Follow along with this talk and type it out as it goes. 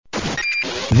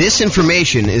This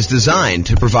information is designed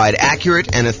to provide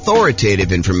accurate and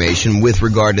authoritative information with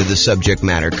regard to the subject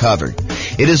matter covered.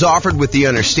 It is offered with the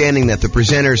understanding that the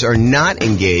presenters are not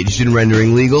engaged in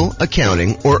rendering legal,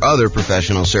 accounting, or other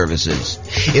professional services.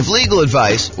 If legal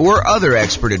advice or other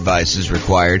expert advice is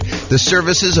required, the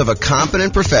services of a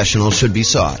competent professional should be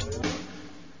sought.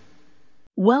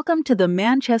 Welcome to the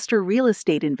Manchester Real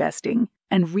Estate Investing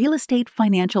and Real Estate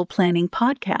Financial Planning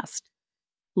podcast.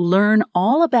 Learn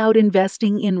all about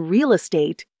investing in real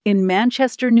estate in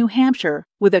Manchester, New Hampshire,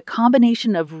 with a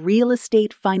combination of real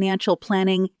estate financial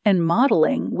planning and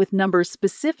modeling with numbers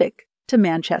specific to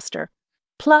Manchester,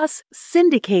 plus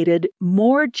syndicated,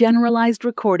 more generalized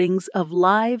recordings of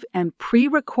live and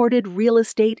pre-recorded real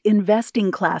estate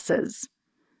investing classes.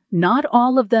 Not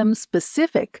all of them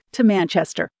specific to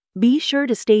Manchester. Be sure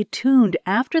to stay tuned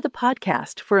after the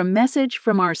podcast for a message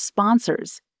from our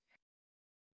sponsors.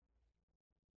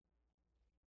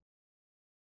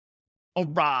 All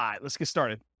right, let's get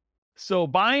started. So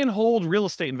buy and hold real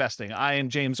estate investing. I am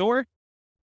James Orr.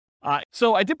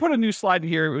 So I did put a new slide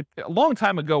here. A long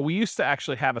time ago, we used to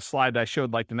actually have a slide that I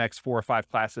showed like the next 4 or 5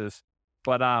 classes.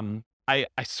 But I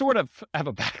sort of have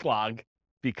a backlog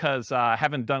because I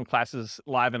haven't done classes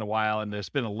live in a while, and there's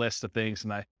been a list of things,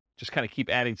 and I just kind of keep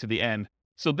adding to the end.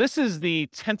 So this is the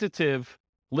tentative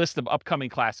list of upcoming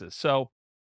classes. So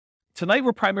tonight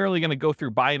we're primarily going to go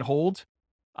through buy and hold.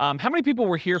 How many people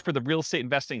were here for the real estate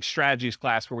investing strategies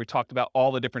class where we talked about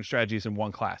all the different strategies in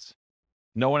one class?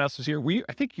 No one else was here?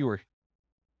 I think you were.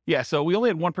 Yeah, so we only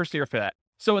had one person here for that.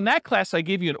 So in that class, I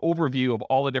gave you an overview of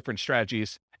all the different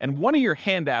strategies. And one of your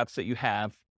handouts that you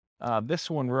have, this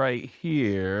one right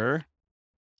here.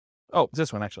 Oh,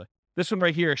 this one actually. This one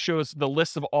right here shows the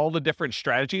list of all the different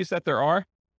strategies that there are.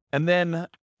 And then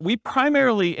we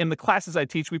primarily, in the classes I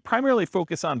teach, we primarily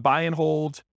focus on buy and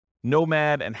hold,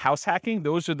 nomad, and house hacking.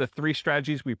 Those are the 3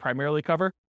 strategies we primarily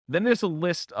cover. Then there's a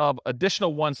list of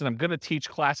additional ones that I'm going to teach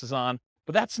classes on,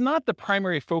 but that's not the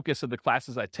primary focus of the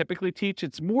classes I typically teach.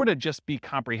 It's more to just be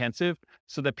comprehensive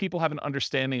so that people have an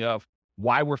understanding of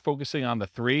why we're focusing on the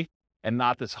 3 and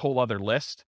not this whole other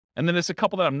list. And then there's a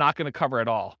couple that I'm not going to cover at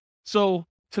all. So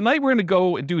tonight we're going to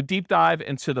go and do a deep dive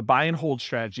into the buy and hold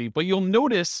strategy, but you'll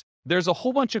notice there's a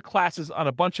whole bunch of classes on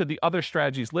a bunch of the other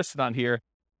strategies listed on here.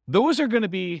 Those are going to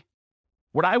be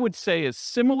what I would say is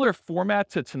similar format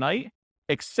to tonight,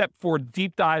 except for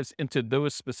deep dives into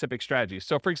those specific strategies.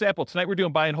 So for example, tonight we're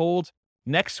doing buy and hold.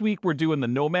 Next week, we're doing the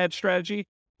nomad strategy,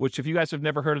 which if you guys have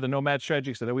never heard of the nomad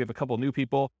strategy, because I know we have a couple of new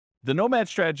people, the nomad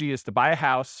strategy is to buy a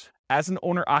house as an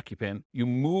owner occupant. You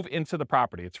move into the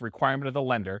property. It's a requirement of the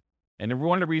lender. And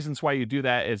one of the reasons why you do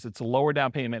that is it's a lower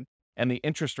down payment and the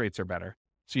interest rates are better.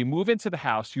 So you move into the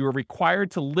house, you are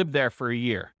required to live there for a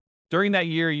year. During that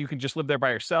year, you can just live there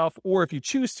by yourself, or if you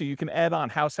choose to, you can add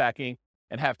on house hacking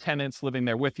and have tenants living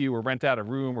there with you or rent out a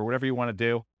room or whatever you want to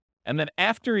do. And then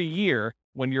after a year,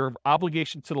 when your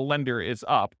obligation to the lender is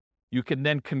up, you can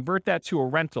then convert that to a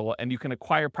rental and you can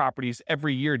acquire properties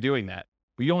every year doing that.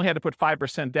 But you only had to put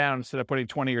 5% down instead of putting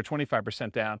 20 or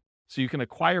 25% down. So you can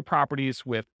acquire properties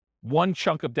with one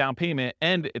chunk of down payment,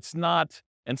 and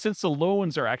since the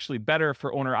loans are actually better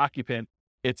for owner occupant,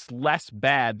 it's less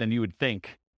bad than you would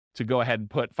think to go ahead and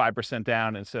put 5%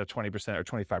 down instead of 20% or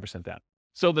 25% down.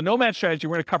 So the nomad strategy,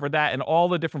 we're going to cover that and all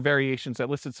the different variations. I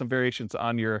listed some variations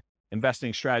on your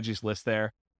investing strategies list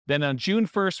there. Then on June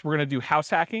 1st, we're going to do house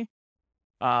hacking.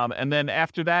 And then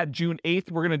after that, June 8th,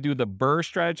 we're going to do the BRRRR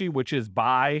strategy, which is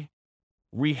buy,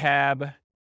 rehab,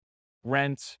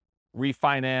 rent,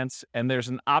 refinance. And there's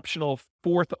an optional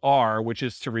 4th R, which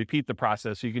is to repeat the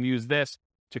process. So you can use this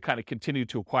to kind of continue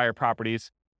to acquire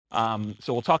properties.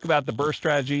 So we'll talk about the BRRRR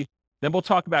strategy. Then we'll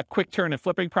talk about quick turn and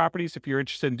flipping properties if you're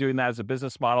interested in doing that as a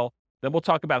business model. Then we'll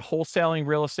talk about wholesaling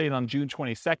real estate on June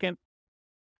 22nd.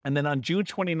 And then on June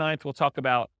 29th, we'll talk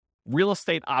about real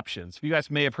estate options. You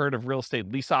guys may have heard of real estate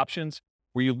lease options,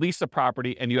 where you lease a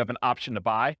property and you have an option to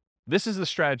buy. This is the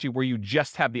strategy where you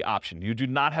just have the option. You do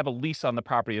not have a lease on the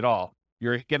property at all.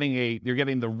 You're getting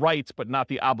the rights, but not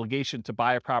the obligation to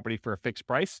buy a property for a fixed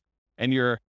price. And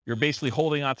you're basically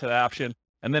holding on to that option.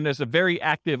 And then there's a very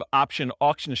active option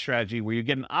auction strategy where you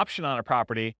get an option on a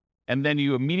property and then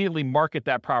you immediately market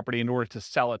that property in order to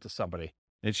sell it to somebody.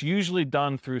 And it's usually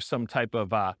done through some type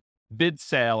of bid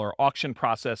sale or auction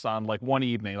process on like one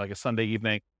evening, like a Sunday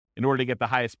evening, in order to get the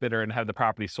highest bidder and have the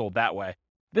property sold that way.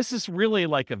 This is really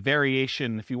like a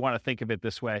variation, if you want to think of it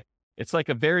this way. It's like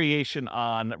a variation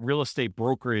on real estate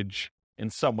brokerage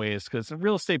in some ways, because in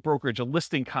real estate brokerage, a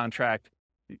listing contract,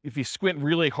 if you squint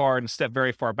really hard and step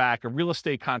very far back, a real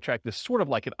estate contract is sort of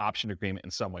like an option agreement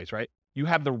in some ways, right? You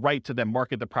have the right to then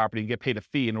market the property and get paid a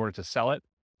fee in order to sell it.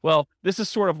 Well, this is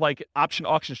sort of like option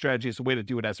auction strategy is a way to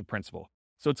do it as a principal.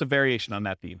 So it's a variation on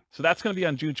that theme. So that's going to be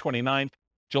on June 29th.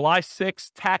 July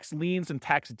 6th, tax liens and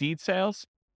tax deed sales.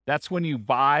 That's when you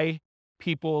buy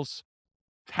people's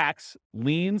tax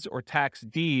liens or tax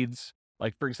deeds.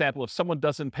 Like, for example, if someone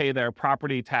doesn't pay their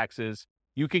property taxes,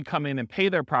 you can come in and pay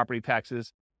their property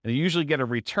taxes, and you usually get a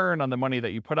return on the money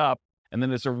that you put up. And then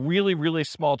there's a really, really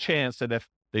small chance that if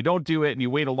they don't do it and you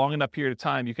wait a long enough period of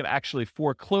time, you can actually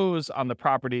foreclose on the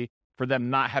property for them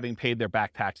not having paid their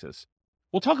back taxes.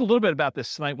 We'll talk a little bit about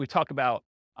this tonight. We talk about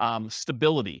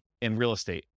stability in real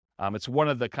estate. It's one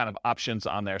of the kind of options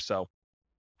on there. So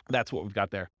that's what we've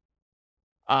got there.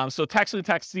 So tax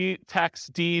lien, tax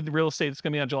deed, real estate is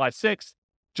going to be on July 6th.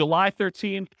 July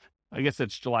 13th, I guess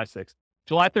it's July 6th.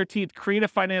 July 13th,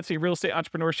 creative financing, real estate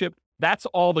entrepreneurship. That's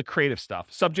all the creative stuff.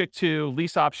 Subject to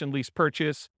lease option, lease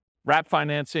purchase, wrap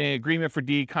financing, agreement for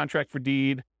deed, contract for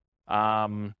deed.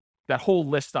 That whole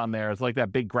list on there is like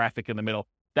that big graphic in the middle.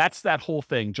 That's that whole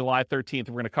thing. July 13th,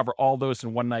 we're going to cover all those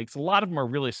in one night. 'Cause a lot of them are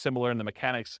really similar in the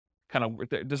mechanics.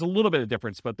 There's a little bit of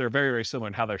difference, but they're very, very similar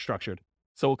in how they're structured.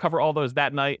 So we'll cover all those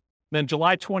that night. Then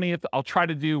July 20th, I'll try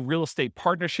to do real estate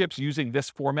partnerships using this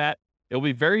format. It'll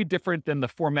be very different than the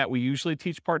format we usually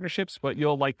teach partnerships, but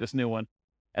you'll like this new one.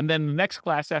 And then the next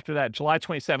class after that, July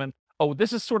 27th. Oh,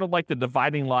 this is sort of like the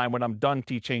dividing line when I'm done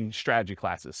teaching strategy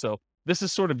classes. So this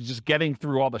is sort of just getting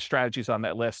through all the strategies on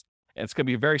that list. And it's going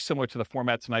to be very similar to the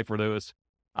format tonight for those.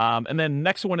 And then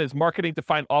next one is marketing to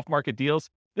find off-market deals.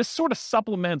 This sort of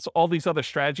supplements all these other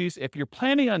strategies. If you're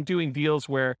planning on doing deals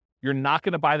where you're not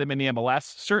going to buy them in the MLS,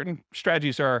 certain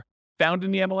strategies are found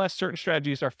in the MLS. Certain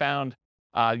strategies are found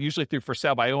usually through for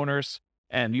sale by owners,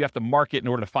 and you have to market in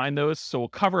order to find those. So we'll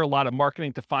cover a lot of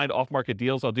marketing to find off-market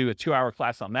deals. I'll do a 2-hour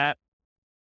class on that.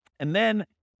 And then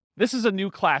this is a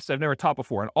new class I've never taught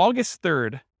before. On August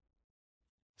 3rd,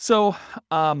 so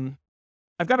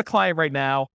I've got a client right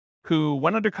now who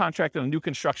went under contract on a new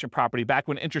construction property back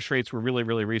when interest rates were really,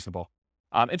 really reasonable.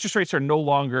 Interest rates are no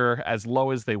longer as low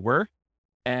as they were.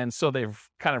 And so they've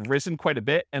kind of risen quite a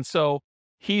bit. And so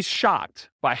he's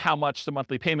shocked by how much the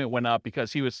monthly payment went up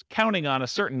because he was counting on a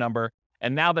certain number.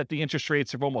 And now that the interest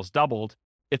rates have almost doubled,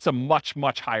 it's a much,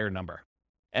 much higher number.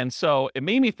 And so it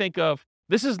made me think of,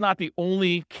 this is not the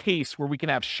only case where we can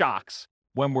have shocks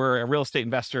when we're a real estate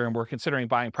investor and we're considering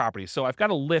buying properties. So I've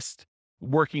got a list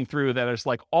working through that is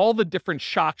like all the different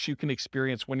shocks you can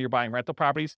experience when you're buying rental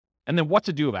properties and then what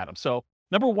to do about them. So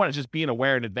number one is just being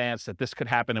aware in advance that this could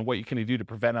happen and what you can do to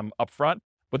prevent them up front.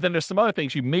 But then there's some other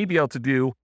things you may be able to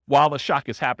do while the shock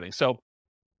is happening. So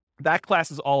that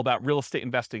class is all about real estate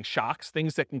investing shocks,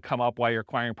 things that can come up while you're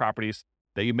acquiring properties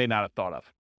that you may not have thought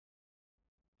of.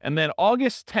 And then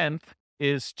August 10th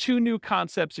is 2 new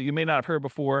concepts that you may not have heard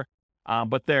before,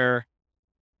 but there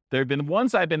have been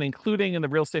ones I've been including in the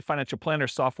Real Estate Financial Planner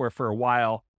software for a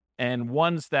while, and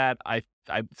ones that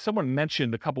someone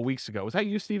mentioned a couple weeks ago. Was that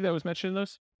you, Steve, that was mentioning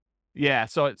those? Yeah.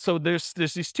 So there's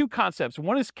these 2 concepts.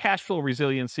 One is cash flow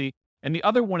resiliency, and the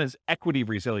other one is equity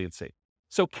resiliency.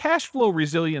 So cash flow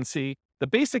resiliency, the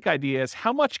basic idea is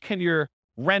how much can your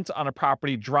rent on a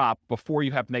property drop before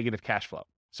you have negative cash flow?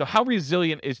 So how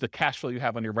resilient is the cash flow you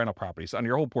have on your rental properties, on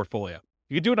your whole portfolio?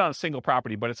 You can do it on a single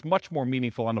property, but it's much more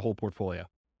meaningful on the whole portfolio.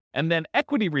 And then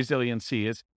equity resiliency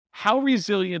is how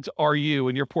resilient are you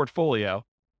in your portfolio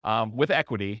with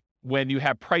equity when you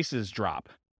have prices drop?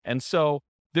 And so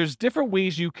there's different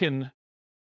ways you can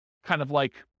kind of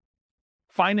like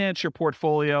finance your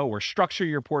portfolio or structure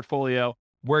your portfolio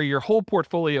where your whole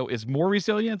portfolio is more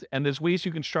resilient, and there's ways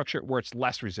you can structure it where it's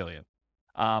less resilient.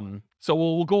 So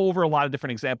we'll go over a lot of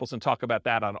different examples and talk about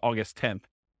that on August 10th.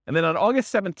 And then on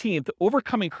August 17th,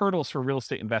 overcoming hurdles for real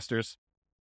estate investors.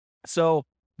 So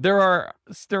there are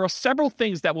several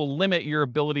things that will limit your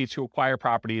ability to acquire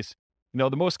properties. You know,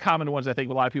 the most common ones I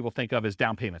think a lot of people think of is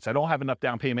down payments. I don't have enough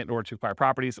down payment in order to acquire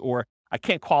properties, or I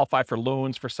can't qualify for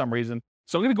loans for some reason.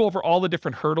 So I'm going to go over all the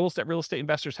different hurdles that real estate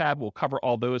investors have. We'll cover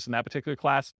all those in that particular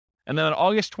class. And then on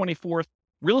August 24th,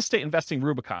 real estate investing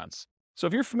Rubicons. So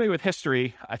if you're familiar with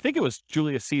history, I think it was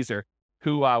Julius Caesar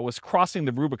who was crossing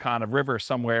the Rubicon, a river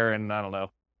somewhere in, I don't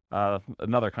know,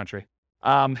 another country.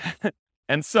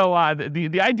 And so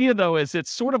the idea, though, is it's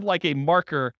sort of like a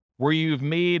marker where you've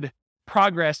made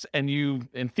progress and you,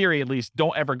 in theory at least,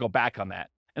 don't ever go back on that.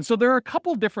 And so there are a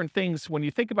couple different things when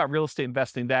you think about real estate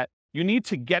investing that you need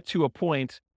to get to a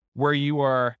point where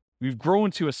you've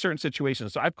grown to a certain situation.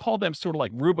 So I've called them sort of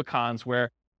like Rubicons, where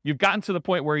you've gotten to the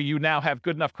point where you now have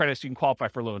good enough credit so you can qualify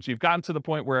for loans. You've gotten to the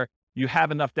point where you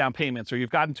have enough down payments, or you've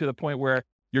gotten to the point where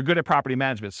you're good at property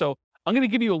management. So I'm going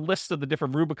to give you a list of the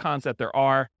different Rubicons that there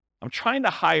are. I'm trying to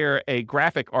hire a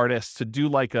graphic artist to do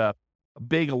like a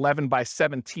big 11 by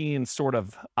 17 sort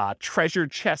of treasure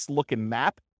chest looking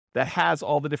map that has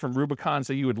all the different Rubicons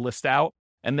that you would list out.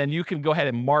 And then you can go ahead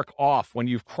and mark off when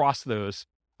you've crossed those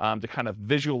to kind of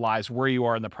visualize where you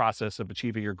are in the process of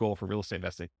achieving your goal for real estate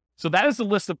investing. So that is the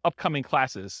list of upcoming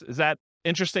classes. Is that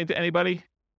interesting to anybody?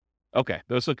 Okay,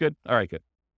 those look good. All right, good.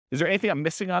 Is there anything I'm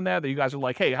missing on there that you guys are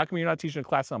like, hey, how come you're not teaching a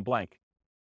class on blank?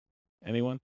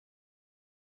 Anyone?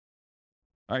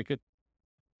 All right, good.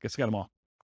 Guess I got them all.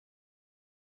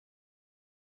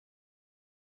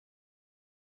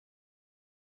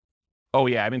 Oh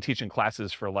yeah, I've been teaching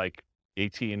classes for like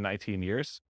 18, 19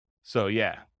 years. So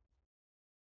yeah.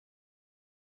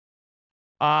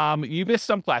 You missed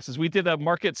some classes. We did a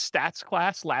market stats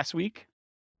class last week.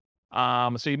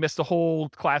 So you missed the whole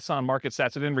class on market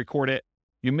stats. I didn't record it.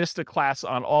 You missed a class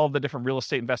on all the different real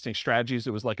estate investing strategies.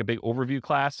 It was like a big overview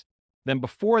class. Then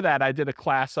before that, I did a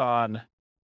class on,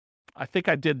 I think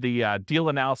I did the deal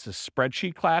analysis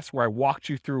spreadsheet class where I walked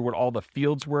you through what all the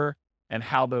fields were and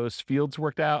how those fields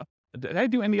worked out. Did I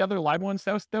do any other live ones?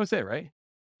 That was it, right?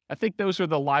 I think those are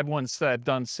the live ones that I've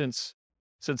done since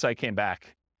I came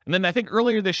back. And then I think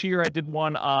earlier this year, I did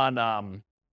one on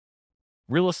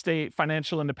real estate,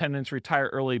 financial independence, retire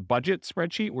early budget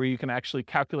spreadsheet, where you can actually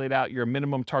calculate out your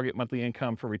minimum target monthly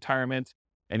income for retirement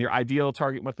and your ideal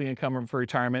target monthly income for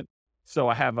retirement. So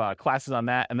I have classes on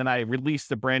that. And then I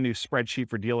released a brand new spreadsheet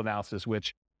for deal analysis,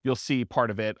 which you'll see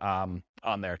part of it on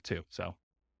there too. So,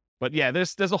 but yeah,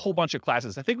 there's a whole bunch of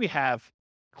classes. I think we have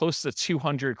close to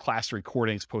 200 class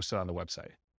recordings posted on the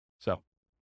website. So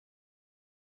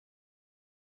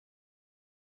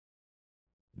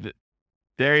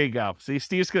there you go. See,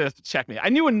 Steve's going to check me. I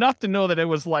knew enough to know that it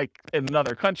was like in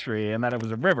another country and that it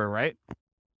was a river, right?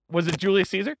 Was it Julius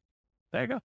Caesar? There you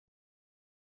go.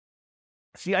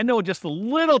 See, I know just a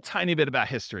little tiny bit about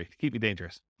history to keep me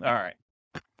dangerous. All right.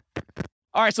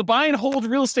 All right, so buy and hold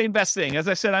real estate investing. As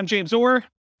I said, I'm James Orr.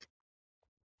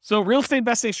 So real estate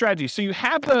investing strategies. So you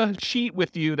have the sheet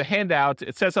with you, the handout.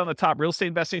 It says on the top, real estate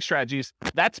investing strategies.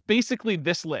 That's basically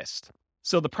this list.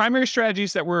 So the primary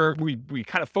strategies that we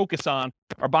kind of focus on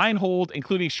are buy and hold,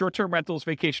 including short-term rentals,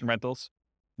 vacation rentals,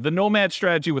 the nomad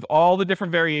strategy with all the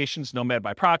different variations, nomad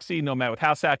by proxy, nomad with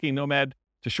house hacking, nomad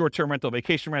to short-term rental,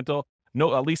 vacation rental,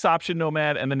 lease option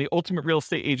nomad, and then the ultimate real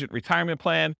estate agent retirement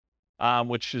plan,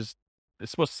 which is it's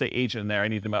supposed to say agent in there. I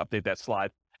need to update that slide.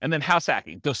 And then house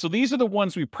hacking. So these are the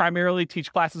ones we primarily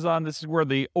teach classes on. This is where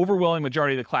the overwhelming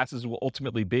majority of the classes will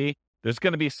ultimately be. There's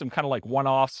going to be some kind of like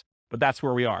one-offs, but that's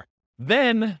where we are.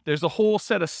 Then there's a whole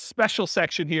set of special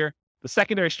section here, the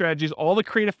secondary strategies, all the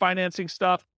creative financing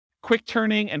stuff, quick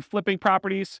turning and flipping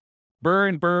properties, BRRRR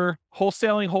and BRRRR,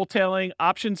 wholetailing,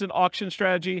 options and auction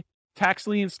strategy, tax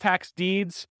liens, tax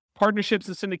deeds, partnerships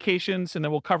and syndications, and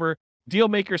then we'll cover deal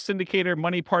maker, syndicator,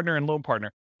 money partner, and loan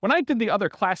partner. When I did the other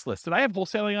class list, did I have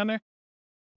wholesaling on there?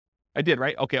 I did,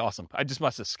 right? Okay, awesome. I just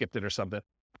must have skipped it or something.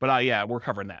 But yeah, we're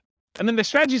covering that. And then the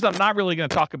strategies I'm not really going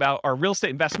to talk about are real estate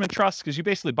investment trusts, because you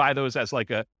basically buy those as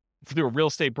like through a real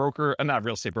estate broker, not a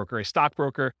real estate broker, a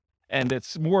stockbroker. And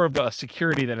it's more of a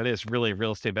security than it is really a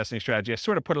real estate investing strategy. I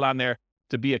sort of put it on there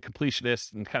to be a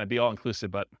completionist and kind of be all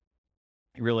inclusive, but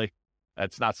really,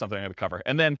 that's not something I'm going to cover.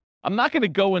 And then I'm not going to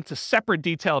go into separate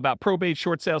detail about probate,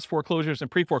 short sales, foreclosures, and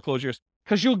pre-foreclosures,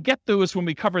 because you'll get those when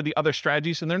we cover the other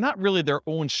strategies, and they're not really their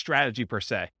own strategy per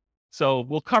se. So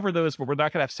we'll cover those, but we're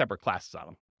not going to have separate classes on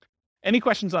them. Any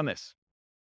questions on this?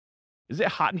 Is it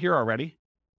hot in here already?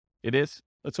 It is?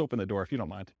 Let's open the door if you don't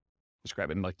mind. Just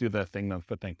grab it and do the thing, the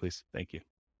foot thing, please. Thank you.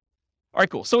 All right,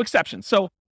 cool. So exceptions. So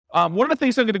one of the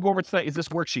things I'm going to go over tonight is this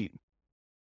worksheet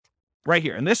right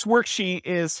here. And this worksheet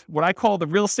is what I call the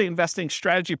real estate investing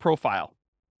strategy profile.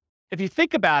 If you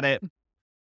think about it,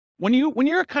 when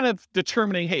you're kind of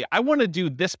determining, hey, I want to do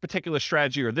this particular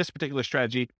strategy or this particular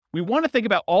strategy, we want to think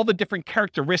about all the different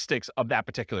characteristics of that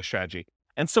particular strategy.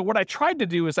 And so what I tried to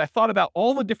do is I thought about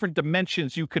all the different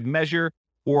dimensions you could measure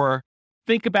or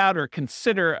think about or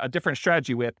consider a different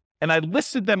strategy with. And I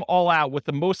listed them all out with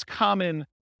the most common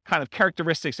kind of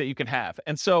characteristics that you can have.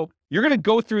 And so you're going to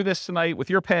go through this tonight with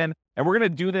your pen, and we're going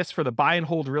to do this for the buy and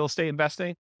hold real estate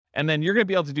investing. And then you're going to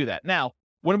be able to do that. Now,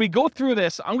 when we go through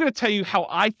this, I'm going to tell you how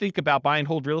I think about buy and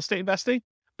hold real estate investing,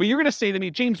 but you're going to say to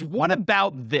me, James, what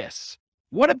about this?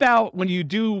 What about when you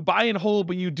do buy and hold,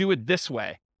 but you do it this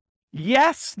way?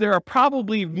 Yes, there are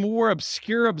probably more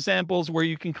obscure examples where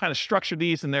you can kind of structure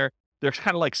these, and there's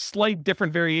kind of like slight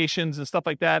different variations and stuff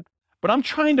like that. But I'm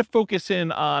trying to focus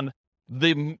in on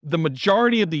the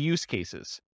majority of the use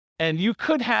cases. And you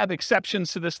could have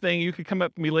exceptions to this thing. You could come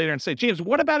up to me later and say, James,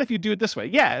 what about if you do it this way?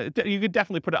 Yeah, you could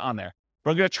definitely put it on there.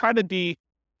 But I'm going to try to be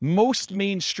most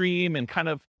mainstream and kind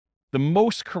of the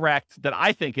most correct that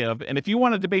I think of. And if you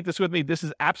want to debate this with me, this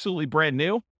is absolutely brand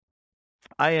new.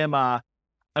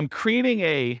 I'm creating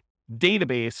a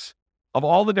database of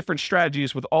all the different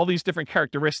strategies with all these different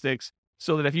characteristics,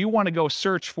 so that if you want to go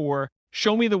search for,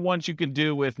 show me the ones you can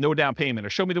do with no down payment, or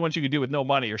show me the ones you can do with no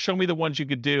money, or show me the ones you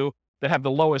could do that have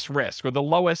the lowest risk or the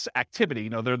lowest activity,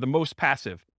 they're the most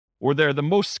passive or they're the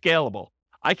most scalable.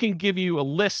 I can give you a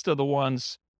list of the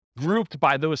ones grouped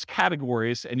by those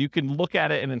categories, and you can look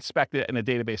at it and inspect it in a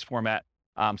database format.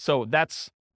 So that's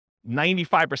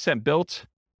 95% built,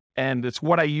 and it's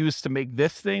what I use to make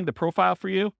this thing, the profile for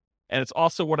you. And it's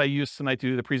also what I use tonight to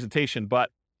do the presentation. But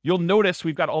you'll notice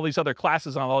we've got all these other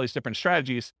classes on all these different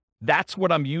strategies. That's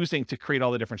what I'm using to create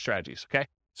all the different strategies, okay?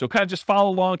 So kind of just follow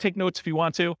along, take notes if you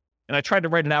want to. And I tried to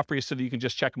write it out for you so that you can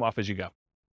just check them off as you go.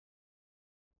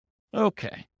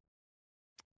 Okay.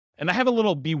 And I have a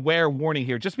little beware warning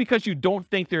here. Just because you don't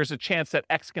think there's a chance that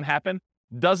X can happen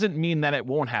doesn't mean that it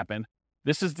won't happen.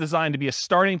 This is designed to be a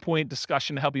starting point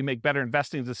discussion to help you make better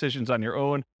investing decisions on your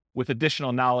own with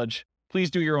additional knowledge. Please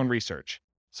do your own research.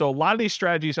 So a lot of these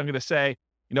strategies, I'm going to say,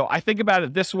 I think about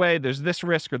it this way, there's this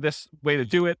risk or this way to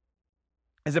do it.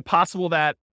 Is it possible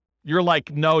that you're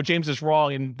like, no, James is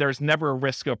wrong, and there's never a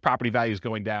risk of property values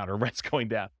going down or rents going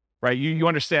down, right? You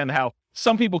understand how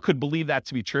some people could believe that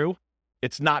to be true.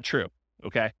 It's not true,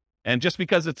 okay? And just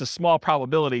because it's a small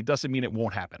probability doesn't mean it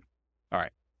won't happen. All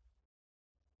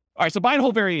right, so buy and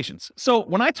hold variations. So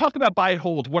when I talk about buy and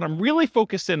hold, what I'm really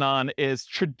focusing on is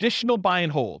traditional buy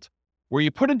and hold, where you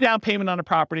put a down payment on a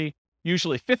property,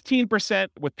 usually 15%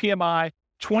 with PMI,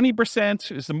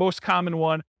 20% is the most common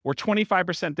one, or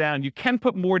 25% down. You can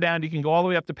put more down. You can go all the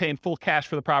way up to paying full cash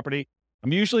for the property.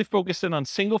 I'm usually focusing on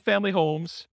single family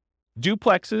homes,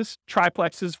 duplexes,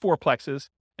 triplexes, fourplexes,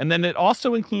 and then it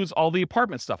also includes all the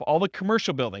apartment stuff, all the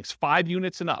commercial buildings, 5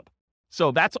 units and up.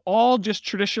 So that's all just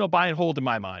traditional buy and hold in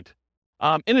my mind.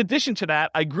 In addition to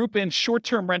that, I group in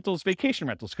short-term rentals, vacation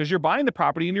rentals, because you're buying the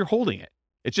property and you're holding it.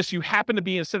 It's just you happen to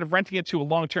be, instead of renting it to a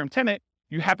long-term tenant,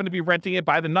 you happen to be renting it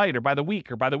by the night or by the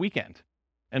week or by the weekend.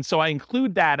 And so I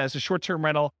include that as a short-term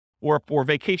rental or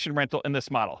vacation rental in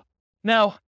this model.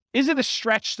 Now, is it a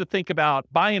stretch to think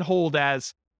about buy and hold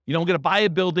as, I'm going to buy a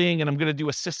building and I'm going to do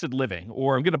assisted living,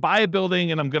 or I'm going to buy a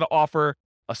building and I'm going to offer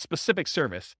a specific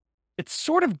service? It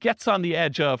sort of gets on the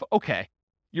edge of, okay,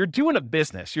 you're doing a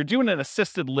business, you're doing an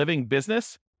assisted living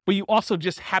business, but you also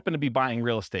just happen to be buying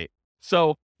real estate.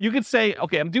 So you could say,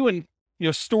 okay, I'm doing,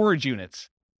 storage units.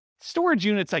 Storage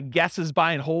units, I guess, is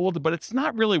buy and hold, but it's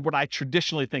not really what I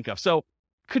traditionally think of. So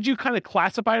could you kind of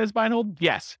classify it as buy and hold?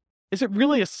 Yes. Is it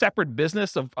really a separate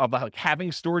business of like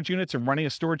having storage units and running a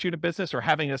storage unit business, or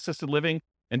having assisted living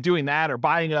and doing that, or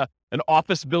buying an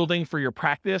office building for your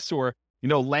practice, or,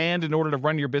 land in order to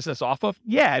run your business off of?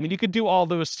 Yeah, you could do all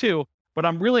those too, but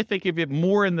I'm really thinking of it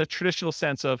more in the traditional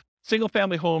sense of single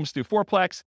family homes through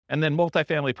fourplex, and then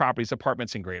multifamily properties,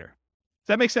 apartments, and greater. Does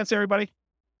that make sense to everybody?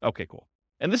 Okay, cool.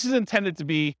 And this is intended to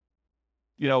be,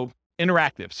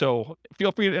 interactive. So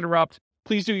feel free to interrupt.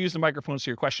 Please do use the microphone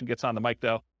so your question gets on the mic,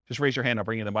 though. Just raise your hand. I'll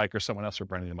bring you the mic, or someone else will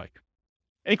bring you the mic.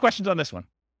 Any questions on this one?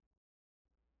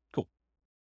 Cool.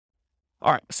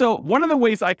 All right. So one of the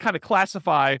ways I kind of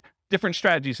classify different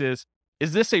strategies is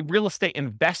this a real estate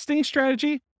investing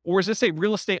strategy, or is this a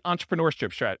real estate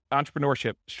entrepreneurship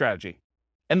strategy?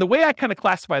 And the way I kind of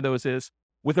classify those is,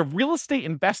 with a real estate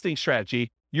investing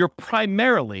strategy, you're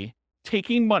primarily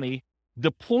taking money,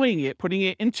 deploying it, putting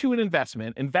it into an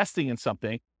investment, investing in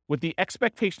something with the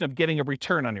expectation of getting a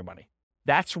return on your money.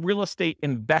 That's real estate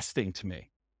investing to me.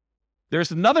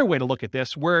 There's another way to look at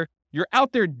this where you're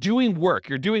out there doing work,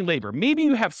 you're doing labor. Maybe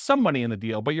you have some money in the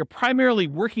deal, but you're primarily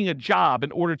working a job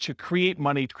in order to create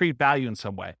money, to create value in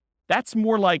some way. That's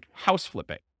more like house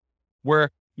flipping,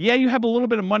 where, yeah, you have a little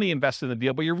bit of money invested in the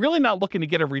deal, but you're really not looking to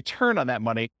get a return on that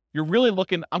money. You're really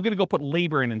looking, I'm going to go put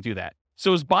labor in and do that.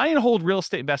 So is buy and hold real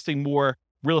estate investing more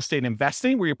real estate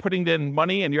investing, where you're putting in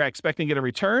money and you're expecting to get a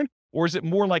return? Or is it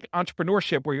more like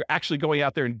entrepreneurship, where you're actually going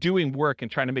out there and doing work and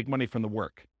trying to make money from the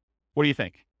work? What do you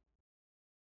think?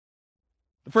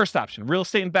 The first option, real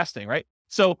estate investing, right?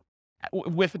 So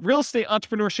with real estate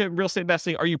entrepreneurship, real estate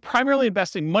investing, are you primarily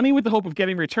investing money with the hope of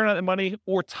getting a return on that money,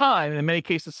 or time, in many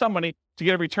cases some money, to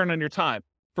get a return on your time?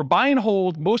 For buy and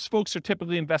hold, most folks are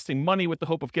typically investing money with the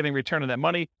hope of getting a return on that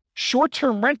money.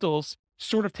 Short-term rentals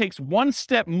sort of takes one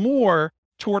step more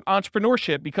toward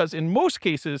entrepreneurship, because in most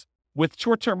cases with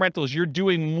short-term rentals, you're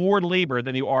doing more labor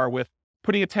than you are with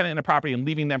putting a tenant in a property and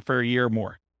leaving them for a year or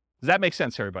more. Does that make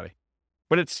sense to everybody?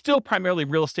 But it's still primarily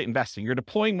real estate investing. You're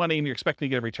deploying money and you're expecting to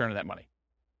get a return on that money.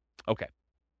 Okay.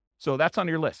 So that's on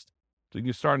your list. So you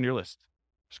can start on your list.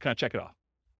 Just kind of check it off.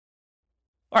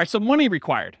 All right, so money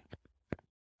required.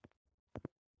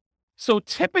 So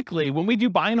typically when we do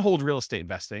buy and hold real estate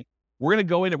investing, we're going to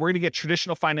go in and we're going to get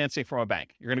traditional financing from a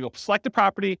bank. You're going to go select a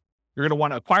property. You're going to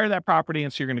want to acquire that property.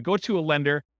 And so you're going to go to a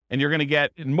lender and you're going to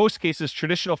get, in most cases,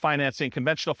 traditional financing,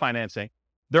 conventional financing.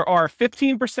 There are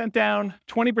 15% down,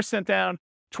 20% down,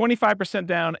 25%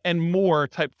 down, and more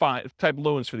type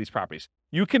loans for these properties.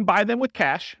 You can buy them with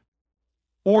cash,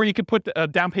 or you can put a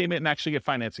down payment and actually get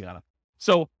financing on them.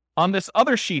 So on this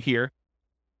other sheet here,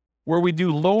 where we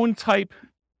do loan type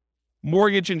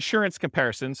mortgage insurance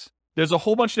comparisons, there's a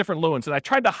whole bunch of different loans. And I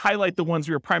tried to highlight the ones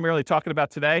we were primarily talking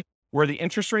about today, where the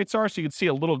interest rates are. So you can see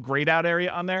a little grayed out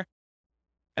area on there.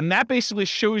 And that basically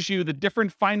shows you the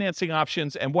different financing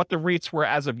options and what the rates were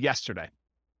as of yesterday.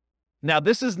 Now,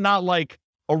 this is not like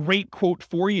a rate quote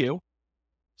for you.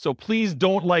 So please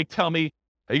don't tell me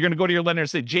you're going to go to your lender and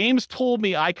say, James told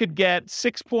me I could get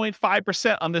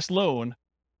 6.5% on this loan,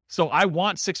 so I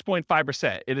want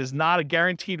 6.5%. It is not a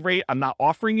guaranteed rate. I'm not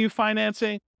offering you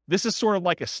financing. This is sort of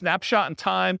like a snapshot in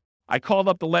time. I called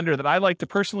up the lender that I like to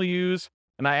personally use,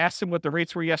 and I asked him what the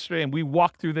rates were yesterday, and we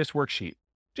walked through this worksheet.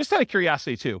 Just out of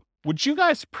curiosity too, would you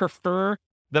guys prefer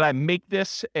that I make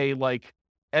this a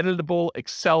editable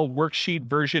Excel worksheet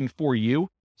version for you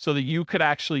so that you could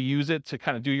actually use it to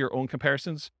kind of do your own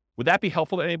comparisons? Would that be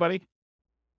helpful to anybody?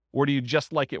 Or do you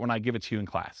just like it when I give it to you in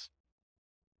class?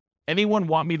 Anyone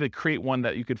want me to create one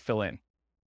that you could fill in?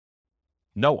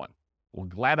 No one. Well,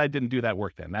 glad I didn't do that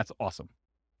work then. That's awesome.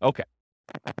 Okay.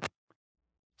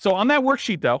 So on that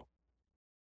worksheet though,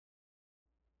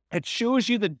 it shows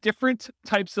you the different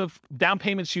types of down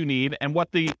payments you need and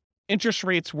what the interest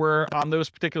rates were on those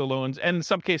particular loans, and in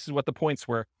some cases what the points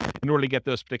were in order to get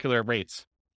those particular rates.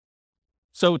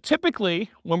 So typically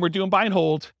when we're doing buy and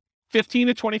hold, 15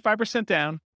 to 25%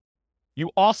 down,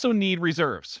 you also need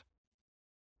reserves.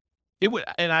 It would,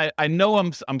 and I know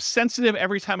I'm sensitive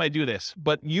every time I do this,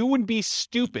 but you would be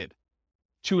stupid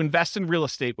to invest in real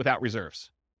estate without reserves.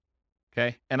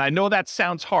 Okay? And I know that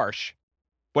sounds harsh,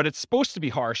 but it's supposed to be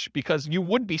harsh because you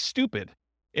would be stupid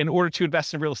in order to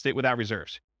invest in real estate without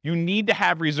reserves. You need to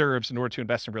have reserves in order to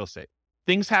invest in real estate.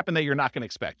 Things happen that you're not going to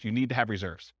expect. You need to have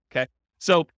reserves. Okay?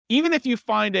 So even if you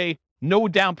find a no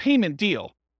down payment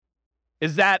deal,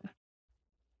 is that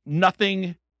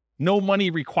no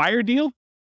money required deal?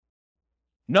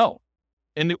 No.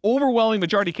 In the overwhelming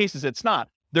majority of cases, it's not.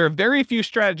 There are very few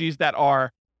strategies that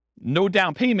are no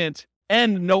down payment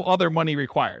and no other money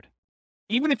required.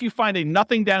 Even if you find a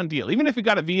nothing down deal, even if you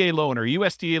got a VA loan or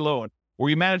USDA loan, or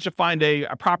you manage to find a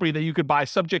property that you could buy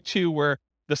subject to where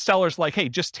the seller's like, hey,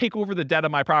 just take over the debt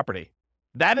of my property.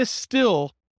 That is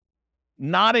still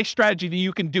not a strategy that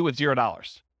you can do with $0.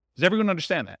 Does everyone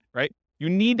understand that, right? You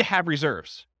need to have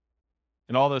reserves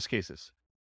in all those cases.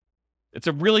 It's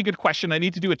a really good question. I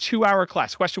need to do a 2-hour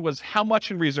class. Question was, how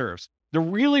much in reserves? The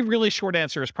really, really short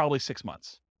answer is probably 6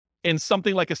 months in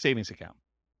something like a savings account.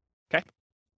 Okay?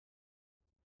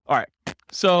 All right.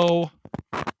 So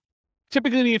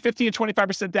typically you need 15 to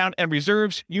 25% down and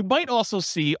reserves. You might also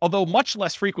see, although much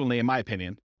less frequently, in my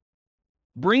opinion,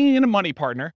 bringing in a money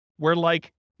partner where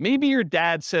maybe your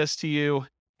dad says to you,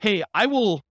 hey, I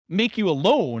will make you a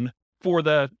loan for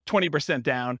the 20%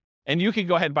 down and you can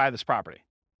go ahead and buy this property.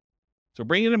 So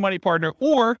bring in a money partner,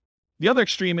 or the other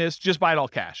extreme is just buy it all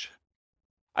cash.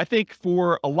 I think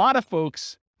for a lot of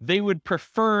folks, they would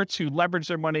prefer to leverage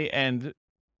their money and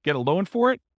get a loan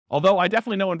for it. Although I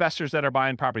definitely know investors that are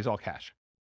buying properties all cash.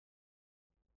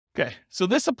 Okay, so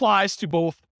this applies to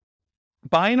both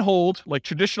buy and hold, like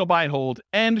traditional buy and hold,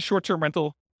 and short-term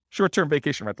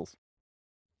vacation rentals.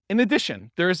 In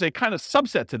addition, there is a kind of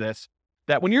subset to this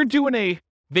that when you're doing a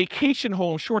vacation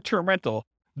home short-term rental,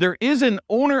 there is an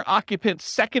owner-occupant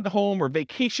second home or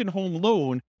vacation home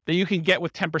loan that you can get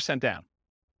with 10% down.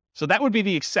 So that would be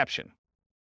the exception.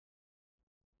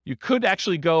 You could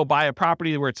actually go buy a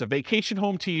property where it's a vacation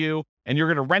home to you and you're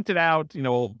going to rent it out,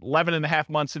 11 and a half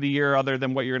months of the year other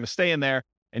than what you're going to stay in there,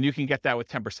 and you can get that with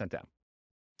 10% down.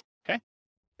 Okay?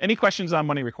 Any questions on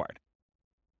money required?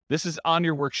 This is on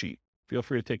your worksheet. Feel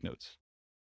free to take notes.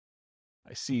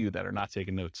 I see you that are not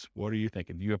taking notes. What are you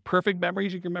thinking? Do you have perfect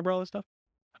memories? You can remember all this stuff?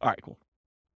 All right, cool.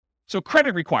 So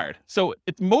credit required. So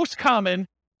it's most common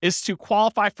is to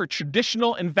qualify for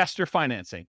traditional investor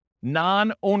financing,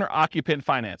 non-owner occupant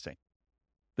financing.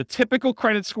 The typical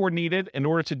credit score needed in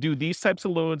order to do these types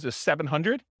of loans is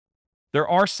 700. There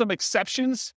are some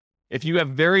exceptions if you have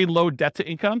very low debt to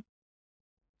income.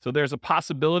 So there's a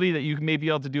possibility that you may be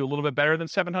able to do a little bit better than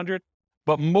 700,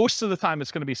 but most of the time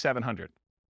it's going to be 700.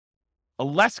 A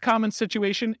less common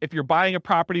situation, if you're buying a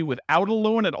property without a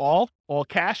loan at all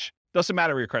cash, doesn't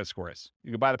matter what your credit score is. You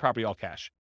can buy the property all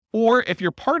cash. Or if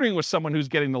you're partnering with someone who's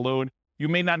getting the loan, you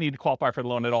may not need to qualify for the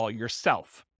loan at all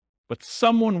yourself, but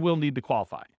someone will need to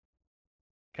qualify.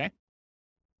 Okay.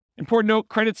 Important note,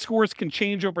 credit scores can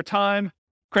change over time.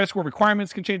 Credit score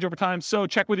requirements can change over time. So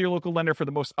check with your local lender for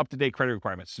the most up-to-date credit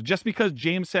requirements. So just because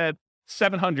James said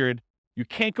 700, you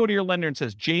can't go to your lender and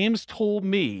says, James told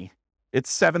me it's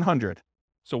 700.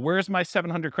 So where's my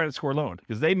 700 credit score loan?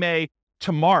 Because they may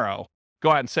tomorrow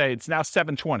go out and say it's now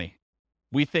 720.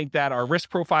 We think that our risk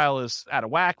profile is out of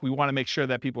whack. We want to make sure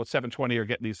that people at 720 are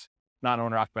getting these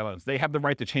non-owner occupied loans. They have the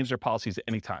right to change their policies at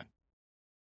any time.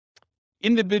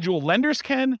 Individual lenders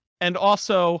can, and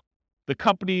also the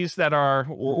companies that are,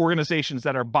 or organizations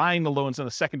that are buying the loans in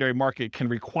the secondary market can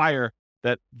require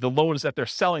that the loans that they're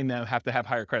selling them have to have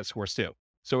higher credit scores too.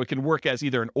 So it can work as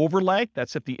either an overlay,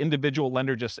 that's if the individual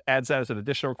lender just adds that as an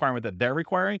additional requirement that they're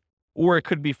requiring, or it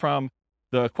could be from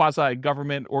the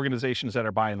quasi-government organizations that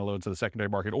are buying the loans in the secondary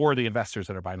market, or the investors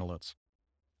that are buying the loans.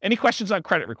 Any questions on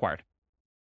credit required?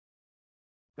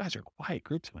 You guys are a quiet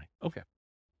group tonight. Okay.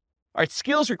 All right,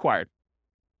 skills required.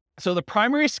 So the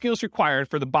primary skills required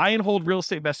for the buy and hold real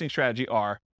estate investing strategy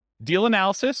are deal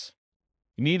analysis.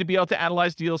 You need to be able to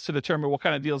analyze deals to determine what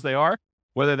kind of deals they are,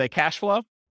 whether they cash flow,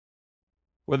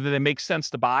 whether they make sense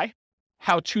to buy,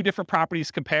 how 2 different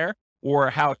properties compare,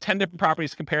 or how 10 different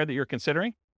properties compare that you're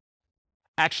considering.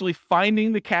 Actually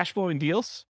finding the cash flowing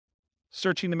deals,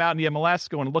 searching them out in the MLS,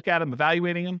 going to look at them,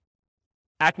 evaluating them.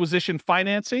 Acquisition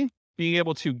financing, being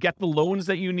able to get the loans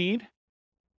that you need,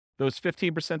 those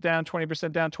 15% down,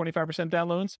 20% down, 25% down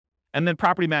loans, and then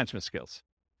property management skills.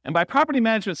 And by property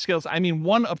management skills, I mean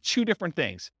one of 2 different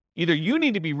things. Either you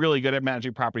need to be really good at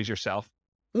managing properties yourself,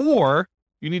 or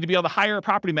you need to be able to hire a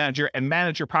property manager and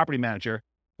manage your property manager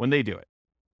when they do it.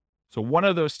 So one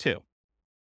of those 2.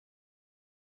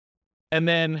 And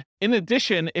then in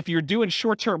addition, if you're doing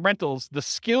short-term rentals, the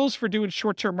skills for doing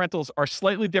short-term rentals are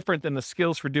slightly different than the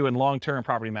skills for doing long-term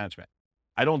property management.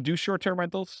 I don't do short-term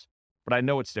rentals, but I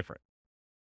know it's different.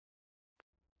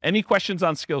 Any questions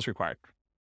on skills required?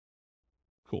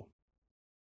 Cool.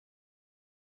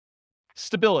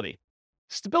 Stability.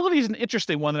 Stability is an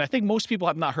interesting one that I think most people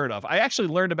have not heard of. I actually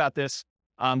learned about this.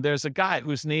 There's a guy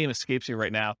whose name escapes me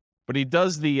right now, but he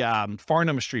does the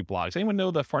Farnham Street blogs. Anyone know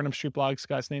the Farnham Street blogs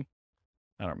guy's name?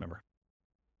 I don't remember.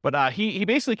 But he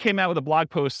basically came out with a blog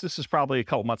post. This is probably a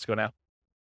couple months ago now.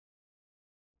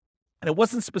 And it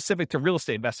wasn't specific to real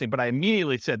estate investing, but I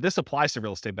immediately said, this applies to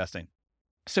real estate investing.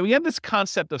 So we have this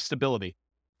concept of stability.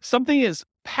 Something is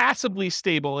passively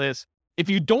stable is if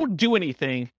you don't do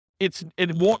anything,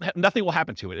 nothing will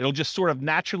happen to it. It'll just sort of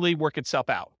naturally work itself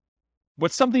out.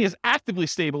 But something is actively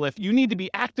stable if you need to be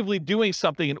actively doing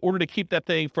something in order to keep that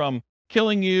thing from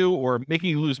killing you or making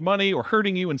you lose money or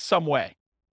hurting you in some way.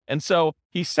 And so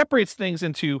he separates things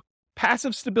into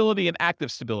passive stability and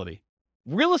active stability.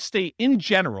 Real estate in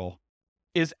general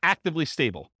is actively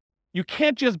stable. You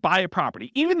can't just buy a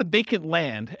property, even the vacant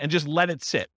land, and just let it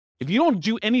sit. If you don't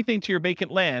do anything to your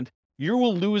vacant land, you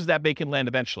will lose that vacant land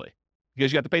eventually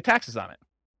because you have to pay taxes on it.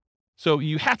 So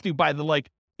you have to, by the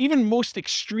even most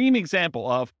extreme example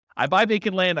of, I buy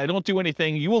vacant land, I don't do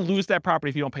anything, you will lose that property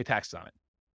if you don't pay taxes on it.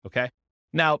 Okay.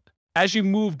 Now, as you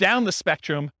move down the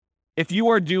spectrum, if you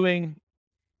are doing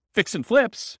fix and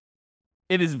flips,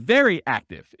 it is very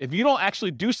active. If you don't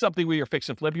actually do something with your fix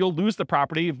and flip, you'll lose the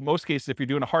property. In most cases, if you're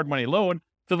doing a hard money loan,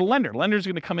 to the lender. Lender's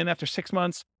going to come in after 6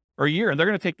 months or a year, and they're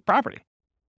going to take the property.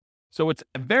 So it's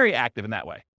very active in that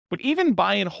way. But even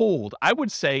buy and hold, I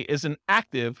would say, is an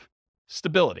active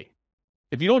stability.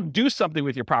 If you don't do something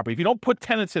with your property, if you don't put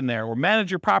tenants in there or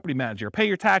manage your property manager, pay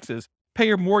your taxes, pay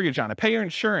your mortgage on it, pay your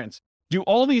insurance, do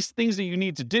all these things that you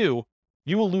need to do,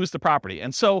 you will lose the property.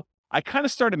 And so I kind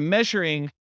of started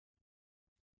measuring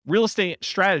real estate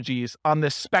strategies on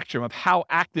this spectrum of how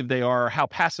active they are or how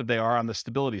passive they are on the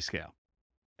stability scale.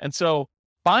 And so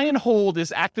buy and hold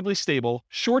is actively stable.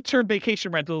 Short-term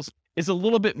vacation rentals is a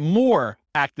little bit more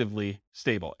actively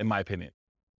stable, in my opinion.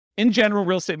 In general,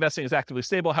 real estate investing is actively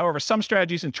stable. However, some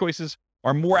strategies and choices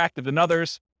are more active than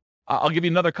others. I'll give you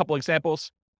another couple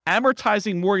examples.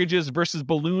 Amortizing mortgages versus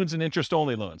balloons and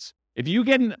interest-only loans. If you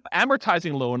get an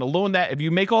amortizing loan, a loan that if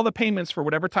you make all the payments for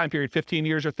whatever time period, 15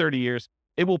 years or 30 years,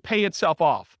 it will pay itself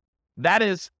off. That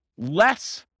is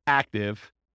less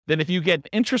active than if you get an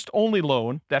interest-only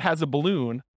loan that has a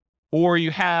balloon, or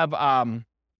you have, well,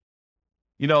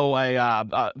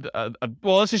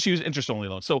 let's just use interest-only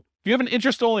loan. So if you have an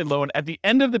interest-only loan, at the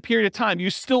end of the period of time, you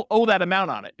still owe that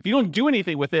amount on it. If you don't do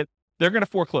anything with it, they're going to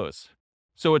foreclose.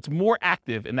 So it's more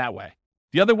active in that way.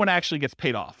 The other one actually gets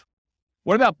paid off.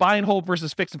 What about buy and hold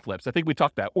versus fix and flips? I think we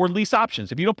talked about, or lease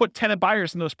options. If you don't put tenant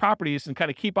buyers in those properties and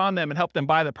kind of keep on them and help them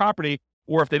buy the property,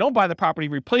 Or if they don't buy the property,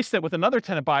 replace that with another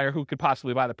tenant buyer who could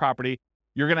possibly buy the property.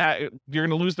 You're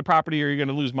gonna lose the property, or you're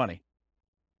gonna lose money.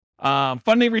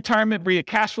 Funding retirement via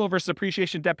cash flow versus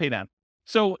appreciation, debt pay down.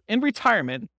 So in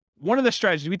retirement, one of the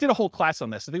strategies, we did a whole class on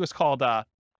this. I think it was called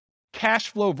cash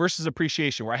flow versus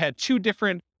appreciation, where I had two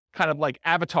different kind of like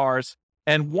avatars,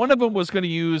 and one of them was going to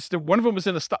use, one of them was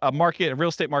in a market, a real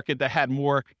estate market that had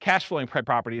more cash flowing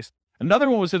properties. Another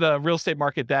one was in a real estate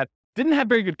market that didn't have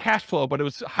very good cash flow, but it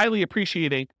was highly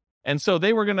appreciating. And so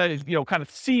they were going to, kind of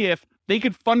see if they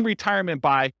could fund retirement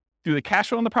by through the cash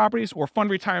flow on the properties, or fund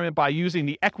retirement by using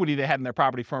the equity they had in their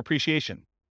property from appreciation.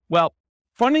 Well,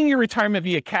 funding your retirement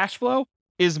via cash flow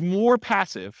is more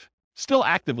passive, still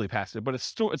actively passive, but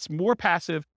it's more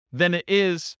passive than it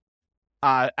is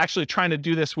actually trying to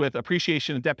do this with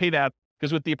appreciation and debt pay down.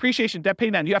 Because with the appreciation debt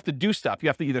pay down, you have to do stuff. You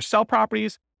have to either sell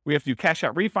properties, we have to do cash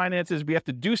out refinances, we have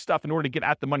to do stuff in order to get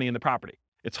at the money in the property.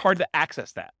 It's hard to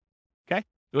access that. Okay,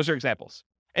 those are examples.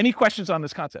 Any questions on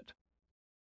this concept?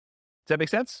 Does that make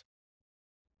sense?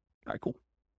 All right, cool.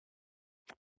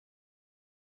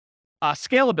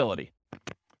 Scalability.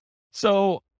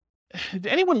 So did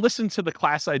anyone listen to the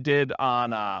class I did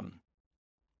on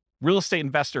Real Estate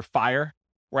Investor Fire,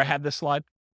 where I had this slide?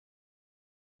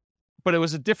 But it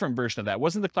was a different version of that. It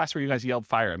wasn't the class where you guys yelled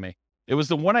fire at me. It was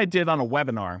the one I did on a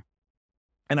webinar.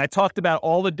 And I talked about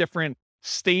all the different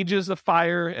stages of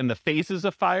fire and the phases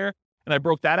of fire. And I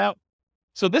broke that out.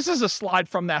 So this is a slide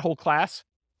from that whole class.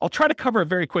 I'll try to cover it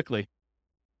very quickly.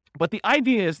 But the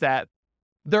idea is that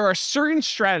there are certain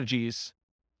strategies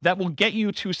that will get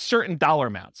you to certain dollar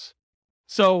amounts.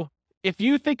 So if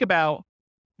you think about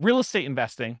real estate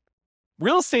investing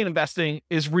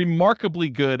is remarkably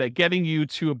good at getting you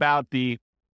to about and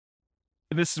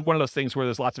this is one of those things where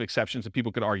there's lots of exceptions and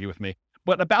people could argue with me,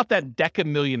 but about that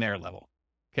decamillionaire level.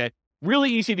 Okay. Really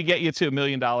easy to get you to $1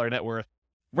 million net worth,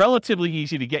 relatively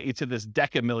easy to get you to this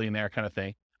decamillionaire kind of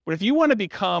thing. But if you want to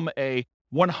become a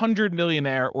 100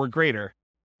 millionaire or greater,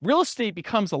 real estate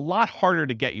becomes a lot harder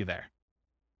to get you there.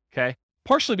 Okay.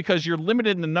 Partially because you're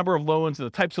limited in the number of loans and the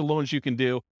types of loans you can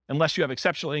do unless you have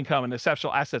exceptional income and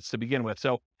exceptional assets to begin with.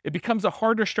 So it becomes a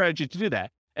harder strategy to do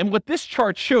that. And what this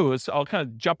chart shows, I'll kind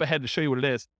of jump ahead to show you what it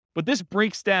is, but this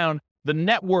breaks down the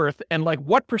net worth and like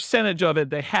what percentage of it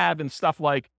they have in stuff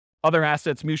like other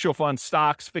assets, mutual funds,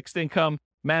 stocks, fixed income,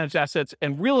 managed assets,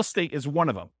 and real estate is one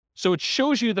of them. So it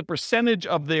shows you the percentage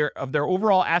of their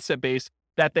overall asset base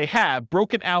that they have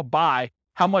broken out by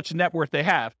how much net worth they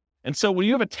have. And so when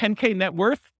you have a 10K net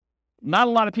worth, not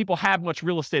a lot of people have much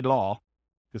real estate at all,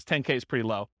 because 10K is pretty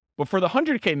low. But for the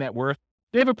 100K net worth,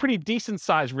 they have a pretty decent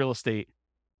sized real estate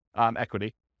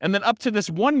equity. And then up to this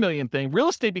 1 million thing, real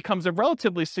estate becomes a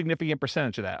relatively significant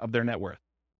percentage of that, of their net worth.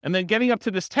 And then getting up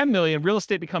to this 10 million, real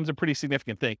estate becomes a pretty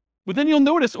significant thing. But then you'll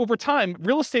notice over time,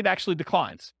 real estate actually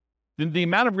declines. The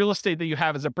amount of real estate that you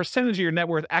have as a percentage of your net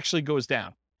worth actually goes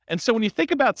down. And so when you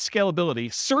think about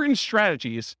scalability, certain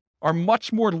strategies are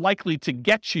much more likely to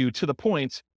get you to the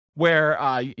point where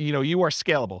you are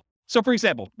scalable. So for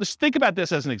example, let's think about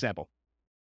this as an example.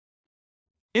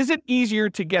 Is it easier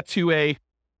to get to a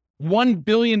 $1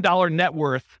 billion net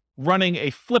worth running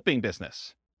a flipping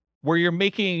business where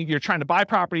you're trying to buy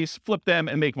properties, flip them,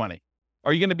 and make money?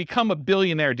 Are you going to become a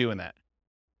billionaire doing that?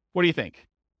 What do you think?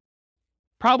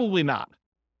 Probably not.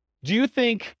 Do you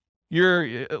think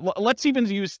let's even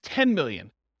use 10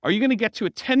 million. Are you going to get to a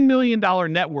 $10 million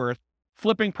net worth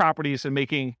flipping properties and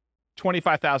making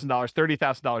 $25,000,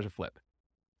 $30,000 a flip?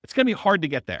 It's going to be hard to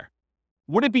get there.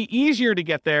 Would it be easier to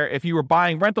get there if you were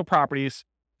buying rental properties,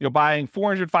 buying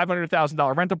 $400,000,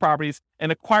 $500,000 rental properties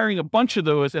and acquiring a bunch of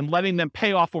those and letting them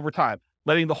pay off over time,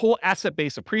 letting the whole asset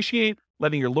base appreciate,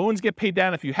 letting your loans get paid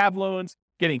down if you have loans,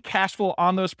 getting cash flow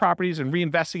on those properties and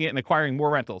reinvesting it and acquiring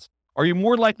more rentals? Are you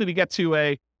more likely to get to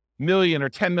a $1 million or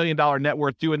 $10 million net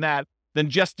worth doing that than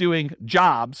just doing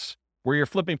jobs where you're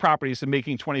flipping properties and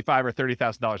making $25,000 or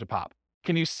 $30,000 a pop?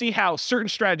 Can you see how certain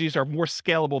strategies are more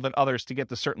scalable than others to get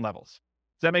to certain levels?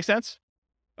 Does that make sense?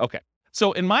 Okay.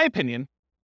 So in my opinion,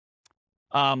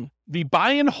 the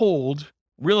buy and hold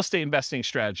real estate investing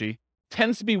strategy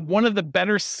tends to be one of the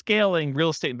better scaling real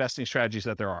estate investing strategies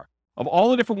that there are. Of all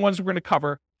the different ones we're going to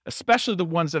cover, especially the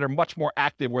ones that are much more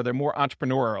active, where they're more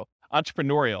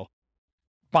entrepreneurial,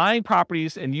 buying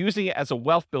properties and using it as a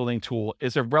wealth building tool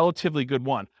is a relatively good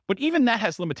one. But even that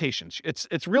has limitations.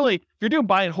 It's really, if you're doing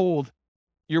buy and hold,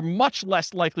 you're much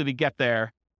less likely to get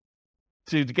there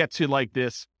to get to like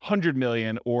this 100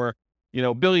 million or,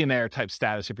 billionaire type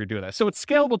status if you're doing that. So it's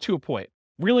scalable to a point.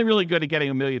 Really, really good at getting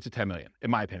 1 million to 10 million,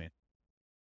 in my opinion.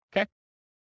 Okay.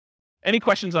 Any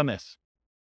questions on this?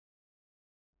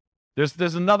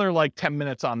 There's another like 10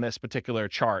 minutes on this particular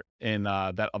chart in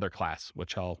that other class,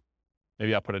 which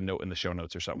maybe I'll put a note in the show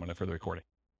notes or something for the recording.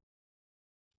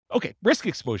 Okay, risk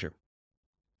exposure.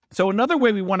 So another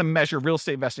way we want to measure real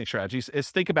estate investing strategies is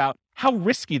think about how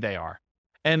risky they are.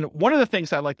 And one of the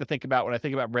things I like to think about when I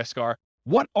think about risk are,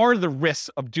 what are the risks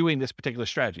of doing this particular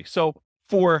strategy? So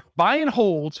for buy and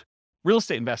hold real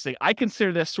estate investing, I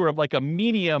consider this sort of like a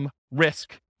medium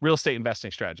risk real estate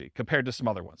investing strategy compared to some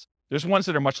other ones. There's ones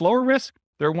that are much lower risk.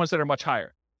 There are ones that are much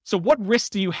higher. So what risks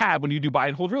do you have when you do buy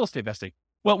and hold real estate investing?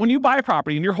 Well, when you buy a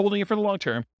property and you're holding it for the long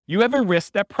term, you have a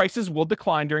risk that prices will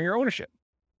decline during your ownership,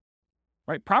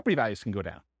 right? Property values can go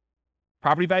down.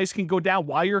 Property values can go down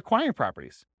while you're acquiring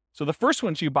properties. So the first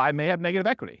ones you buy may have negative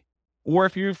equity, or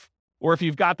if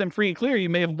you've got them free and clear, you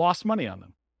may have lost money on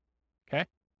them. Okay.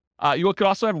 You could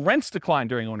also have rents decline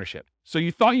during ownership. So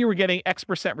you thought you were getting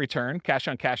X% return, cash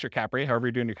on cash or cap rate, however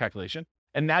you're doing your calculation.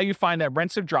 And now you find that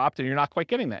rents have dropped and you're not quite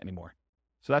getting that anymore.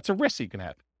 So that's a risk you can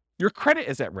have. Your credit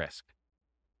is at risk.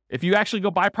 If you actually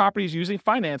go buy properties using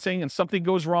financing and something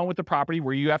goes wrong with the property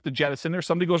where you have to jettison, or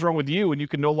something goes wrong with you and you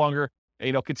can no longer,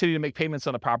 continue to make payments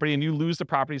on the property and you lose the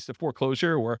properties to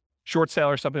foreclosure or short sale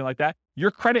or something like that,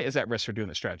 your credit is at risk for doing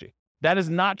the strategy. That is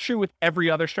not true with every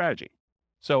other strategy.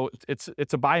 So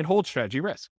it's a buy and hold strategy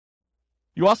risk.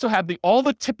 You also have all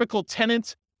the typical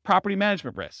tenant property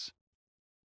management risks.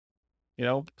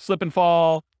 Slip and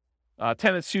fall,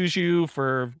 tenant sues you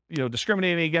for,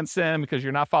 discriminating against them because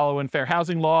you're not following fair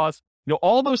housing laws.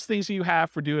 All those things that you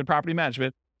have for doing property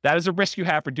management, that is a risk you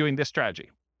have for doing this strategy.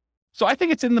 So I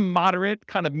think it's in the moderate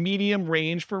kind of medium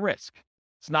range for risk.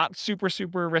 It's not super,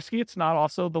 super risky. It's not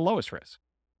also the lowest risk.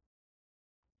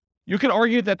 You can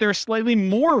argue that there's slightly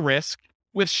more risk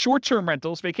with short-term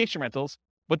rentals, vacation rentals,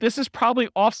 but this is probably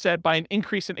offset by an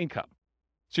increase in income.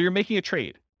 So you're making a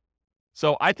trade.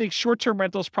 So I think short-term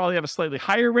rentals probably have a slightly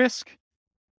higher risk.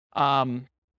 But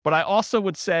I also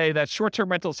would say that short-term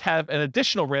rentals have an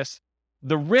additional risk,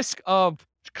 the risk of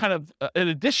an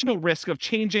additional risk of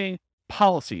changing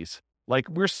policies. Like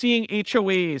we're seeing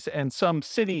HOAs and some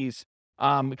cities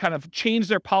kind of change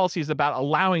their policies about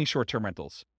allowing short-term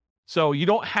rentals. So you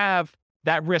don't have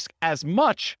that risk as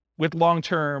much with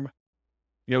long-term,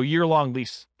 year-long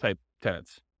lease type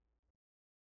tenants.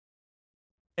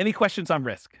 Any questions on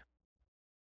risk?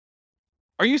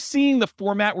 Are you seeing the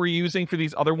format we're using for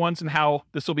these other ones and how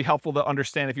this will be helpful to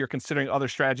understand if you're considering other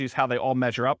strategies, how they all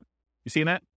measure up? You seeing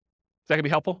that? Is that gonna be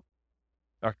helpful?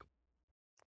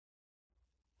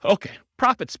 Okay,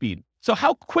 profit speed. So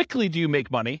how quickly do you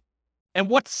make money and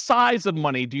what size of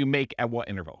money do you make at what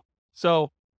interval?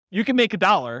 So you can make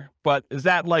 $1, but is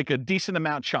that like a decent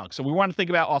amount chunk? So we want to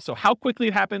think about also how quickly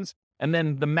it happens and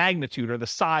then the magnitude or the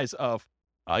size of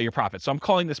your profit. So I'm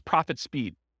calling this profit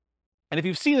speed. And if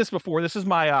you've seen this before, this is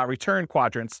my return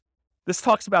quadrants. This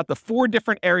talks about the 4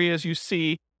 different areas you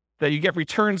see that you get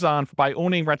returns on by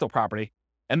owning rental property.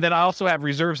 And then I also have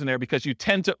reserves in there because you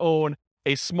tend to own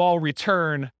a small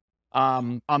return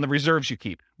on the reserves you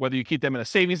keep. Whether you keep them in a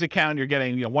savings account, you're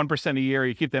getting 1% a year.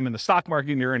 You keep them in the stock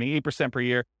market, and you're earning 8% per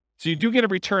year. So you do get a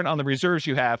return on the reserves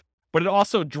you have, but it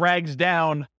also drags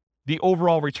down the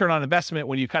overall return on investment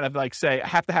when you kind of like say, I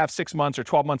have to have 6 months or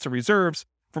 12 months of reserves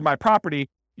for my property.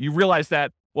 You realize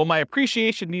that, well, my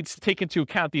appreciation needs to take into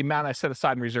account the amount I set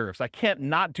aside in reserves. I can't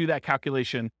not do that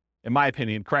calculation, in my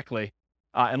opinion, correctly,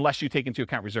 unless you take into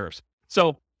account reserves.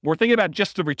 So we're thinking about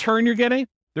just the return you're getting.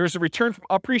 There's a return from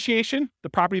appreciation, the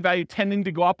property value tending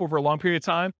to go up over a long period of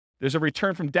time. There's a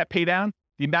return from debt pay down,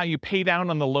 the amount you pay down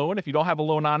on the loan. If you don't have a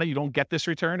loan on it, you don't get this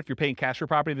return. If you're paying cash for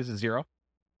property, this is 0.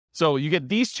 So you get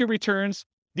these 2 returns.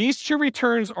 These 2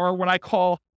 returns are what I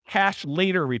call cash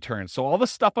later returns. So all the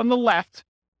stuff on the left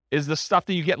is the stuff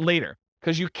that you get later,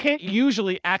 because you can't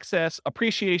usually access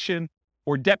appreciation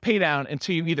or debt pay down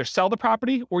until you either sell the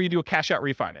property or you do a cash out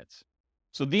refinance.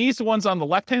 So these ones on the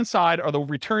left-hand side are the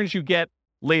returns you get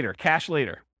later, cash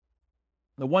later.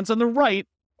 The ones on the right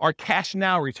are cash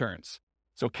now returns.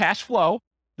 So cash flow,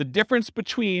 the difference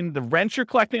between the rent you're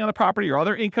collecting on the property or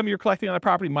other income you're collecting on the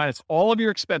property minus all of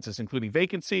your expenses, including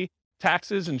vacancy,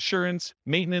 taxes, insurance,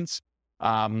 maintenance,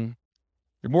 your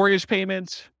mortgage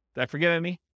payments. Did I forget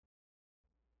any?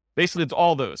 Basically, it's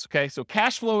all those, okay? So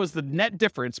cash flow is the net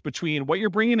difference between what you're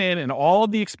bringing in and all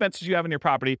of the expenses you have in your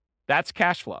property. That's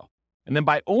cash flow. And then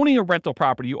by owning a rental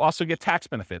property, you also get tax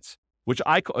benefits, which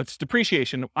it's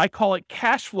depreciation. I call it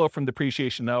cash flow from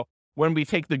depreciation, though, when we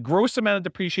take the gross amount of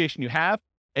depreciation you have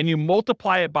and you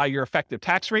multiply it by your effective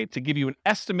tax rate to give you an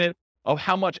estimate of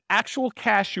how much actual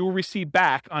cash you will receive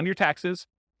back on your taxes,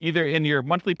 either in your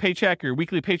monthly paycheck or your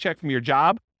weekly paycheck from your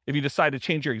job, if you decide to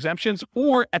change your exemptions,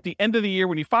 or at the end of the year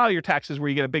when you file your taxes where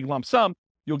you get a big lump sum,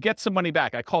 you'll get some money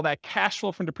back. I call that cash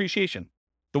flow from depreciation.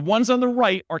 The ones on the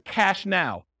right are cash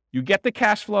now. You get the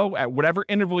cash flow at whatever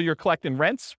interval you're collecting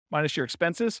rents minus your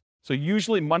expenses. So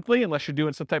usually monthly, unless you're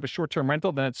doing some type of short-term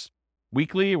rental, then it's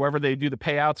weekly, wherever they do the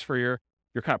payouts for your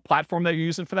kind of platform that you're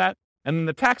using for that. And then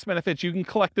the tax benefits, you can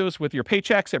collect those with your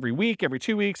paychecks every week, every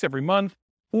 2 weeks, every month,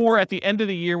 or at the end of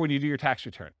the year when you do your tax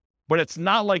return. But it's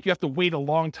not like you have to wait a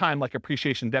long time like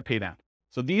appreciation debt pay down.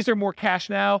 So these are more cash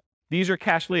now. These are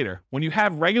cash later. When you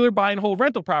have regular buy and hold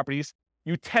rental properties,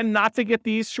 you tend not to get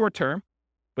these short term,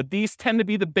 but these tend to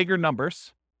be the bigger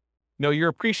numbers. You know, your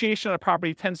appreciation on a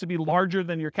property tends to be larger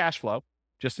than your cash flow,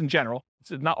 just in general.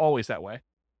 It's not always that way.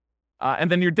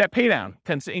 And then your debt pay down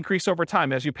tends to increase over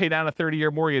time. As you pay down a 30-year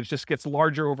mortgage, it just gets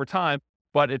larger over time,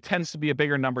 but it tends to be a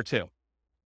bigger number too.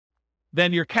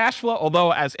 Then your cash flow,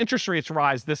 although as interest rates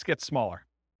rise, this gets smaller.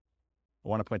 I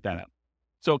want to point that out.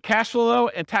 So cash flow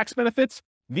and tax benefits,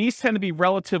 these tend to be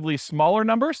relatively smaller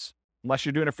numbers, unless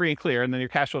you're doing a free and clear, and then your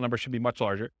cash flow number should be much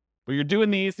larger. But you're doing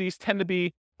these tend to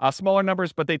be smaller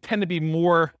numbers, but they tend to be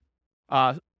more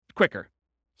quicker.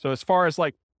 So as far as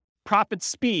like profit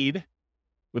speed,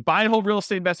 with buy and hold real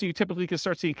estate investing, you typically can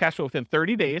start seeing cash flow within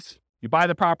 30 days. You buy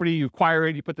the property, you acquire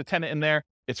it, you put the tenant in there.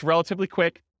 It's relatively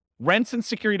quick. Rents and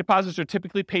security deposits are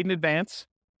typically paid in advance.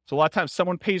 So a lot of times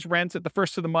someone pays rent at the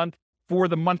first of the month for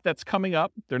the month that's coming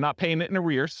up. They're not paying it in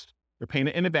arrears. They're paying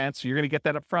it in advance. So you're going to get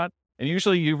that up front. And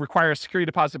usually you require a security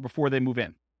deposit before they move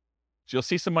in. So you'll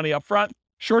see some money up front.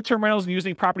 Short-term rentals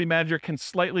using property manager can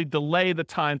slightly delay the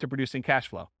time to producing cash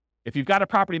flow. If you've got a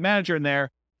property manager in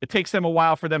there, it takes them a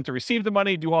while for them to receive the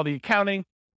money, do all the accounting,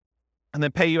 and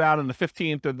then pay you out on the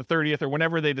 15th or the 30th or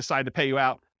whenever they decide to pay you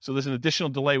out. So there's an additional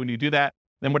delay when you do that.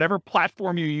 Then whatever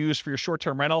platform you use for your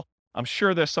short-term rental, I'm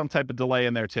sure there's some type of delay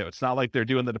in there too. It's not like they're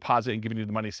doing the deposit and giving you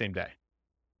the money same day.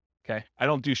 Okay. I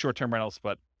don't do short-term rentals,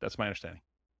 but that's my understanding.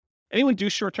 Anyone do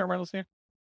short-term rentals here?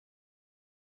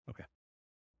 Okay.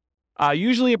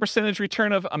 Usually a percentage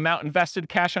return of amount invested,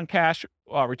 cash on cash,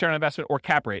 return on investment, or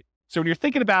cap rate. So when you're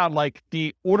thinking about like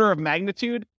the order of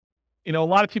magnitude, you know, a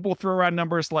lot of people throw around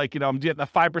numbers like, you know, I'm getting a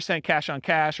 5% cash on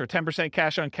cash or 10%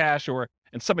 cash on cash, or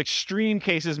in some extreme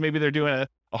cases, maybe they're doing a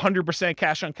 100%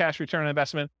 cash on cash return on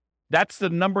investment. That's the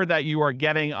number that you are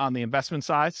getting on the investment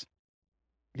size,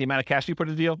 the amount of cash you put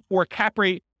in the deal. Or cap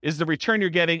rate is the return you're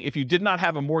getting if you did not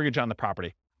have a mortgage on the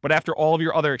property, but after all of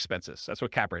your other expenses. That's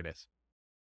what cap rate is.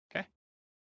 Okay.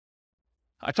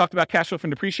 I talked about cash flow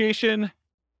from depreciation.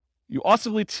 You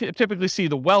also typically see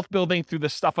the wealth building through the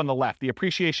stuff on the left. The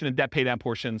appreciation and debt pay down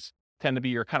portions tend to be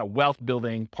your kind of wealth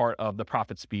building part of the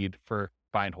profit speed for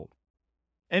buy and hold.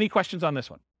 Any questions on this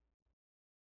one?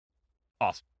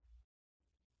 Awesome.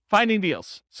 Finding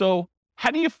deals. So how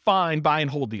do you find buy and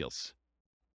hold deals?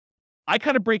 I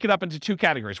kind of break it up into two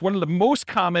categories. One of the most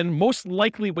common, most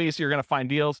likely ways you're going to find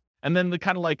deals, and then the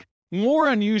kind of like more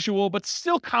unusual, but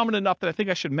still common enough that I think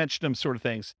I should mention them sort of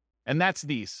things. And that's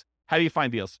these. How do you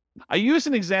find deals? I used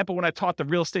an example when I taught the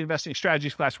real estate investing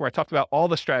strategies class where I talked about all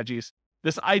the strategies,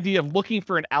 this idea of looking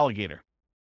for an alligator.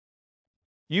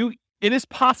 It is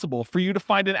possible for you to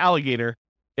find an alligator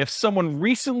if someone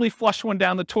recently flushed one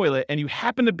down the toilet and you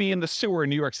happen to be in the sewer in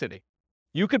New York City.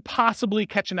 You could possibly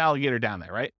catch an alligator down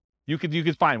there, right? You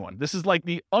could find one. This is like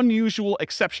the unusual,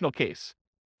 exceptional case.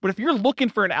 But if you're looking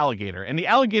for an alligator, and the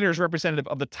alligator is representative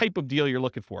of the type of deal you're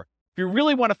looking for, if you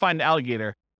really want to find an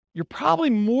alligator, you're probably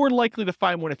more likely to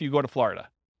find one if you go to Florida.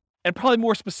 And probably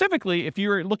more specifically, if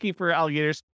you're looking for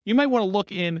alligators, you might want to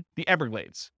look in the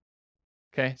Everglades.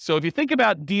 Okay, so if you think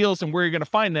about deals and where you're going to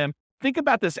find them, think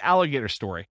about this alligator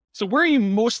story. So where are you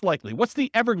most likely? What's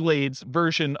the Everglades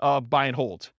version of buy and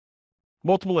hold?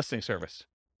 Multiple listing service.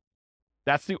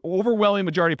 That's the overwhelming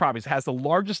majority of properties. It has the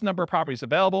largest number of properties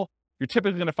available. You're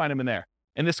typically going to find them in there.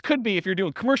 And this could be, if you're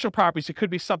doing commercial properties, it could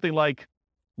be something like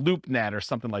LoopNet or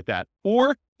something like that.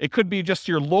 Or it could be just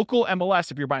your local MLS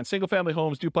if you're buying single family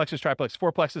homes, duplexes, triplexes,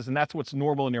 fourplexes, and that's what's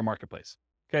normal in your marketplace.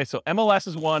 Okay, so MLS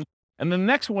is one. And the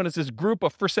next one is this group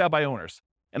of for sale by owners.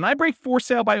 And I break for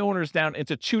sale by owners down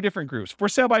into two different groups. For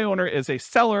sale by owner is a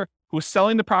seller who's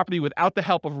selling the property without the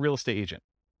help of a real estate agent.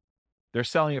 They're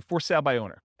selling it for sale by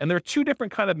owner. And there are two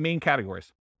different kind of main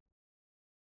categories.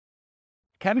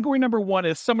 Category number one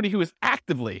is somebody who is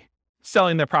actively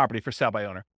selling their property for sale by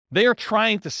owner. They are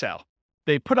trying to sell.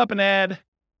 They put up an ad.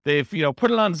 They've,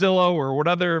 put it on Zillow or what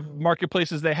other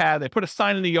marketplaces they have. They put a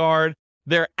sign in the yard.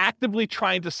 They're actively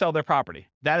trying to sell their property.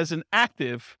 That is an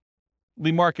actively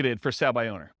marketed for sale by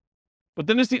owner. But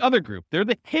then there's the other group. They're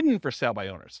the hidden for sale by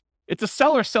owners. It's a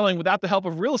seller selling without the help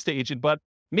of a real estate agent, but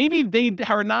maybe they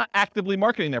are not actively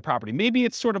marketing their property. Maybe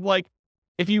it's sort of like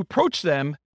if you approach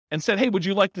them and said, hey, would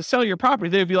you like to sell your property?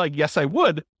 They'd be like, yes, I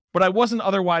would. but I wasn't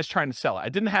otherwise trying to sell it. I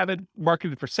didn't have it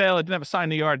marketed for sale. I didn't have a sign in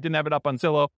the yard. Didn't have it up on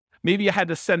Zillow. Maybe you had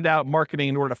to send out marketing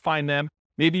in order to find them.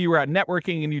 Maybe you were at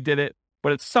networking and you did it,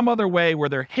 but it's some other way where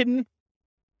they're hidden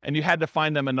and you had to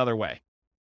find them another way.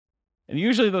 And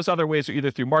usually those other ways are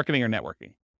either through marketing or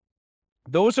networking.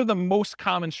 Those are the most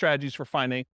common strategies for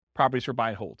finding properties for buy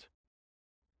and hold.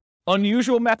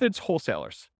 Unusual methods,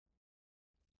 wholesalers.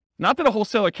 Not that a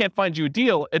wholesaler can't find you a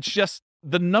deal. It's just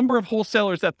the number of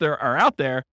wholesalers that there are out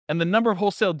there and the number of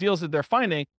wholesale deals that they're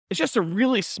finding is just a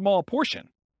really small portion,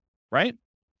 right?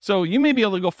 So you may be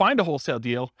able to go find a wholesale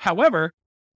deal. However,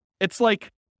 it's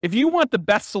like, if you want the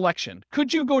best selection,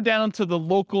 could you go down to the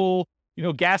local,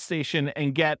 gas station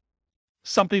and get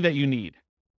something that you need?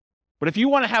 But if you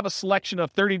want to have a selection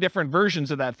of 30 different versions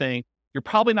of that thing, you're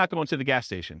probably not going to the gas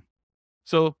station.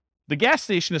 So the gas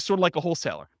station is sort of like a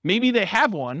wholesaler. Maybe they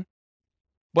have one,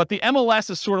 but the MLS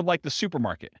is sort of like the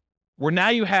supermarket, where now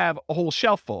you have a whole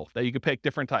shelf full that you can pick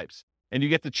different types, and you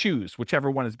get to choose whichever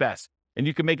one is best, and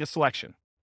you can make a selection.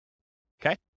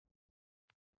 Okay?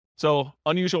 So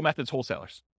unusual methods,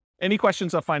 wholesalers. Any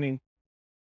questions on finding?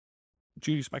 Did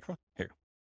you use microphone? Here.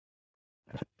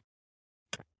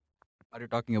 Are you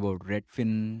talking about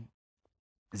Redfin,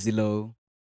 Zillow?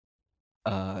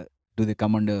 Do they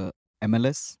come under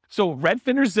MLS? So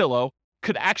Redfin or Zillow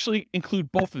could actually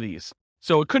include both of these.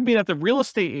 So it could be that the real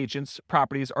estate agents'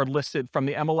 properties are listed from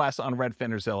the MLS on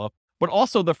Redfin or Zillow, but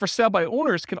also the for sale by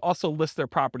owners can also list their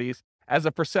properties as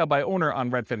a for sale by owner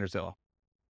on Redfin or Zillow.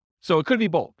 So it could be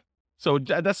both. So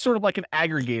that's sort of like an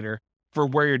aggregator for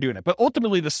where you're doing it. But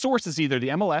ultimately, the source is either the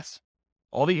MLS,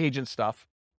 all the agent stuff,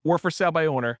 or for sale by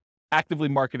owner, actively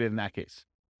marketed in that case.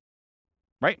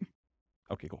 Right?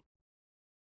 Okay, cool.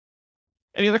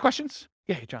 Any other questions?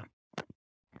 Yeah, hey, John.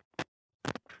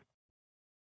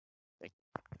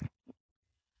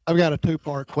 I've got a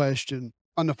two-part question.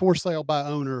 On the for sale by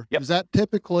owner, Yep. Is that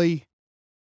typically,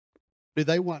 do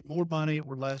they want more money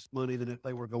or less money than if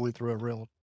they were going through a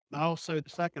realtor? And also, the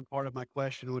second part of my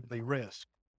question would be risk.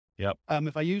 Yep.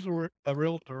 If I use a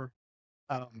realtor,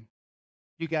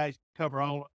 you guys cover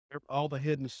all the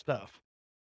hidden stuff.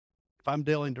 If I'm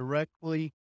dealing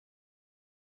directly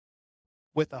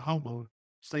with a homeowner,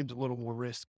 seems a little more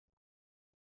risky.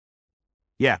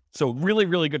 Yeah. So really,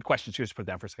 really good questions. Just put it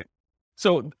down for a second.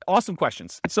 So awesome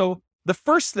questions. So the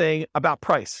first thing about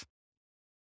price,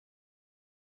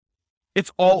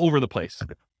 it's all over the place.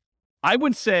 I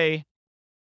would say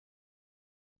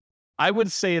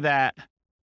that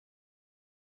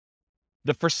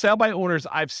the for sale by owners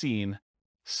I've seen,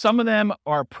 some of them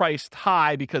are priced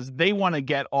high because they want to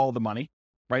get all the money,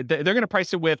 right? They're going to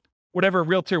price it with whatever a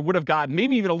realtor would have gotten,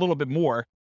 maybe even a little bit more,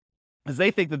 because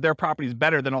they think that their property is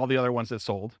better than all the other ones that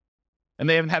sold. And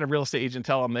they haven't had a real estate agent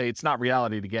tell them it's not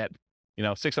reality to get,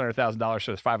 $600,000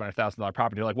 for this $500,000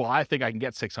 property. They're like, well, I think I can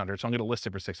get 600, so I'm going to list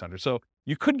it for 600. So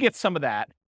you could get some of that.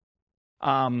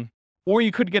 Or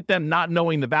you could get them not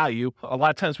knowing the value. A lot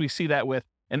of times we see that with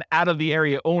an out of the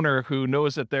area owner who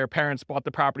knows that their parents bought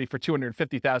the property for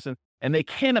 $250,000 and they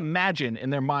can't imagine in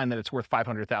their mind that it's worth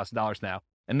 $500,000 now.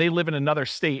 And they live in another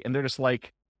state and they're just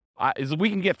like, if we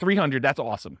can get 300, that's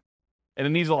awesome. And it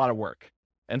needs a lot of work.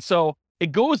 And so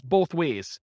it goes both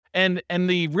ways. And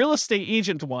the real estate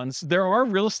agent ones, there are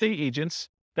real estate agents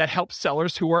that help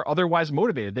sellers who are otherwise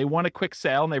motivated. They want a quick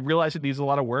sale and they realize it needs a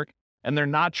lot of work and they're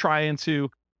not trying to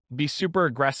be super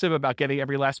aggressive about getting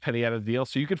every last penny out of the deal.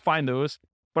 So you could find those.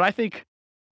 But I think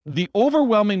the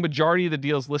overwhelming majority of the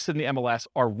deals listed in the MLS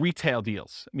are retail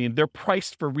deals. I mean, they're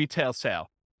priced for retail sale.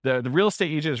 The real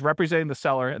estate agent is representing the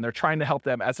seller and they're trying to help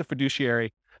them as a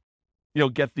fiduciary,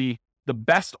 get the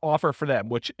best offer for them,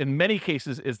 which in many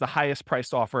cases is the highest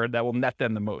priced offer that will net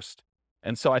them the most.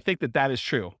 And so I think that is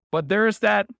true. But there's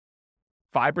that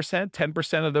 5%,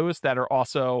 10% of those that are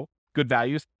also good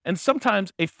values. And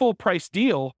sometimes a full price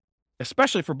deal,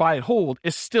 especially for buy and hold,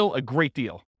 is still a great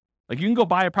deal. Like you can go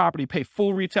buy a property, pay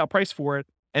full retail price for it,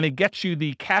 and it gets you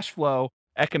the cash flow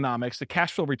economics, the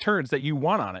cash flow returns that you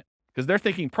want on it, because they're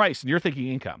thinking price and you're thinking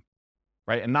income,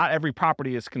 right? And not every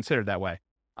property is considered that way.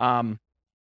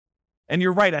 And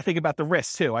you're right, I think about the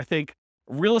risk too. I think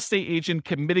real estate agent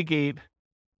can mitigate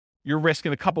your risk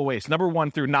in a couple ways. Number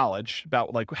one, through knowledge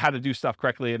about like how to do stuff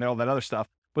correctly and all that other stuff.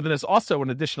 But then there's also an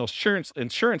additional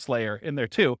insurance layer in there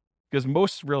too, because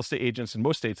most real estate agents in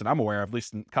most states, and I'm aware of, at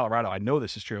least in Colorado, I know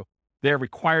this is true, they're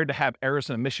required to have errors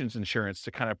and omissions insurance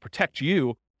to kind of protect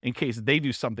you in case they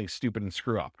do something stupid and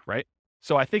screw up, right?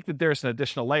 So I think that there's an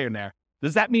additional layer in there.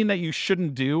 Does that mean that you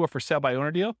shouldn't do a for sale by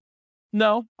owner deal?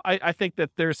 No, I think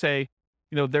that there's a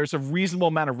reasonable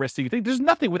amount of risk that you think. There's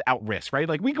nothing without risk, right?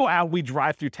 Like we go out, we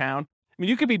drive through town, I mean,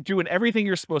 you could be doing everything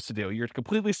you're supposed to do. You're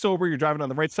completely sober. You're driving on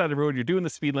the right side of the road. You're doing the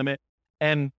speed limit,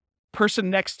 and person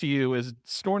next to you is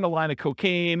snorting a line of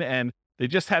cocaine, and they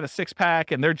just had a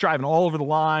 6-pack, and they're driving all over the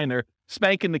line. They're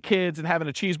spanking the kids and having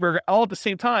a cheeseburger all at the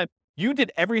same time. You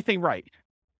did everything right,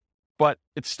 but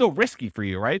it's still risky for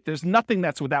you, right? There's nothing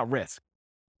that's without risk.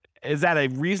 Is that a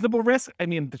reasonable risk? I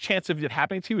mean, the chance of it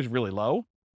happening to you is really low,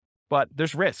 but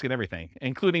there's risk in everything,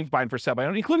 including buying for sale by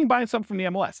owner, including buying some from the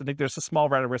MLS. I think there's a small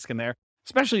amount of risk in there,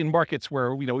 especially in markets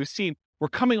where, we're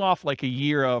coming off like a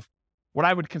year of what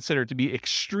I would consider to be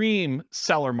extreme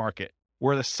seller market,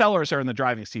 where the sellers are in the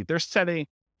driving seat. They're setting,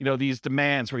 these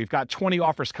demands where you've got 20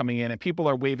 offers coming in and people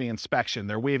are waiving inspection,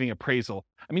 they're waiving appraisal.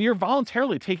 I mean, you're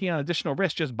voluntarily taking on additional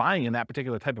risk just buying in that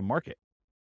particular type of market.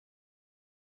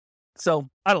 So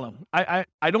I don't know.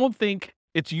 I don't think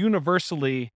it's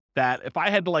universally that if I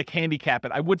had to handicap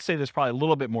it, I would say there's probably a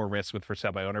little bit more risk with for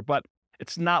sale by owner, but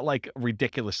it's not like a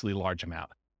ridiculously large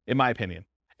amount, in my opinion.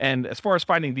 And as far as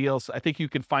finding deals, I think you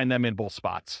can find them in both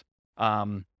spots.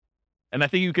 And I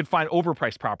think you can find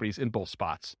overpriced properties in both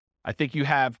spots. I think you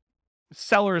have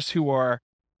sellers who are,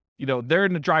 they're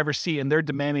in the driver's seat and they're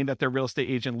demanding that their real estate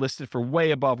agent list it for way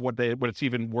above what it's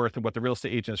even worth and what the real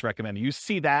estate agent is recommending. You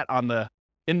see that on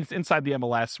inside the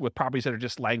MLS with properties that are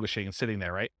just languishing and sitting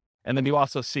there, right? And then you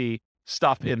also see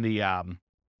stuff in the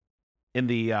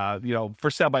for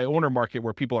sale by owner market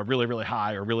where people are really, really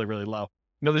high or really, really low.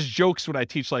 There's jokes when I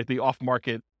teach the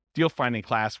off-market deal finding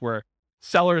class where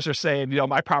sellers are saying,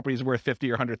 my property is worth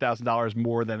 $50,000 or $100,000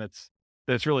 more than it's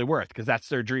really worth, because that's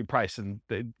their dream price, and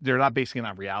they're not basing it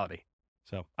on reality.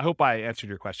 So I hope I answered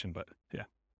your question, but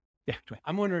yeah.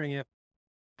 I'm wondering if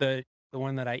the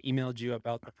one that I emailed you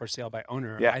about the for sale by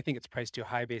owner, Yeah. I think it's priced too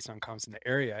high based on comps in the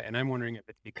area. And I'm wondering if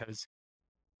it's because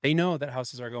they know that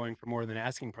houses are going for more than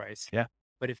asking price. Yeah.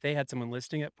 But if they had someone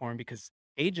listing it for them, because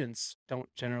agents don't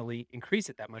generally increase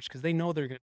it that much because they know they're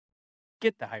going to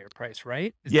get the higher price,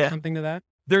 right? Is there something to that?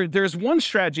 There's one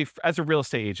strategy as a real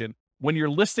estate agent when you're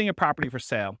listing a property for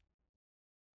sale.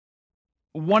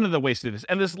 One of the ways to do this,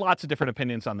 and there's lots of different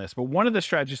opinions on this, but one of the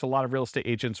strategies a lot of real estate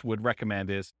agents would recommend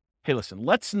is, hey, listen,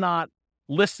 let's not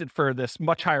list it for this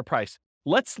much higher price.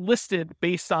 Let's list it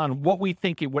based on what we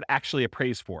think it would actually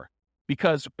appraise for.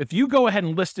 Because if you go ahead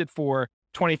and list it for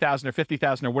 $20,000 or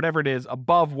 $50,000 or whatever it is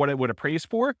above what it would appraise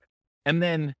for, and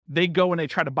then they go and they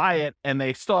try to buy it and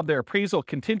they still have their appraisal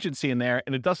contingency in there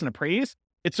and it doesn't appraise,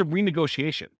 it's a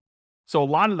renegotiation. So a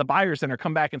lot of the buyers then are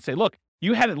come back and say, look,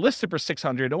 you had it listed for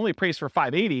 $600, it only appraised for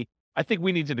 $580. I think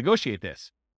we need to negotiate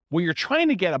this. What you're trying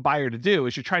to get a buyer to do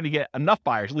is you're trying to get enough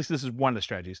buyers, at least this is one of the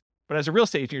strategies, but as a real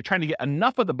estate agent, you're trying to get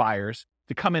enough of the buyers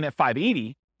to come in at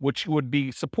 $580, which would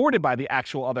be supported by the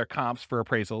actual other comps for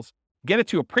appraisals, get it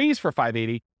to appraise for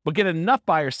 $580, but get enough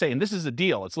buyers saying this is a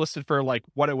deal. It's listed for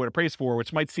what it would appraise for,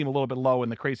 which might seem a little bit low in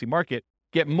the crazy market.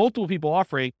 Get multiple people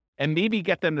offering and maybe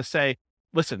get them to say,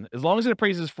 listen, as long as it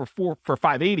appraises for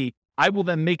 $580, I will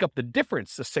then make up the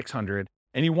difference to $600.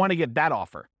 And you want to get that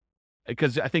offer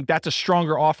because I think that's a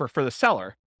stronger offer for the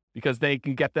seller because they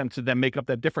can get them to then make up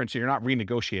that difference. So you're not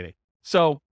renegotiating.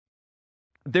 So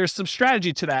there's some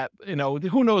strategy to that.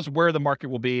 Who knows where the market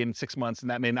will be in 6 months,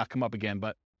 and that may not come up again,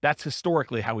 but that's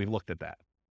historically how we've looked at that.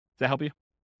 Does that help you?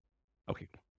 Okay.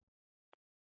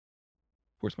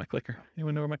 Where's my clicker?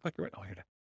 Anyone know where my clicker went? Oh, here it is.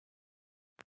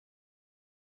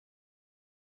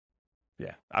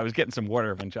 Yeah, I was getting some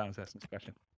water when John was asking this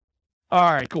question.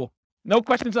 All right, cool. No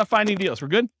questions on finding deals. We're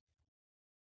good?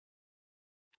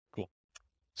 Cool.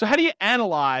 So how do you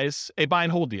analyze a buy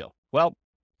and hold deal? Well,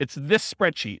 it's this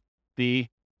spreadsheet, the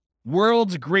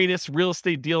world's greatest real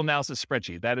estate deal analysis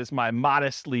spreadsheet. That is my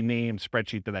modestly named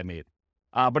spreadsheet that I made.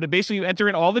 But basically you enter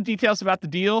in all the details about the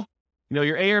deal,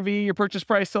 your ARV, your purchase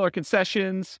price, seller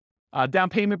concessions, down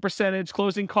payment percentage,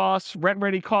 closing costs, rent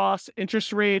ready costs,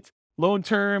 interest rate, loan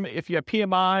term, if you have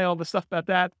PMI, all the stuff about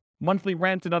that, monthly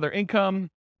rent and other income,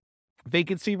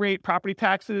 vacancy rate, property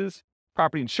taxes,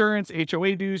 property insurance,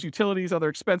 HOA dues, utilities, other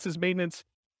expenses, maintenance,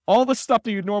 all the stuff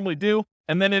that you'd normally do.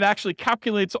 And then it actually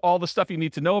calculates all the stuff you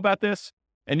need to know about this.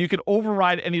 And you can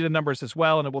override any of the numbers as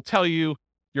well. And it will tell you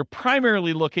you're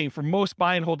primarily looking for most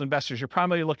buy and hold investors. You're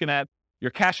primarily looking at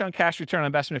your cash on cash return on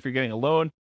investment if you're getting a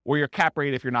loan or your cap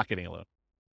rate if you're not getting a loan.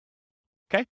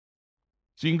 Okay.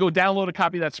 So you can go download a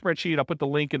copy of that spreadsheet. I'll put the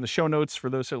link in the show notes for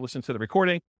those who listen to the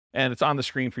recording, and it's on the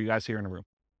screen for you guys here in the room.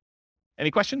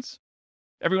 Any questions?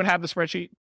 Everyone have the spreadsheet?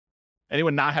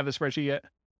 Anyone not have the spreadsheet yet?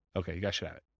 Okay, you guys should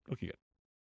have it. Okay, good.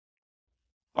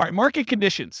 All right, market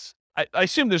conditions. I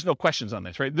assume there's no questions on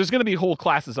this, right? There's going to be whole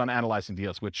classes on analyzing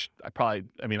deals, which I've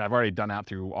already done out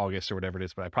through August or whatever it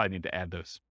is, but I probably need to add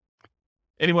those.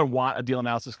 Anyone want a deal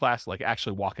analysis class, like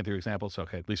actually walking through examples?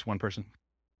 Okay, at least one person.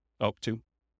 Oh, two.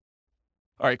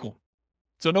 All right, cool.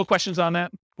 So no questions on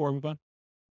that before we move on?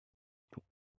 Cool.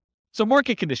 So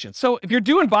market conditions. So if you're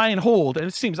doing buy and hold, and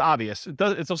it seems obvious,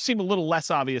 it'll seem a little less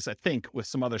obvious, I think, with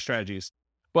some other strategies.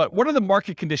 But what are the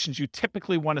market conditions you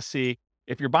typically want to see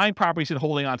if you're buying properties and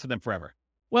holding on to them forever?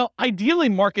 Well, ideally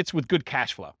markets with good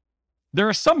cash flow. There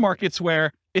are some markets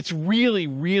where it's really,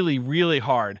 really, really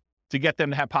hard to get them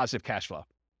to have positive cash flow.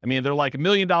 I mean, they're like $1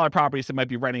 million properties that might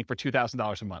be renting for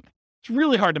 $2,000 a month. It's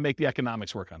really hard to make the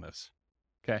economics work on this.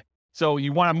 Okay. So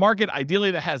you want a market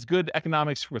ideally that has good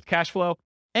economics with cash flow,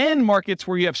 and markets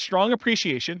where you have strong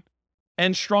appreciation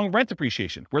and strong rent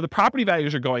appreciation, where the property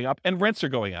values are going up and rents are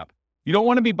going up. You don't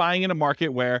want to be buying in a market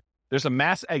where there's a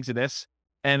mass exodus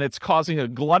and it's causing a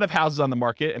glut of houses on the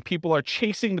market and people are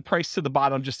chasing the price to the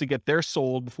bottom just to get theirs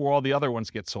sold before all the other ones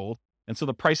get sold. And so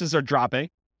the prices are dropping.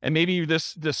 And maybe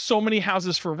there's so many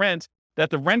houses for rent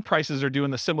that the rent prices are doing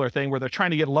the similar thing where they're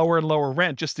trying to get lower and lower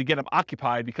rent just to get them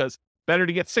occupied, because better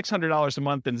to get $600 a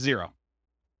month than zero.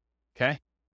 Okay.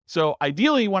 So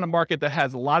ideally you want a market that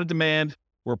has a lot of demand,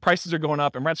 where prices are going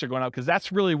up and rents are going up, because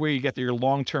that's really where you get your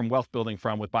long-term wealth building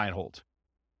from with buy and hold.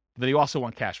 Then you also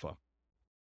want cash flow.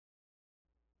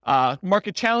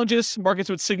 Market challenges, markets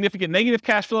with significant negative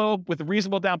cash flow with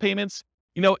reasonable down payments.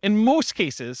 You know, in most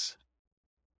cases,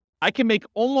 I can make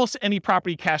almost any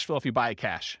property cash flow if you buy it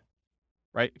cash,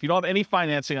 right? If you don't have any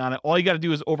financing on it, all you got to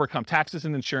do is overcome taxes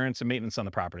and insurance and maintenance on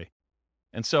the property.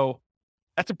 And so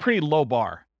that's a pretty low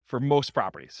bar for most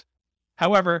properties.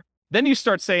 However, then you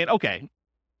start saying, okay,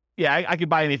 yeah, I could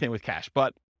buy anything with cash,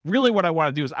 but really what I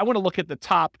want to do is I want to look at the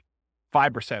top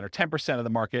 5% or 10% of the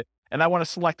market, and I want to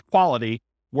select quality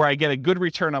where I get a good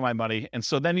return on my money. And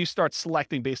so then you start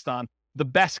selecting based on the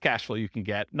best cash flow you can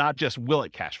get, not just will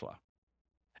it cash flow.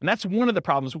 And that's one of the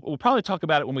problems. We'll probably talk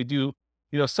about it when we do,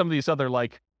 some of these other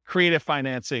like creative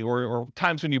financing or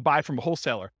times when you buy from a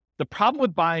wholesaler. The problem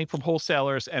with buying from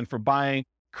wholesalers and for buying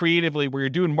creatively where you're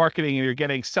doing marketing and you're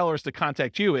getting sellers to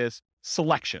contact you is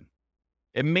selection.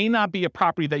 It may not be a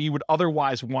property that you would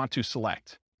otherwise want to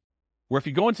select. Where if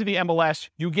you go into the MLS,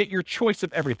 you get your choice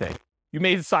of everything. You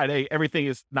may decide, hey, everything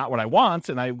is not what I want,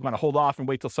 and I want to hold off and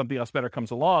wait till something else better comes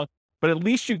along. But at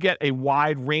least you get a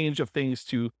wide range of things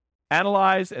to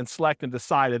analyze and select and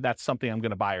decide if that's something I'm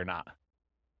going to buy or not.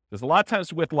 There's a lot of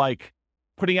times with like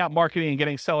putting out marketing and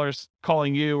getting sellers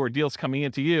calling you or deals coming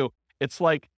into you, it's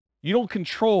like you don't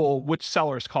control which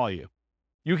sellers call you.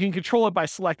 You can control it by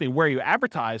selecting where you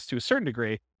advertise to a certain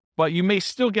degree, but you may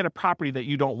still get a property that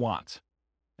you don't want.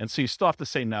 And so you still have to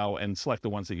say no and select the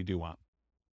ones that you do want.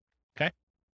 Okay.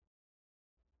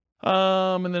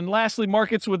 And then lastly,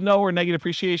 markets with no or negative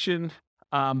appreciation.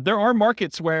 There are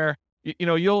markets where,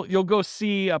 you'll go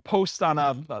see a post on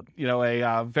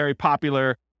a very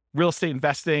popular real estate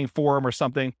investing forum or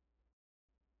something.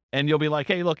 And you'll be like,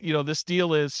 hey, look, this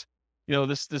deal is,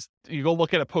 this, you go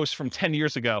look at a post from 10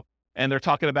 years ago and they're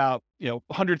talking about,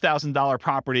 $100,000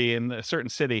 property in a certain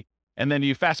city. And then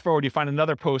you fast forward, you find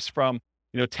another post from,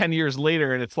 10 years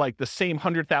later, and it's like the same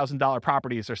 $100,000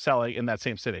 properties are selling in that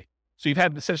same city. So you've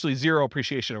had essentially zero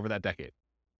appreciation over that decade.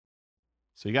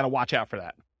 So you got to watch out for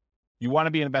that. You want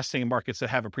to be investing in markets that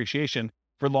have appreciation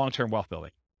for long-term wealth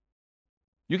building.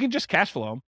 You can just cash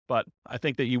flow them, but I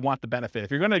think that you want the benefit. If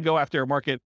you're going to go after a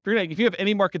market, if you have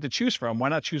any market to choose from, why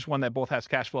not choose one that both has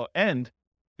cash flow and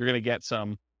you're going to get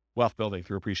some wealth building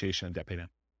through appreciation and debt paydown,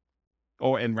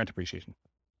 and rent appreciation.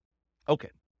 Okay.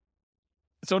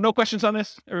 So no questions on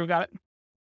this? Everyone got it?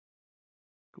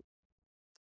 Cool.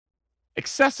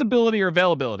 Accessibility or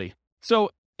availability. So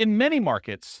in many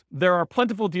markets, there are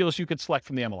plentiful deals you could select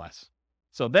from the MLS.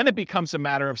 So then it becomes a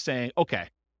matter of saying, okay,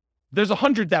 there's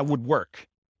 100 that would work.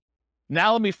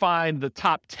 Now let me find the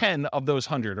top 10 of those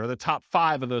 100 or the top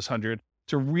 5 of those 100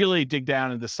 to really dig down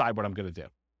and decide what I'm going to do.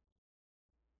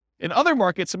 In other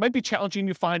markets, it might be challenging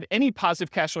to find any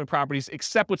positive cash flowing properties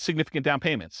except with significant down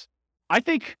payments. I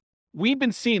think we've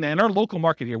been seeing, in our local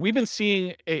market here, we've been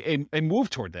seeing a move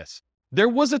toward this. There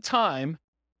was a time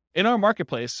in our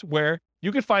marketplace where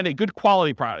you could find a good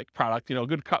quality product,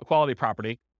 good quality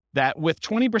property that with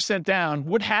 20% down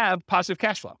would have positive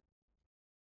cash flow.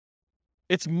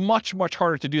 It's much, much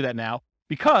harder to do that now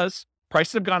because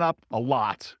prices have gone up a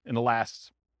lot in the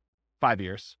last 5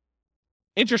 years.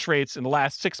 Interest rates in the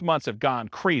last 6 months have gone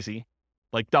crazy,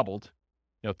 like doubled,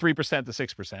 3% to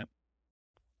 6%.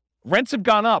 Rents have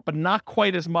gone up, but not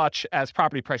quite as much as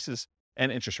property prices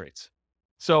and interest rates.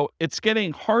 So it's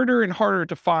getting harder and harder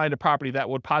to find a property that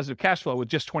would positive cash flow with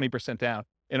just 20% down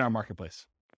in our marketplace.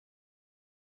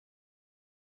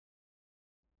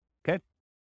 Okay.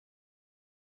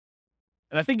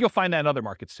 And I think you'll find that in other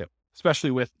markets too,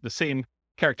 especially with the same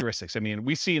characteristics. I mean,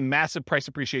 we see massive price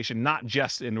appreciation, not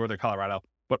just in Northern Colorado,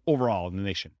 but overall in the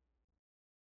nation.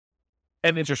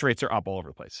 And interest rates are up all over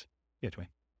the place. Yeah, Dwayne.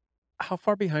 How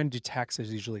far behind do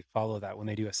taxes usually follow that when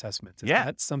they do assessments? Is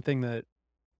that something that...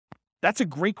 That's a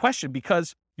great question,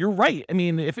 because you're right. I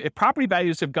mean, if property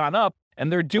values have gone up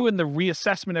and they're doing the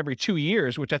reassessment every 2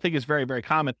 years, which I think is very, very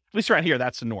common, at least around here,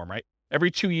 that's the norm, right?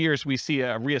 Every 2 years, we see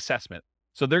a reassessment.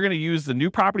 So they're going to use the new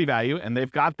property value, and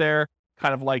they've got their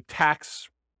kind of like tax,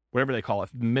 whatever they call it,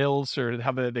 mills, or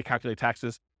how they calculate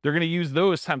taxes. They're going to use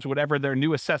those times whatever their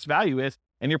new assessed value is,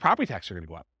 and your property taxes are going to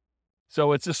go up.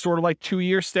 So it's just sort of like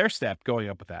 2-year stair step going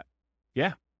up with that.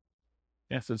 Yeah.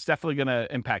 So it's definitely going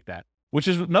to impact that, which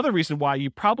is another reason why you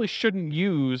probably shouldn't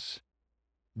use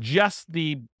just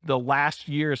the last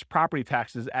year's property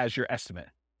taxes as your estimate,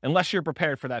 unless you're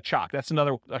prepared for that shock. That's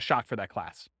a shock for that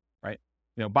class, right?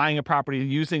 Buying a property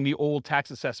using the old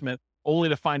tax assessment only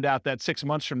to find out that 6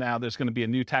 months from now, there's going to be a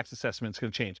new tax assessment. It's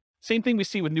going to change. Same thing we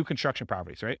see with new construction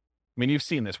properties, right? I mean, you've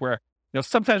seen this where,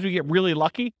 sometimes we get really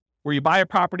lucky where you buy a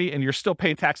property and you're still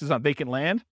paying taxes on vacant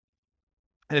land.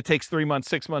 And it takes 3 months,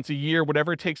 6 months, a year,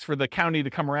 whatever it takes for the county to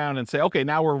come around and say, okay,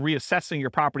 now we're reassessing your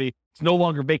property. It's no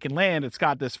longer vacant land. It's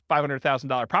got this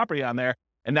 $500,000 property on there.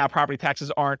 And now property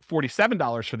taxes aren't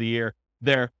 $47 for the year.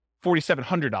 They're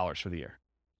 $4,700 for the year.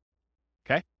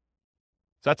 Okay.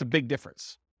 So that's a big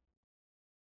difference.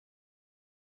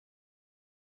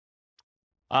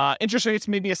 Interest rates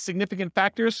may be a significant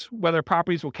factors, whether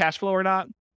properties will cash flow or not.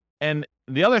 And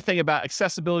the other thing about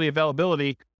accessibility,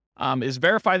 availability, is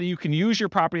verify that you can use your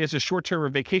property as a short-term or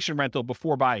vacation rental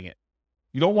before buying it.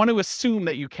 You don't want to assume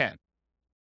that you can.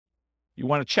 You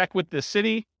want to check with the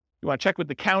city. You want to check with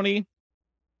the county.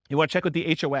 You want to check with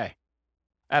the HOA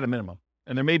at a minimum.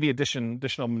 And there may be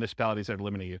additional municipalities that are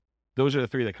limiting you. Those are the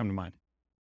 3 that come to mind.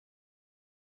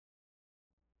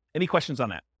 Any questions on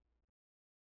that?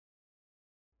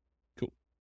 Cool.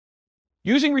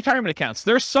 Using retirement accounts.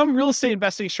 There are some real estate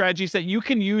investing strategies that you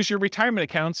can use your retirement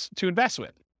accounts to invest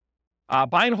with.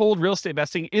 Buy and hold real estate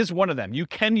investing is one of them. You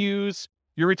can use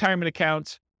your retirement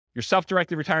account, your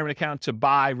self-directed retirement account, to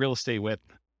buy real estate with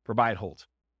for buy and hold.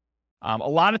 A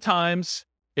lot of times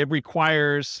it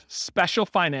requires special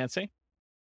financing.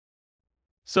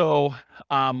 So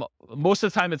most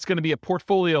of the time it's going to be a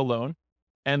portfolio loan,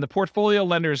 and the portfolio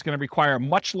lender is going to require a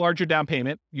much larger down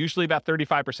payment, usually about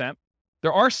 35%.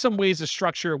 There are some ways to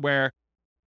structure where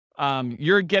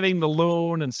you're getting the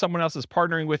loan and someone else is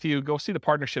partnering with you. Go see the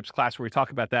partnerships class where we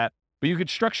talk about that. But you could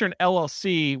structure an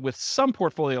LLC with some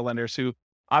portfolio lenders who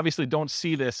obviously don't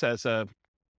see this as a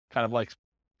kind of like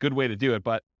good way to do it.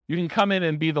 But you can come in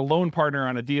and be the loan partner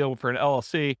on a deal for an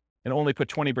LLC and only put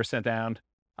 20% down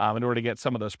in order to get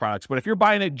some of those products. But if you're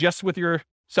buying it just with your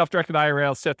self-directed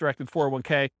IRA, self-directed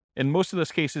 401k, in most of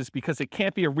those cases, because it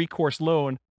can't be a recourse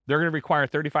loan, they're going to require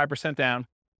 35% down.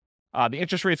 The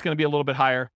interest rate is going to be a little bit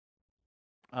higher.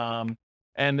 And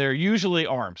they're usually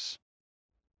ARMs.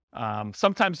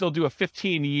 Sometimes they'll do a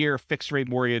 15-year fixed rate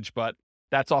mortgage, but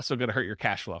that's also going to hurt your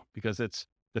cash flow because it's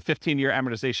the 15-year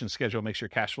amortization schedule makes your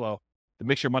cash flow, it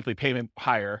makes your monthly payment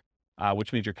higher,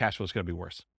 which means your cash flow is going to be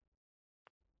worse.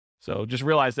 So just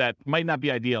realize that might not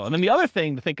be ideal. And then the other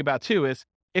thing to think about too is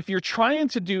if you're trying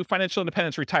to do financial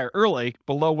independence, retire early,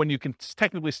 below when you can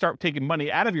technically start taking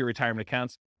money out of your retirement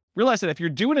accounts, realize that if you're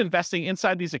doing investing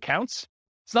inside these accounts,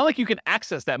 it's not like you can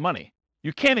access that money.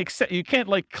 You can't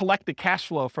like collect the cash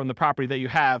flow from the property that you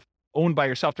have owned by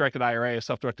your self-directed IRA or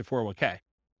self-directed 401k.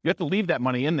 You have to leave that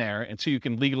money in there until you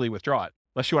can legally withdraw it,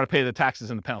 unless you want to pay the taxes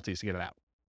and the penalties to get it out.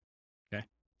 Okay.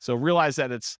 So realize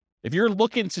that if you're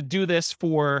looking to do this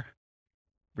for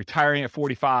retiring at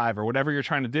 45 or whatever you're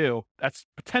trying to do, that's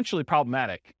potentially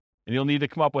problematic. And you'll need to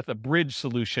come up with a bridge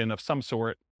solution of some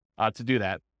sort to do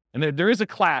that. And there is a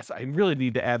class, I really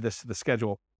need to add this to the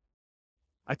schedule.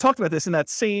 I talked about this in that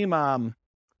same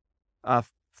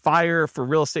Fire for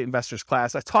Real Estate Investors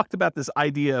class. I talked about this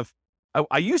idea of,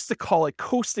 I used to call it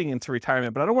coasting into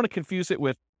retirement, but I don't want to confuse it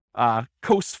with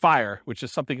Coast Fire, which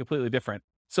is something completely different.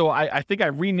 So I think I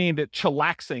renamed it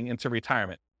chillaxing into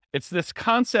retirement. It's this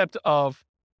concept of,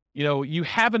 you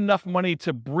have enough money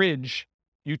to bridge,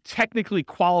 you technically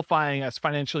qualifying as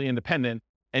financially independent,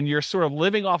 and you're sort of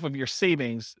living off of your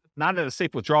savings, not at a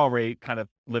safe withdrawal rate, kind of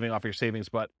living off your savings,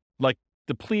 but like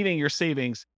depleting your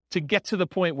savings to get to the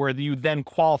point where you then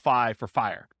qualify for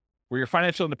FIRE, where your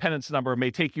financial independence number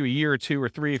may take you a year or 2 or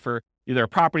 3 for either a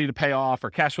property to pay off or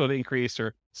cash flow to increase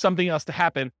or something else to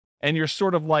happen. And you're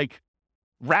sort of like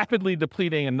rapidly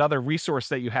depleting another resource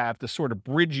that you have to sort of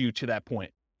bridge you to that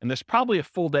point. And there's probably a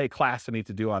full day class I need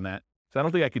to do on that. So I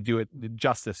don't think I could do it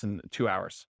justice in 2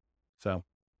 hours. So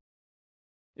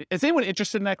is anyone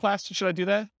interested in that class? Should I do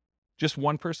that? Just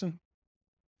one person?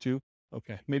 Two?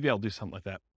 Okay. Maybe I'll do something like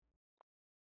that.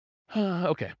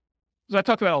 Okay. So I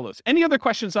talked about all those. Any other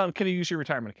questions on can you use your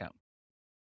retirement account?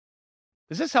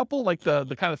 Is this helpful? Like the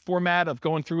kind of format of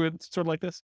going through it sort of like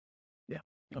this? Yeah.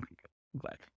 Okay, good. I'm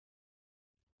glad.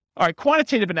 All right,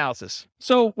 quantitative analysis.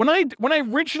 So when I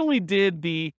originally did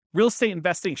the real estate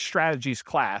investing strategies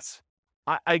class,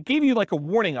 I gave you like a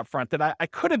warning up front that I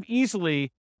could have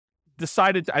easily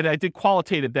decided, I did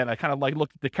qualitative then. I kind of like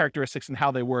looked at the characteristics and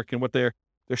how they work and what their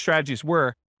strategies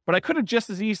were. But I could have just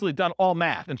as easily done all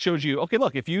math and showed you, okay,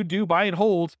 look, if you do buy and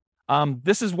hold,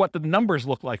 this is what the numbers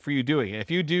look like for you doing it. If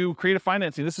you do creative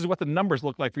financing, this is what the numbers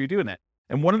look like for you doing it.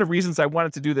 And one of the reasons I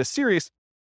wanted to do this series,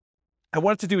 I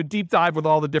wanted to do a deep dive with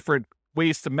all the different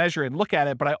ways to measure and look at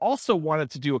it, but I also wanted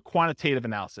to do a quantitative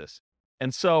analysis.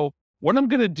 And so what I'm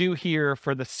going to do here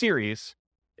for the series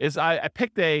is I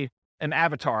picked an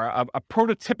avatar, a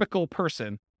prototypical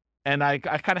person, and I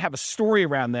kind of have a story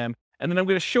around them. And then I'm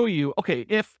going to show you, okay,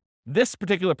 if this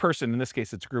particular person, in this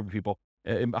case, it's a group of people,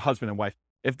 a husband and wife,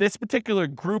 if this particular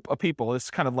group of people,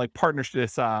 this kind of like partnership,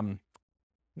 this, what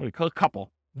do you call it,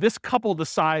 couple, this couple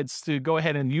decides to go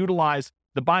ahead and utilize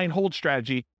the buy and hold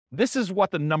strategy, this is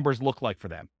what the numbers look like for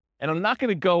them. And I'm not going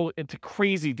to go into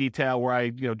crazy detail where I,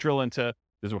 drill into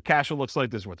this is what cash flow looks like,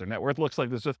 this is what their net worth looks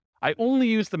like. I only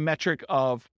use the metric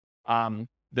of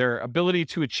their ability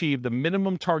to achieve the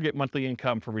minimum target monthly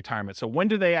income for retirement. So when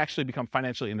do they actually become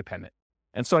financially independent?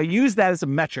 And so I use that as a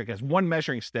metric, as one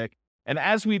measuring stick. And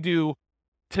as we do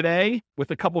today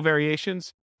with a couple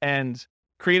variations and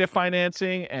creative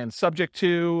financing and subject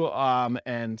to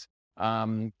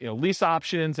lease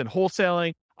options and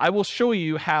wholesaling, I will show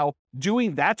you how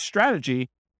doing that strategy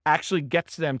actually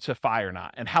gets them to FI or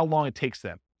not and how long it takes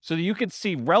them so that you can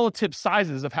see relative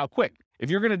sizes of how quick. If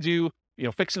you're going to do,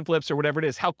 fix and flips or whatever it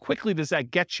is, how quickly does that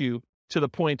get you to the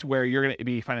point where you're going to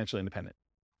be financially independent?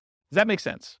 Does that make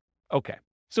sense? Okay.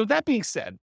 So that being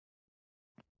said,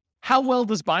 how well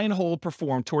does buy and hold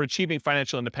perform toward achieving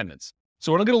financial independence?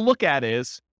 So what I'm going to look at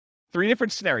is 3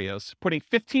 different scenarios, putting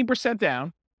 15%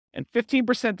 down, and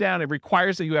 15% down, it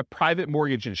requires that you have private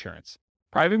mortgage insurance.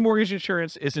 Private mortgage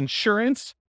insurance is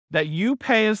insurance that you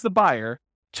pay as the buyer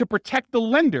to protect the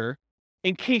lender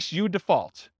in case you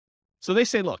default. So they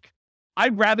say, look,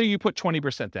 I'd rather you put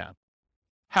 20% down.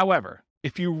 However,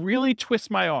 if you really twist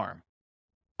my arm,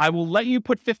 I will let you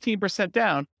put 15%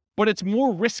 down, but it's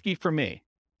more risky for me.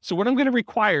 So what I'm going to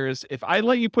require is if I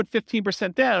let you put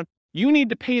 15% down, you need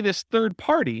to pay this third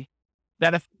party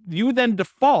that if you then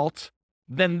default,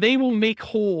 then they will make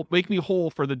me whole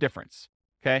for the difference.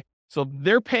 Okay. So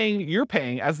you're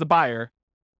paying as the buyer,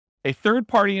 a third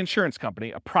party insurance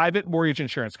company, a private mortgage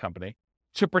insurance company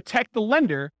to protect the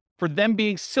lender for them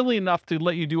being silly enough to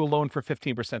let you do a loan for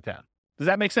 15% down. Does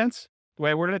that make sense? The way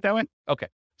I worded it that way? Okay.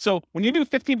 So when you do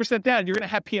 15% down, you're going to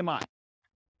have PMI.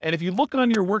 And if you look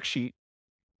on your worksheet,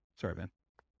 sorry, man,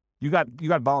 you got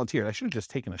volunteered. I should have just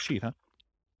taken a sheet,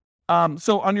 huh?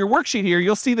 So on your worksheet here,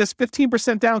 you'll see this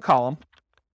 15% down column.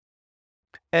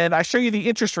 And I show you the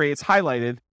interest rates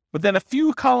highlighted, but then a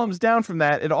few columns down from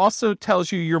that, it also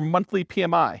tells you your monthly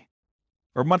PMI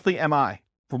or monthly MI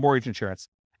for mortgage insurance.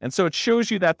 And so it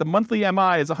shows you that the monthly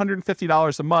MI is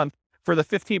 $150 a month for the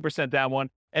 15% down one,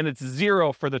 and it's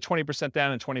 0 for the 20%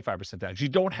 down and 25% down. You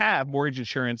don't have mortgage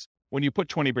insurance when you put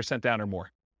 20% down or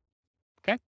more.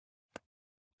 Okay?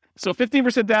 So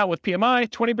 15% down with PMI,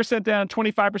 20% down,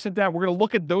 25% down. We're going to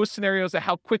look at those scenarios of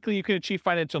how quickly you can achieve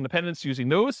financial independence using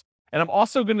those. And I'm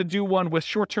also going to do one with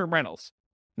short-term rentals.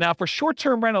 Now, for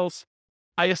short-term rentals,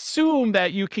 I assume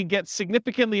that you can get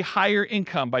significantly higher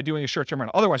income by doing a short-term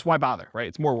rental. Otherwise, why bother, right?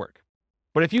 It's more work.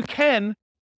 But if you can,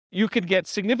 you could get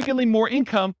significantly more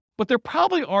income, but there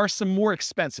probably are some more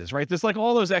expenses, right? There's like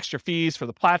all those extra fees for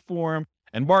the platform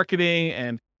and marketing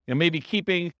and maybe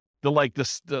keeping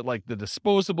the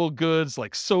disposable goods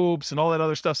like soaps and all that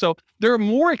other stuff. So there are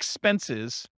more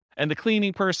expenses and the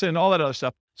cleaning person, all that other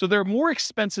stuff. So there are more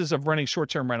expenses of running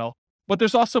short-term rental, but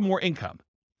there's also more income.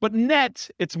 But net,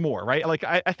 it's more, right? Like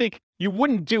I think you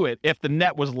wouldn't do it if the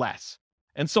net was less.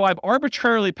 And so I've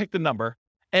arbitrarily picked a number.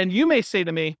 And you may say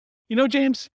to me,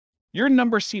 James, your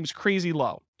number seems crazy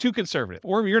low, too conservative,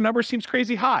 or your number seems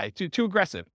crazy high, too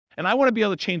aggressive. And I want to be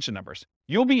able to change the numbers.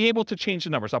 You'll be able to change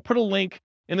the numbers. I'll put a link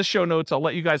in the show notes. I'll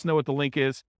let you guys know what the link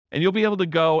is, and you'll be able to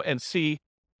go and see.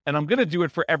 And I'm going to do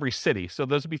it for every city. So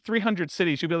those will be 300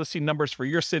 cities. You'll be able to see numbers for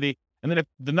your city. And then if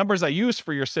the numbers I use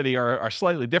for your city are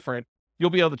slightly different, you'll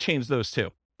be able to change those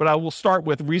too. But I will start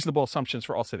with reasonable assumptions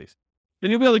for all cities. Then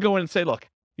you'll be able to go in and say, look,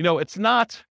 it's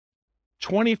not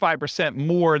 25%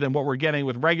 more than what we're getting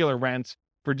with regular rent.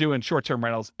 for doing short-term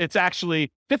rentals, it's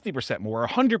actually 50% more,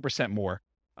 100% more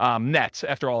net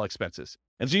after all expenses.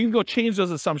 And so you can go change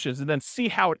those assumptions and then see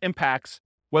how it impacts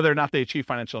whether or not they achieve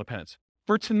financial independence.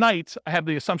 For tonight, I have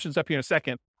the assumptions up here in a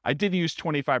second. I did use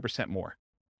 25% more.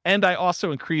 And I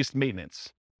also increased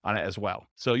maintenance on it as well.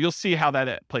 So you'll see how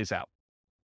that plays out.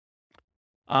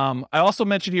 I also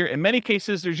mentioned here, in many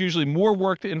cases, there's usually more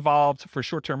work involved for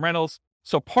short-term rentals.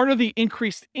 So part of the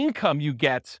increased income you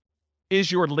get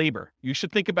is your labor. You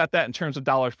should think about that in terms of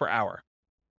dollars per hour.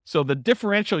 So the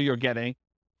differential you're getting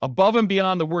above and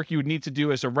beyond the work you would need to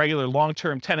do as a regular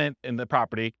long-term tenant in the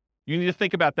property, you need to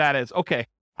think about that as, okay,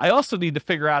 I also need to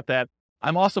figure out that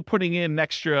I'm also putting in an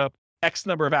extra X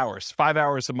number of hours, 5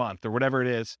 hours a month or whatever it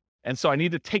is. And so I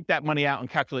need to take that money out and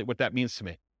calculate what that means to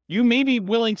me. You may be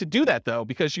willing to do that though,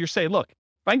 because you're saying, look, if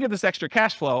I can get this extra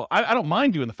cash flow, I don't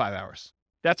mind doing the 5 hours.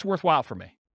 That's worthwhile for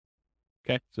me.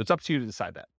 Okay. So it's up to you to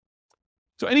decide that.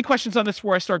 So any questions on this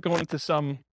before I start going into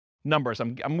some numbers?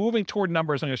 I'm moving toward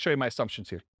numbers. I'm going to show you my assumptions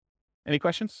here. Any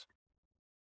questions?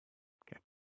 Okay.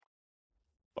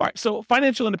 All right. So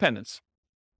financial independence.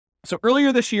 So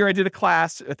earlier this year, I did a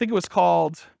class, I think it was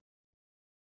called,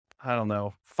 I don't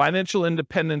know, Financial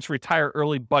Independence Retire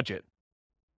Early Budget.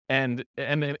 And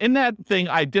in that thing,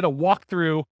 I did a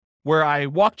walkthrough where I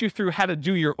walked you through how to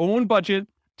do your own budget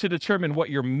to determine what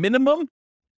your minimum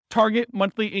target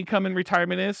monthly income in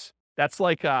retirement is. That's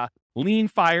like lean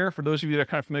fire, for those of you that are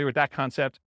kind of familiar with that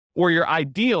concept, or your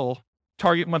ideal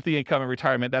target monthly income in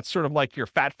retirement. That's sort of like your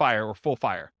fat fire or full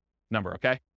fire number,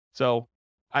 okay? So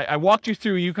I walked you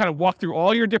through, you kind of walked through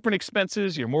all your different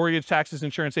expenses, your mortgage, taxes,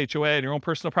 insurance, HOA, and your own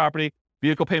personal property,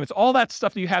 vehicle payments, all that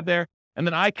stuff that you have there. And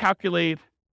then I calculate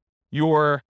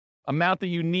your amount that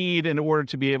you need in order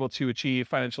to be able to achieve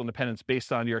financial independence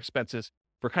based on your expenses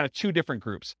for kind of two different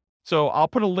groups. So I'll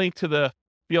put a link to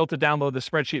be able to download the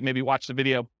spreadsheet, maybe watch the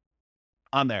video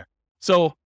on there.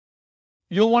 So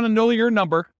you'll want to know your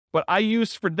number, but I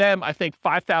used for them, I think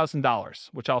 $5,000,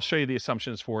 which I'll show you the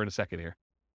assumptions for in a second here.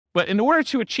 But in order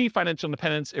to achieve financial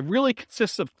independence, it really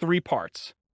consists of three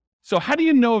parts. So how do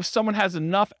you know if someone has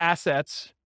enough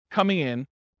assets coming in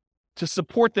to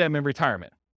support them in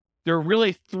retirement? There are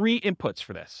really three inputs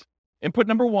for this. Input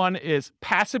number one is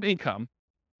passive income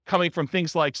coming from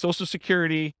things like Social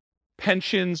Security,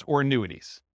 pensions, or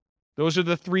annuities. Those are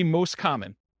the three most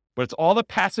common, but it's all the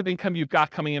passive income you've got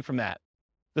coming in from that.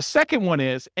 The second one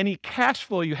is any cash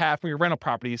flow you have from your rental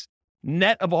properties,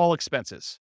 net of all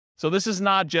expenses. So this is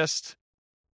not just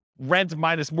rent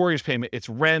minus mortgage payment. It's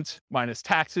rent minus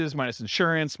taxes, minus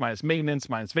insurance, minus maintenance,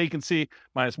 minus vacancy,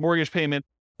 minus mortgage payment.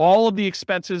 All of the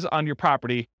expenses on your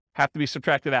property have to be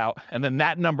subtracted out. And then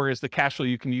that number is the cash flow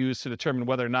you can use to determine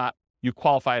whether or not you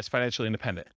qualify as financially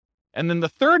independent. And then the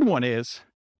third one is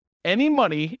any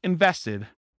money invested,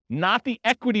 not the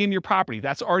equity in your property.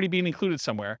 That's already being included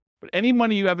somewhere, but any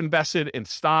money you have invested in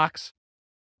stocks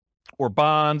or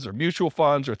bonds or mutual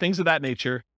funds or things of that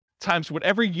nature, times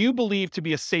whatever you believe to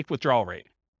be a safe withdrawal rate.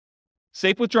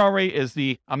 Safe withdrawal rate is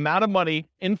the amount of money,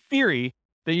 in theory,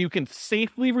 that you can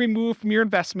safely remove from your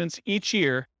investments each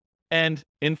year and,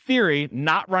 in theory,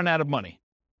 not run out of money.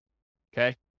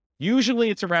 Okay? Usually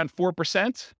it's around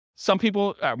 4%. Some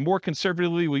people more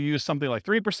conservatively will use something like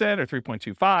 3% or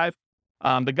 3.25.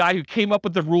 The guy who came up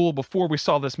with the rule before we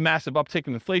saw this massive uptick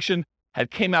in inflation had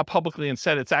came out publicly and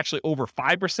said it's actually over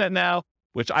 5% now,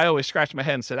 which I always scratched my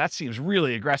head and said, that seems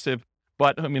really aggressive.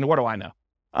 But I mean, what do I know?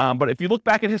 But if you look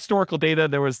back at historical data,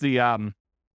 there was the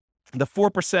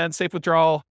 4% safe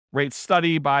withdrawal rate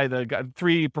study by the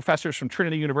three professors from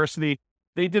Trinity University.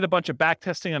 They did a bunch of back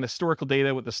testing on historical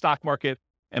data with the stock market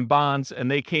and bonds,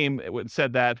 and they came and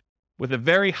said that with a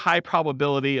very high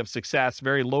probability of success,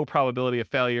 very low probability of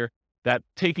failure, that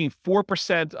taking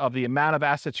 4% of the amount of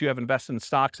assets you have invested in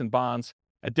stocks and bonds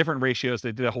at different ratios,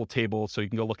 they did a whole table, so you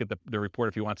can go look at the report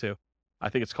if you want to. I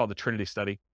think it's called the Trinity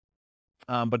study.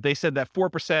 But they said that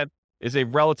 4% is a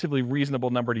relatively reasonable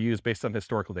number to use based on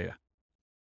historical data.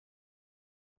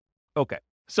 Okay,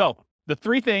 so the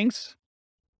three things,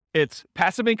 it's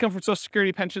passive income from Social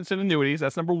Security, pensions, and annuities.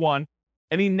 That's number one.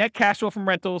 Any net cash flow from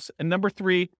rentals. And number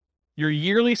three, your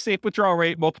yearly safe withdrawal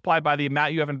rate multiplied by the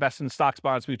amount you have invested in stocks,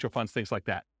 bonds, mutual funds, things like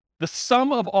that. The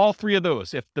sum of all three of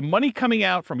those, if the money coming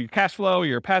out from your cash flow,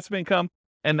 your passive income,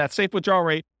 and that safe withdrawal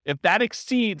rate, if that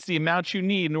exceeds the amount you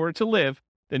need in order to live,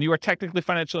 then you are technically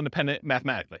financially independent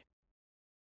mathematically.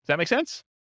 Does that make sense?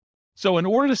 So in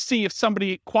order to see if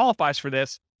somebody qualifies for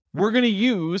this, we're going to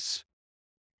use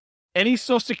any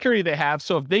Social Security they have.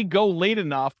 So if they go late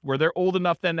enough where they're old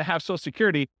enough then to have Social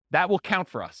Security, that will count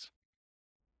for us.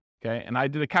 Okay. And I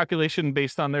did a calculation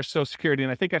based on their Social Security,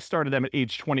 and I think I started them at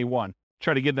age 21,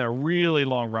 try to give them a really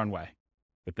long runway.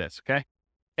 with this, okay?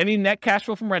 Any net cash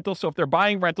flow from rentals. So if they're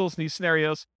buying rentals in these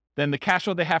scenarios, then the cash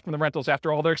flow they have from the rentals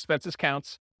after all their expenses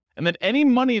counts. And then any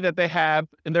money that they have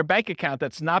in their bank account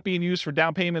that's not being used for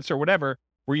down payments or whatever,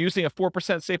 we're using a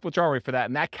 4% safe withdrawal rate for that,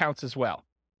 and that counts as well.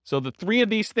 So the three of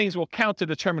these things will count to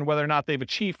determine whether or not they've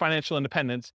achieved financial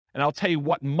independence, and I'll tell you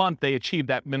what month they achieved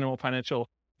that minimum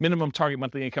target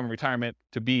monthly income in retirement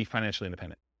to be financially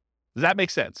independent. Does that make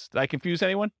sense? Did I confuse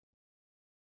anyone?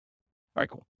 All right,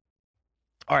 cool.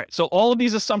 All right, so all of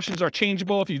these assumptions are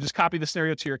changeable if you just copy the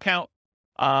scenario to your account.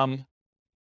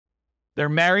 They're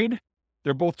married.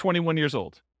 They're both 21 years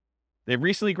old. They've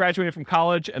recently graduated from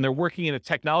college, and they're working in a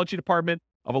technology department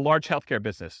of a large healthcare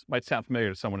business. Might sound familiar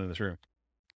to someone in this room.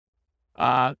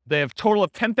 They have a total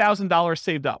of $10,000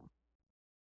 saved up.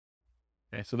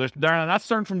 Okay, so they're not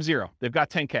starting from zero. They've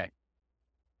got 10K.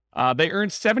 They earn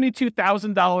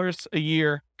 $72,000 a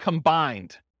year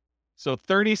combined. So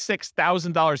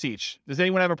 $36,000 each. Does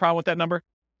anyone have a problem with that number?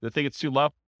 Do they think it's too low?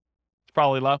 It's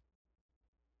probably low.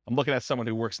 I'm looking at someone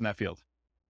who works in that field.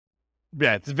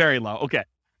 Yeah, it's very low. Okay.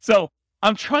 So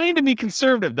I'm trying to be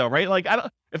conservative though, right? Like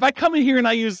if I come in here and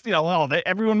I use,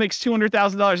 everyone makes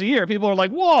 $200,000 a year. People are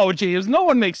like, whoa, James, no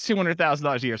one makes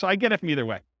 $200,000 a year. So I get it from either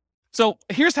way. So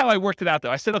here's how I worked it out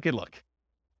though. I said, okay, look,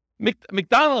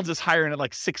 McDonald's is hiring at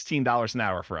like $16 an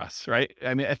hour for us, right?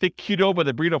 I mean, I think Qdoba,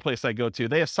 the burrito place I go to,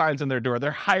 they have signs on their door.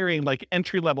 They're hiring like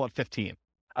entry level at 15.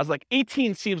 I was like,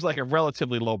 18 seems like a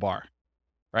relatively low bar,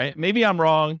 right? Maybe I'm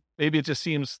wrong. Maybe it just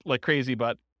seems like crazy,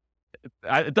 but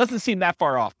it doesn't seem that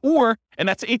far off. And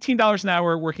that's $18 an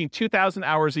hour, working 2,000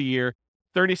 hours a year,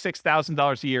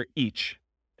 $36,000 a year each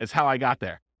is how I got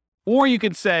there. Or you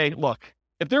could say, look,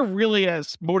 if they're really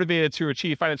as motivated to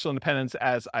achieve financial independence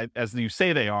as you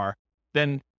say they are,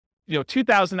 then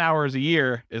 2,000 hours a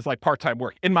year is like part-time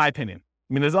work, in my opinion.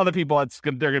 I mean, there's other people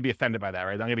they're going to be offended by that,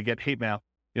 right? I'm going to get hate mail,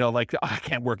 like, I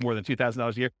can't work more than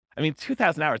 $2,000 a year. I mean,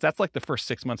 2,000 hours, that's like the first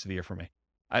 6 months of the year for me.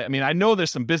 I mean, I know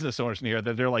there's some business owners in here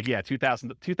that they're like, yeah,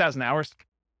 2,000 hours.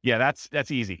 Yeah,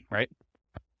 that's easy, right?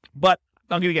 But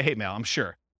I'm going to get hate mail, I'm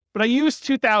sure. But I use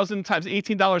 2,000 times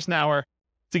 $18 an hour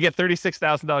to get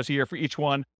 $36,000 a year for each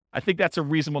one. I think that's a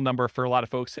reasonable number for a lot of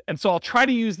folks. And so I'll try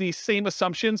to use these same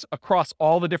assumptions across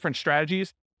all the different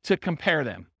strategies to compare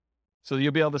them. So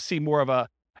you'll be able to see more of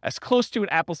as close to an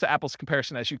apples to apples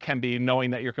comparison as you can be,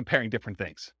 knowing that you're comparing different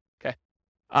things. Okay.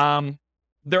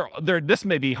 This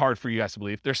may be hard for you guys to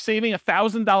believe. They're saving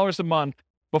 $1,000 a month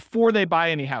before they buy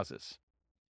any houses.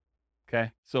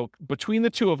 Okay. So between the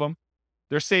two of them,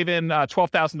 they're saving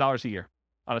 $12,000 a year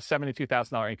on a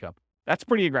 $72,000 income. That's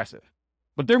pretty aggressive,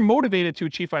 but they're motivated to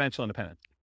achieve financial independence.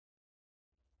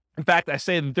 In fact, I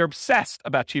say that they're obsessed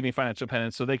about achieving financial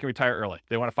independence so they can retire early.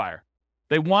 They want to fire.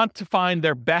 They want to find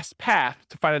their best path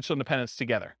to financial independence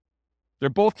together. They're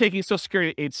both taking Social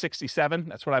Security at age 67.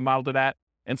 That's what I modeled it at.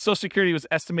 And Social Security was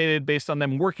estimated based on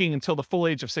them working until the full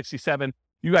age of 67.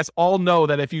 You guys all know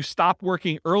that if you stop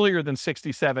working earlier than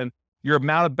 67, your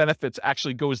amount of benefits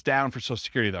actually goes down for Social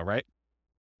Security though, right?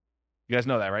 You guys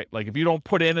know that, right? Like if you don't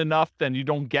put in enough, then you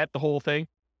don't get the whole thing.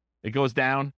 It goes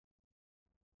down.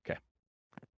 Okay.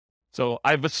 So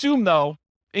I've assumed though,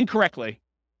 incorrectly,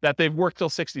 that they've worked till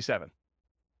 67.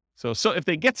 So if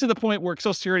they get to the point where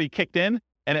Social Security kicked in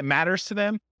and it matters to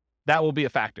them, that will be a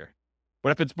factor.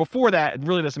 But if it's before that, it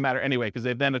really doesn't matter anyway, because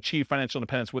they've then achieved financial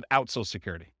independence without Social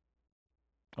Security.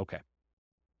 Okay.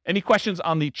 Any questions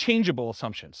on the changeable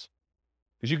assumptions?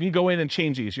 Because you can go in and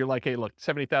change these. You're like, hey, look,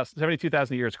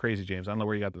 72,000 a year is crazy, James. I don't know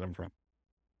where you got the number from.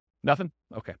 Nothing?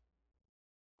 Okay.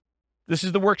 This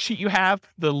is the worksheet you have,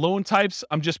 the loan types.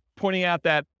 I'm just pointing out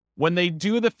that when they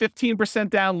do the 15%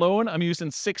 down loan, I'm using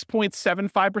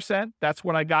 6.75%. That's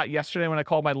what I got yesterday when I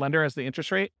called my lender as the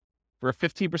interest rate for a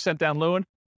 15% down loan.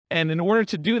 And in order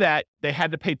to do that, they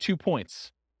had to pay 2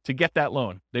 points to get that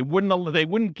loan. They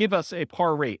wouldn't give us a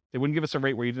par rate. They wouldn't give us a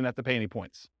rate where you didn't have to pay any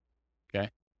points. Okay.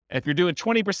 And if you're doing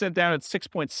 20% down at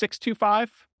 6.625,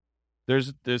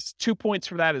 there's 2 points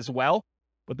for that as well,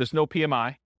 but there's no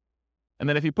PMI. And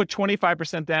then if you put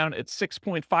 25% down at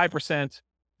 6.5%,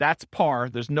 that's par.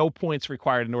 There's no points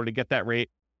required in order to get that rate,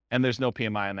 and there's no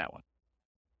PMI on that one.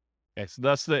 Okay, so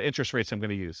that's the interest rates I'm going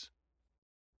to use.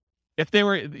 If they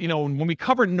were, when we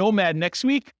cover Nomad next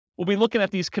week, we'll be looking at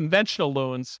these conventional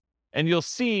loans, and you'll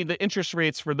see the interest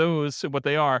rates for those, what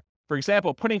they are. For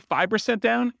example, putting 5%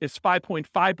 down is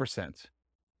 5.5%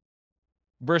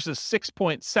 versus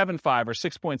 6.75 or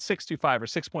 6.625 or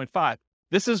 6.5.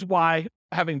 This is why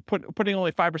putting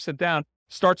only 5% down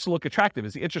starts to look attractive,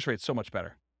 is the interest rate's so much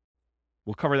better.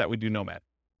 We'll cover that. We do Nomad.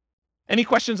 Any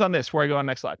questions on this before I go on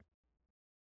next slide?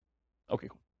 Okay,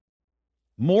 cool.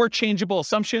 More changeable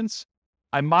assumptions.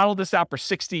 I modeled this out for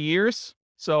 60 years.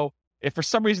 So if for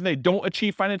some reason they don't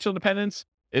achieve financial independence,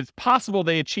 it's possible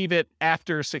they achieve it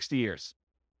after 60 years.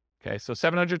 Okay, so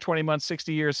 720 months,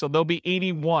 60 years. So they'll be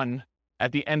 81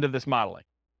 at the end of this modeling.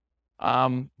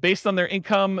 Based on their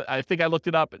income, I think I looked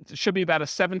it up. It should be about a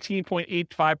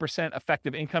 17.85%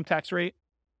 effective income tax rate.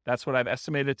 That's what I've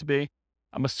estimated it to be.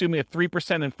 I'm assuming a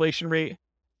 3% inflation rate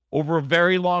over a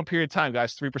very long period of time,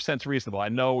 guys. 3% is reasonable. I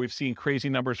know we've seen crazy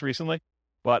numbers recently,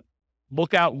 but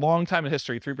look out long time in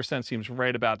history. 3% seems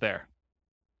right about there.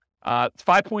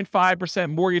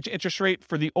 5.5% mortgage interest rate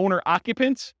for the owner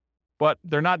occupant, but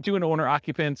they're not doing owner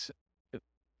occupant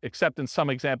except in some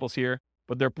examples here,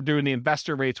 but they're doing the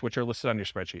investor rates, which are listed on your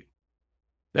spreadsheet.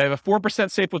 They have a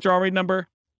 4% safe withdrawal rate number.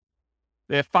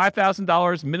 They have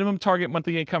 $5,000 minimum target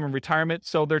monthly income in retirement.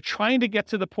 So they're trying to get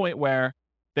to the point where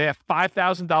they have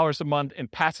 $5,000 a month in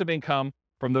passive income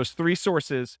from those three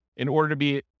sources in order to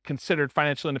be considered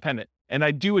financially independent. And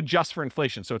I do adjust for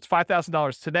inflation. So it's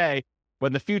 $5,000 today, but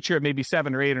in the future, it may be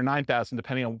 $7,000 or $8,000 or $9,000,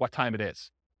 depending on what time it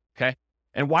is. Okay.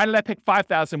 And why did I pick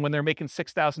 $5,000 when they're making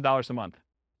 $6,000 a month?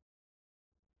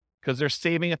 Because they're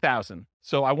saving $1,000.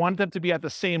 So I want them to be at the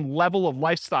same level of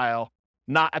lifestyle,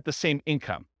 not at the same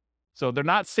income. So they're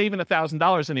not saving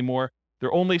 $1,000 anymore.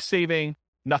 They're only saving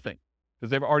nothing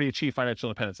because they've already achieved financial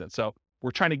independence. So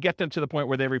we're trying to get them to the point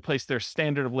where they replace their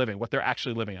standard of living, what they're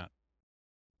actually living on.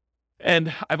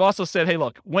 And I've also said, hey,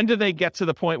 look, when do they get to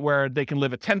the point where they can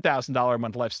live a $10,000 a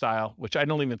month lifestyle, which I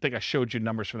don't even think I showed you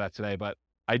numbers for that today, but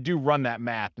I do run that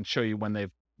math and show you when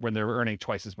they're earning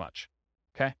twice as much.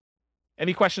 Okay.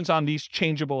 Any questions on these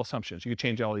changeable assumptions? You can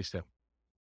change all these too.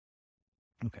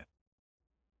 Okay.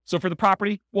 So for the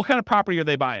property, what kind of property are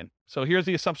they buying? So here's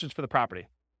the assumptions for the property.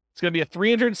 It's going to be a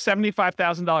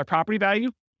 $375,000 property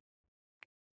value,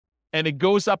 and it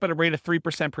goes up at a rate of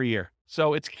 3% per year.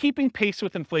 So it's keeping pace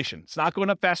with inflation. It's not going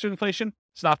up faster than inflation.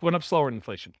 It's not going up slower than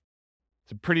inflation.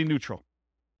 It's pretty neutral.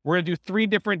 We're going to do 3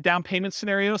 different down payment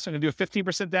scenarios. So I'm going to do a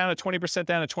 15% down, a 20%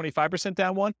 down, a 25%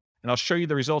 down one, and I'll show you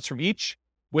the results from each.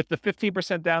 With the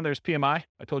 15% down, there's PMI.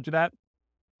 I told you that.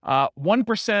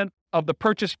 1% of the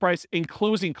purchase price in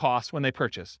closing costs when they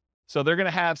purchase. So they're going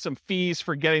to have some fees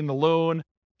for getting the loan.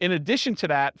 In addition to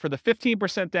that, for the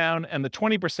 15% down and the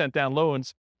 20% down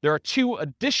loans, there are 2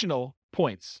 additional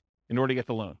points in order to get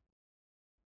the loan.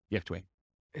 You have to wait.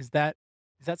 Is that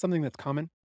something that's common?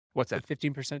 What's that?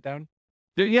 15% down?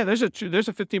 There's a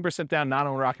 15% down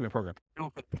non-owner occupant program.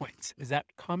 No, but points. Is that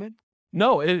common?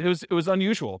 No, it was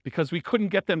unusual because we couldn't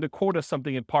get them to quote us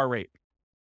something at par rate.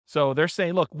 So they're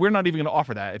saying, look, we're not even going to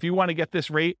offer that. If you want to get this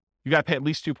rate, you got to pay at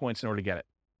least 2 points in order to get it.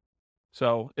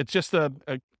 So it's just a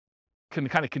kind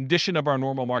of condition of our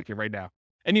normal market right now.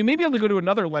 And you may be able to go to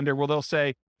another lender where they'll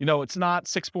say, it's not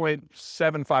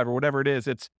 6.75 or whatever it is.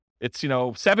 It's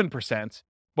 7%,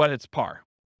 but it's par.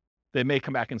 They may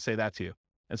come back and say that to you.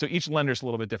 And so each lender's a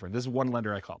little bit different. This is one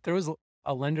lender I called. There was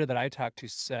a lender that I talked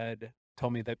to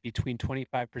told me that between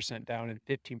 25% down and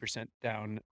 15%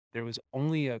 down, there was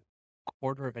only a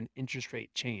quarter of an interest rate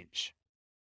change.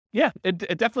 Yeah, it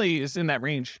definitely is in that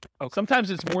range. Okay. Sometimes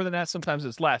it's more than that. Sometimes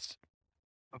it's less.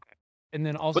 Okay. And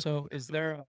then also, is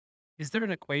there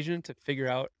an equation to figure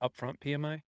out upfront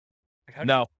PMI?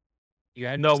 No.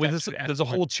 There's a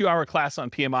whole 2-hour class on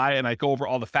PMI, and I go over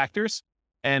all the factors,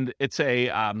 and it's a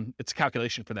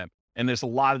calculation for them. And there's a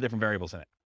lot of different variables in it,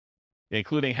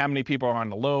 including how many people are on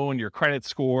the loan, your credit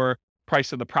score,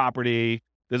 price of the property.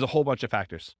 There's a whole bunch of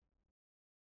factors.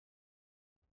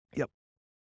 Yep.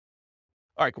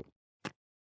 All right, cool.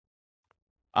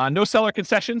 No seller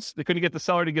concessions. They couldn't get the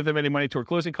seller to give them any money toward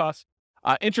closing costs.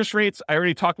 Interest rates, I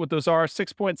already talked what those are.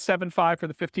 6.75 for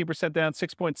the 15% down,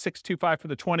 6.625 for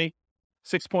the 20,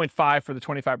 6.5 for the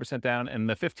 25% down, and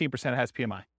the 15% has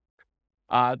PMI.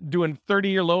 Doing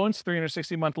 30-year loans,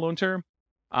 360-month loan term.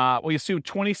 We assume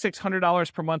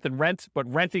 $2,600 per month in rent,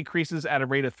 but rent increases at a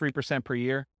rate of 3% per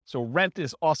year. So rent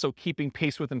is also keeping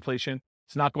pace with inflation.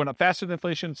 It's not going up faster than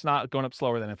inflation. It's not going up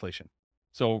slower than inflation.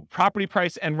 So property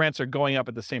price and rents are going up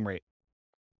at the same rate.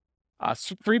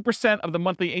 3% of the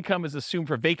monthly income is assumed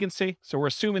for vacancy. So we're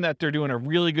assuming that they're doing a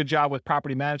really good job with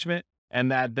property management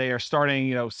and that they are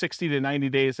starting, 60 to 90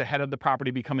 days ahead of the property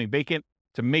becoming vacant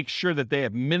to make sure that they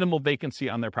have minimal vacancy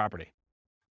on their property.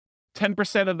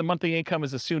 10% of the monthly income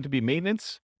is assumed to be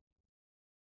maintenance.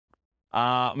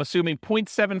 I'm assuming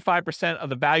 0.75% of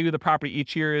the value of the property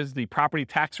each year is the property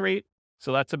tax rate.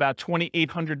 So that's about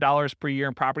 $2,800 per year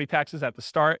in property taxes at the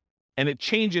start. And it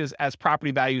changes as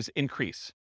property values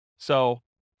increase. So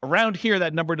around here,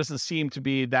 that number doesn't seem to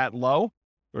be that low,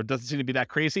 or it doesn't seem to be that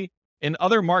crazy. In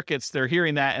other markets, they're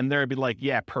hearing that and they'll be like,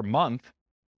 yeah, per month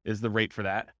is the rate for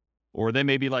that. Or they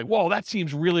may be like, whoa, that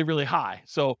seems really, really high.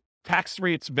 So Tax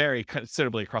rates vary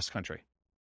considerably across the country.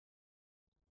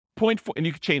 0.4, and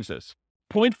you can change those.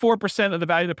 0.4% of the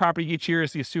value of the property each year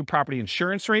is the assumed property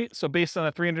insurance rate. So based on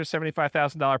a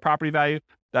 $375,000 property value,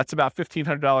 that's about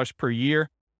 $1,500 per year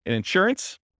in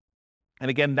insurance. And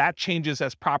again, that changes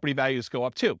as property values go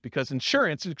up too, because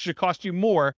insurance should cost you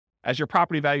more as your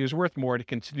property value is worth more to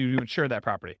continue to insure that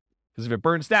property. Because if it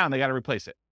burns down, they got to replace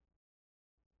it.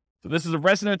 So this is a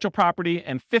residential property,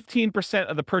 and 15%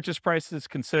 of the purchase price is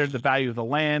considered the value of the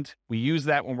land. We use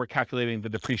that when we're calculating the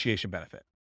depreciation benefit.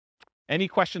 Any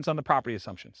questions on the property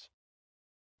assumptions?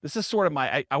 This is sort of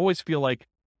I always feel like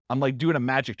I'm like doing a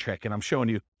magic trick and I'm showing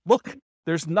you, look,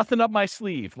 there's nothing up my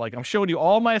sleeve. Like I'm showing you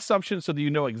all my assumptions so that you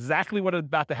know exactly what is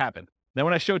about to happen. Then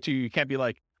when I show it to you, you can't be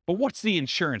like, but what's the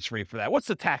insurance rate for that? What's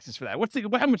the taxes for that?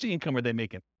 How much income are they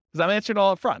making? Because I'm answering it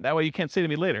all up front. That way you can't say to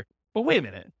me later, but wait a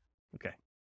minute. Okay.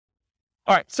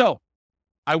 All right. So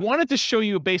I wanted to show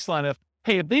you a baseline of,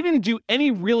 hey, if they didn't do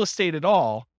any real estate at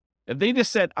all, if they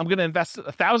just said, I'm going to invest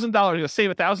 $1,000, I'm going to save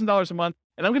 $1,000 a month,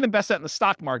 and I'm going to invest that in the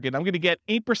stock market, I'm going to get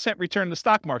 8% return in the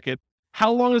stock market,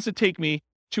 how long does it take me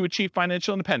to achieve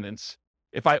financial independence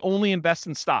if I only invest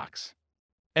in stocks?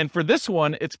 And for this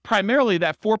one, it's primarily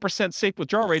that 4% safe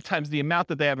withdrawal rate times the amount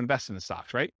that they have invested in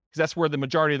stocks, right? Because that's where the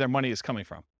majority of their money is coming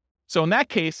from. So in that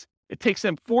case, it takes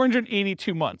them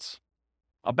 482 months,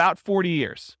 about 40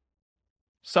 years.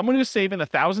 Someone who's saving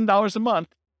 $1,000 a month,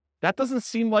 that doesn't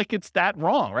seem like it's that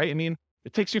wrong, right? I mean,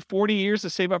 it takes you 40 years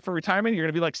to save up for retirement. You're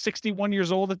going to be like 61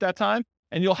 years old at that time,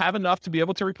 and you'll have enough to be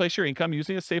able to replace your income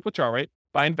using a safe withdrawal rate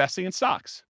by investing in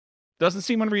stocks. Doesn't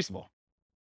seem unreasonable.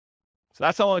 So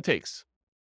that's how long it takes.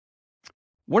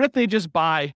 What if they just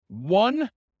buy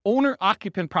one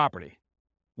owner-occupant property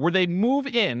where they move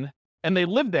in and they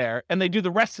live there and they do the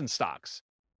rest in stocks?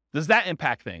 Does that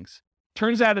impact things?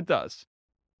 Turns out it does.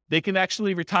 They can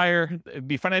actually retire,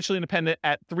 be financially independent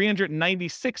at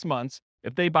 396 months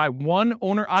if they buy one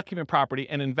owner-occupant property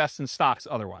and invest in stocks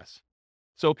otherwise.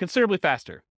 So considerably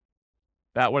faster.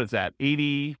 What is that,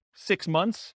 86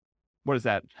 months? What is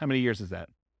that? How many years is that?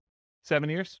 7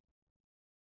 years?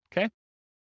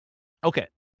 Okay.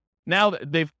 Now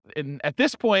at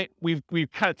this point,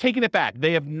 we've kind of taken it back.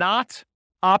 They have not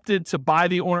opted to buy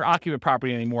the owner-occupant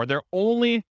property anymore. They're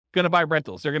only going to buy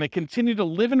rentals. They're going to continue to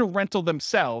live in a rental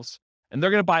themselves, and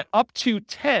they're going to buy up to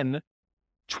 10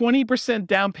 20%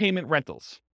 down payment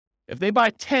rentals. If they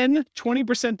buy 10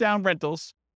 20% down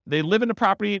rentals, they live in a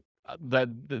property that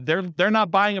they're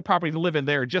not buying a property to live in.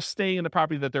 They're just staying in the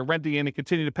property that they're renting in and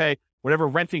continue to pay whatever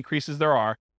rent increases there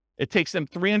are. It takes them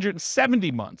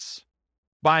 370 months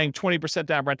buying 20%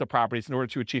 down rental properties in order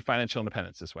to achieve financial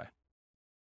independence this way.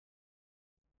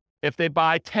 If they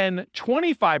buy 10,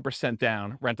 25%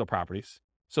 down rental properties,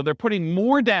 so they're putting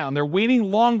more down, they're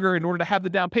waiting longer in order to have the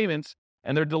down payments,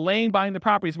 and they're delaying buying the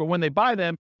properties, but when they buy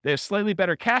them, they have slightly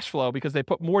better cash flow because they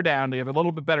put more down, they have a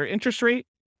little bit better interest rate,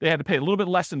 they had to pay a little bit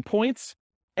less in points,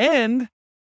 and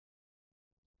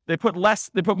they put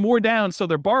more down, so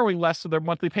they're borrowing less, so their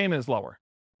monthly payment is lower.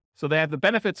 So they have the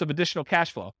benefits of additional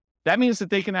cash flow. That means that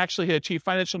they can actually achieve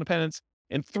financial independence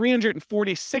in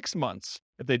 346 months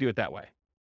if they do it that way.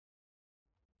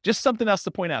 Just something else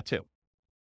to point out too.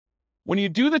 When you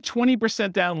do the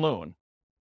 20% down loan,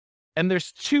 and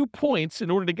there's 2 points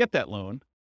in order to get that loan,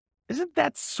 isn't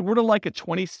that sort of like a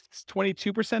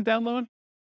 22% down loan?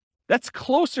 That's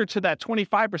closer to that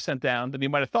 25% down than you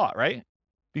might have thought, right?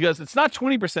 Because it's not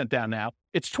 20% down now,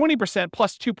 it's 20%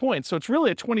 plus 2 points. So it's really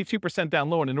a 22%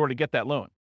 down loan in order to get that loan.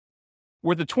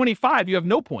 Where the 25, you have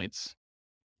no points.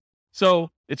 So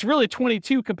it's really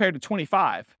 22 compared to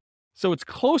 25. So it's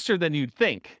closer than you'd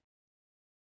think.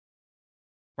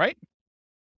 Right?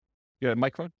 You got a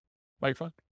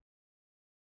microphone?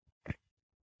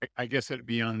 I guess it'd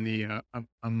be on the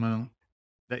amount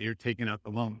that you're taking out the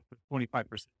loan,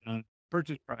 25% on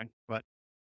purchase price, but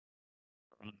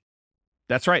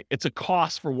that's right. It's a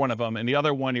cost for one of them, and the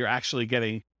other one you're actually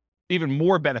getting even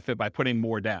more benefit by putting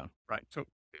more down. right. So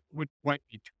it might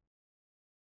be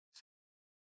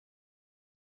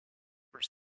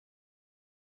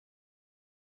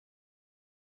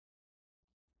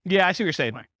Yeah, I see what you're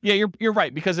saying. Right. Yeah, you're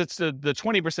right, because it's the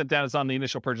 20% down is on the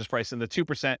initial purchase price and the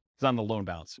 2% is on the loan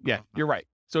balance. Yeah, you're right.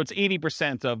 So it's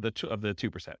 80% of the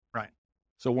 2%. Right.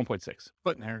 So 1.6.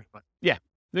 splitting hairs, but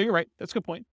No, you're right. That's a good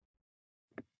point.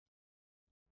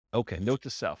 Okay, note to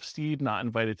self. Steve not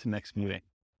invited to next meeting.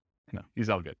 No, he's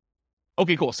all good.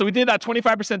 Okay, cool. So we did that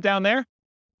 25% down there.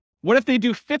 What if they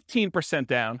do 15%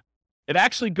 down? It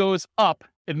actually goes up.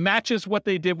 It matches what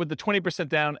they did with the 20%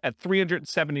 down at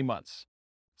 370 months.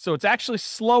 So it's actually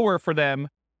slower for them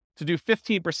to do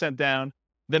 15% down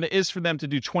than it is for them to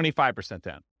do 25%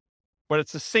 down. but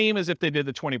it's the same as if they did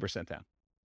the 20% down.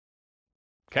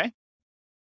 Okay?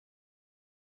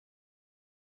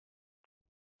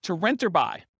 To rent or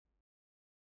buy.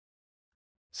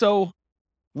 So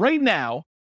right now,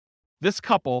 this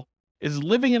couple is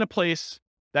living in a place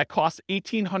that costs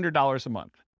 $1,800 a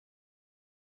month.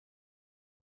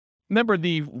 Remember,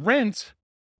 the rent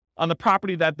on the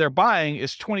property that they're buying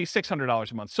is $2,600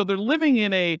 a month. So they're living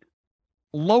in a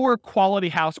lower quality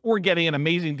house or getting an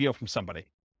amazing deal from somebody.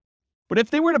 But if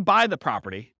they were to buy the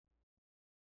property,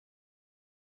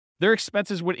 their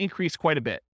expenses would increase quite a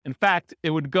bit. In fact,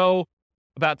 it would go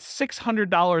about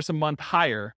 $600 a month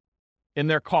higher in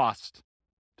their cost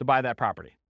to buy that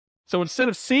property. So instead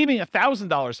of saving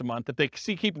 $1,000 a month, if they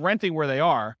keep renting where they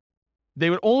are, they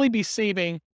would only be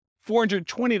saving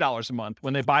 $420 a month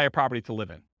when they buy a property to live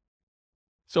in.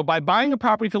 So by buying a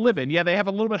property to live in, yeah, they have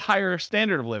a little bit higher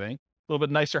standard of living, a little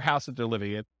bit nicer house that they're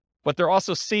living in, but they're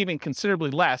also saving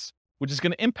considerably less, which is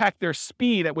going to impact their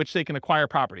speed at which they can acquire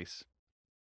properties.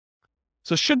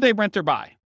 So should they rent or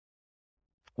buy?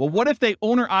 Well, what if they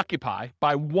own or occupy,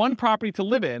 buy one property to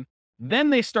live in,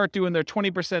 then they start doing their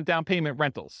 20% down payment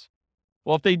rentals?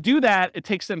 Well, if they do that, it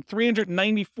takes them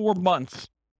 394 months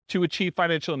to achieve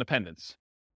financial independence.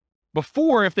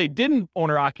 Before, if they didn't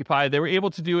own or occupy, they were able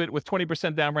to do it with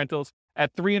 20% down rentals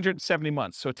at 370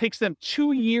 months. So it takes them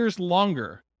 2 years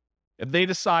longer if they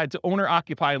decide to own or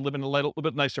occupy and live in a little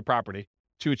bit nicer property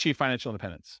to achieve financial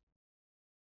independence.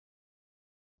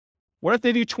 What if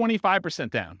they do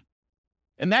 25% down?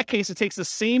 In that case, it takes the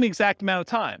same exact amount of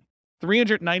time,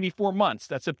 394 months.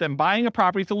 That's if them buying a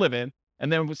property to live in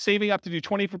and then saving up to do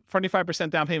 25%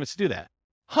 down payments to do that.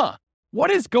 What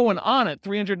is going on at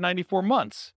 394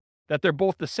 months that they're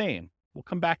both the same? We'll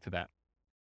come back to that.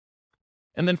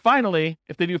 And then finally,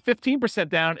 if they do 15%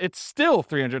 down, it's still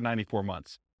 394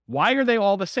 months. Why are they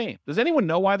all the same? Does anyone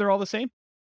know why they're all the same?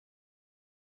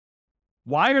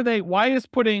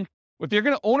 If you're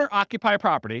going to own or occupy a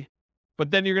property,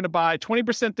 but then you're going to buy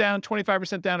 20% down,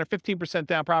 25% down, or 15%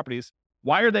 down properties,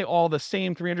 why are they all the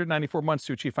same 394 months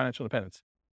to achieve financial independence?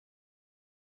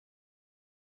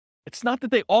 It's not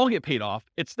that they all get paid off.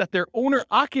 It's that their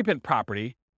owner-occupant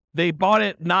property, they bought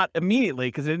it not immediately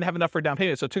because they didn't have enough for a down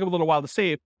payment, so it took them a little while to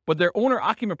save, but their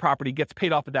owner-occupant property gets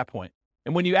paid off at that point.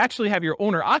 And when you actually have your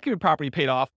owner-occupant property paid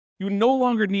off, you no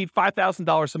longer need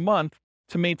 $5,000 a month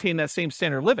to maintain that same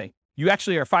standard of living. You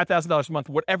actually are $5,000 a month,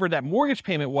 whatever that mortgage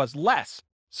payment was, less.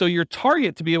 So your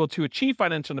target to be able to achieve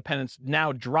financial independence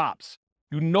now drops.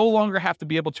 You no longer have to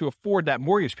be able to afford that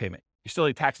mortgage payment. You still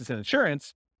need taxes and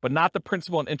insurance, but not the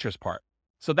principal and interest part.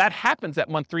 So that happens at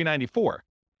month 394,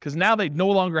 because now they no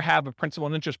longer have a principal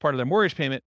and interest part of their mortgage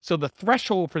payment. So the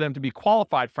threshold for them to be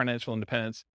qualified for financial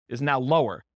independence is now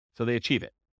lower. So they achieve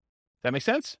it. That make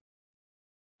sense?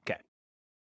 Okay.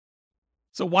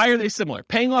 So why are they similar?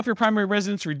 Paying off your primary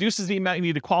residence reduces the amount you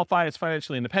need to qualify as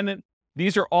financially independent.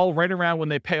 These are all right around when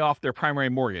they pay off their primary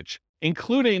mortgage,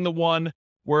 including the one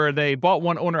where they bought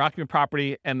one owner-occupant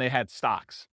property and they had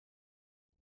stocks,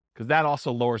 because that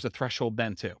also lowers the threshold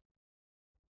then too.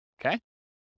 Okay?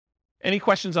 Any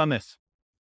questions on this?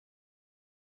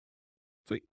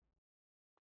 Sweet.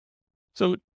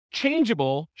 So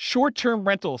changeable short-term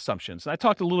rental assumptions. And I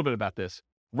talked a little bit about this.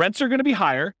 Rents are going to be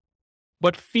higher,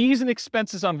 but fees and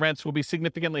expenses on rents will be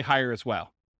significantly higher as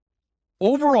well.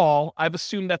 Overall, I've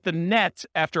assumed that the net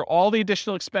after all the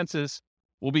additional expenses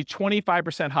will be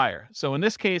 25% higher. So in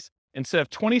this case, instead of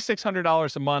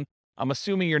 $2,600 a month, I'm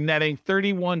assuming you're netting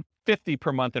 $3,150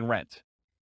 per month in rent.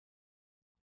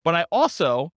 But I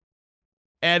also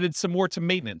added some more to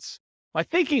maintenance. My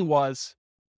thinking was,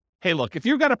 hey, look, if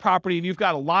you've got a property and you've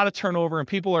got a lot of turnover and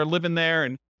people are living there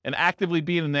and actively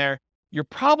being in there, you're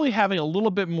probably having a little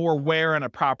bit more wear on a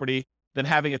property than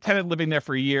having a tenant living there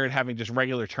for a year and having just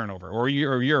regular turnover, or a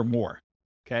year or more.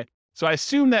 Okay. So I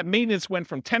assume that maintenance went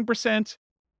from 10%,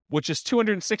 which is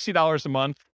 $260 a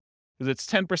month, because it's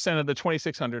 10% of the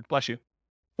 $2,600, bless you,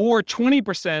 or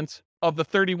 20% of the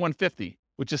 $3,150,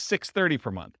 which is $630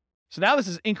 per month. So now this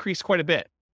has increased quite a bit.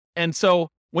 And so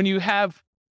when you have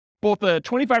both a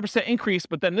 25% increase,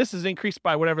 but then this is increased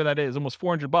by whatever that is, almost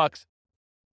 $400,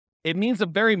 it means a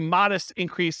very modest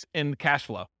increase in cash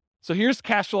flow. So here's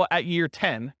cash flow at year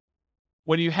 10.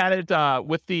 When you had it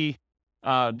with the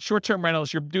short-term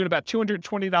rentals, you're doing about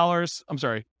 $220. I'm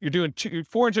sorry, you're doing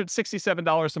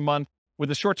 $467 a month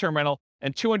with a short-term rental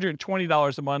and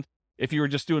 $220 a month if you were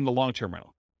just doing the long-term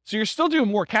rental. So you're still doing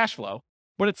more cash flow,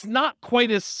 but it's not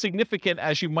quite as significant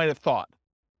as you might have thought.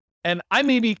 And I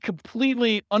may be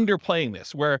completely underplaying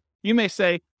this, where you may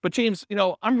say, but James,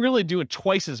 I'm really doing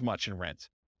twice as much in rent.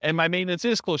 and my maintenance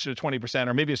is closer to 20%,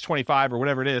 or maybe it's 25 or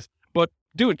whatever it is, but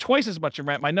doing twice as much in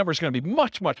rent, my number is going to be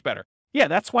much, much better. Yeah,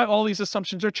 that's why all these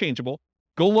assumptions are changeable.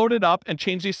 Go load it up and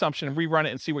change the assumption and rerun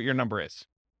it and see what your number is.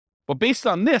 But based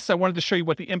on this, I wanted to show you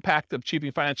what the impact of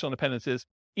achieving financial independence is,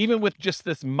 even with just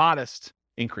this modest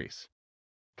increase.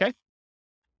 Okay?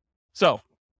 So,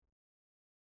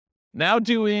 now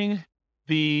doing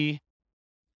the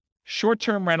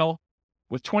short-term rental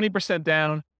with 20%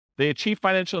 down, they achieve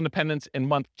financial independence in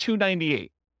month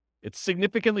 298. It's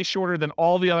significantly shorter than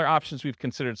all the other options we've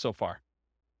considered so far.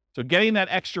 So getting that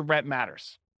extra rent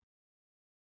matters.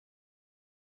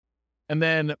 And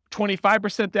then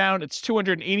 25% down, it's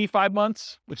 285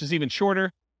 months, which is even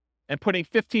shorter. And putting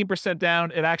 15%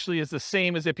 down, it actually is the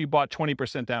same as if you bought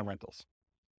 20% down rentals.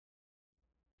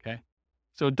 Okay?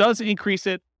 So it does increase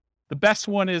it. The best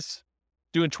one is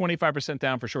doing 25%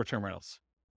 down for short-term rentals.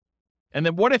 And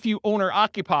then what if you own or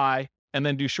occupy and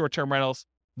then do short-term rentals?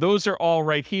 Those are all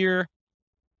right here.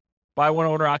 Buy one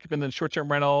owner occupant, then short-term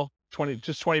rental,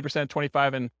 20%,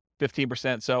 25, and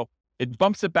 15%. So it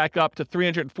bumps it back up to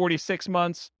 346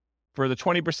 months for the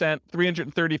 20%,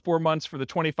 334 months for the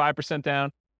 25%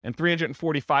 down, and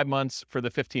 345 months for the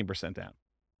 15% down.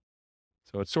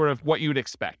 So it's sort of what you'd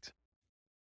expect.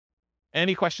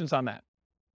 Any questions on that?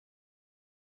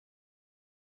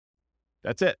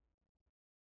 That's it.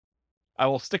 I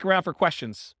will stick around for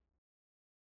questions.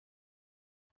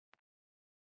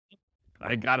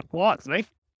 I got applause, right?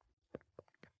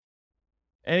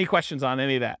 Any questions on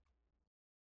any of that?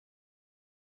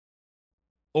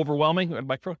 Overwhelming?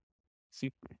 Microphone?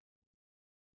 See?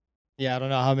 Yeah, I don't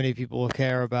know how many people will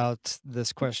care about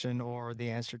this question or the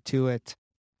answer to it.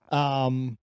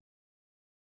 It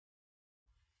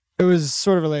was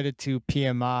sort of related to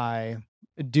PMI.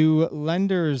 Do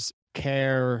lenders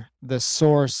care the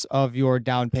source of your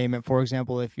down payment? For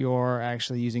example, if you're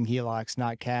actually using HELOCs,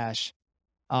 not cash,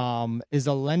 is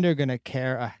a lender going to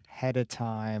care ahead of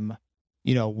time,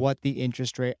 what the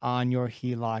interest rate on your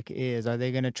HELOC is? Are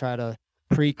they going to try to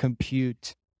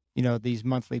pre-compute, these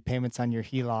monthly payments on your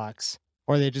HELOCs?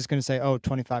 Or are they just going to say, oh,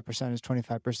 25% is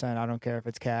 25%. I don't care if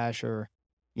it's cash or,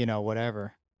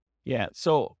 whatever. Yeah.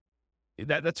 So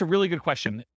that's a really good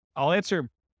question. I'll answer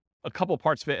a couple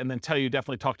parts of it and then tell you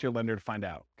definitely talk to your lender to find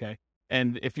out. Okay.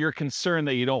 And if you're concerned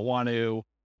that you don't want to,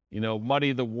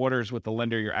 muddy the waters with the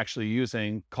lender you're actually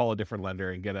using, call a different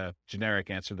lender and get a generic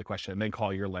answer to the question, and then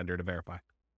call your lender to verify.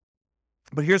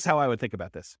 But here's how I would think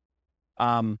about this.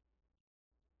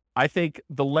 I think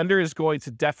the lender is going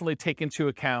to definitely take into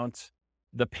account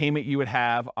the payment you would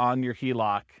have on your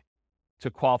HELOC to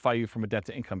qualify you from a debt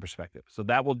to income perspective. So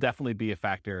that will definitely be a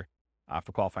factor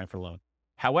for qualifying for a loan.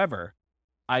 However,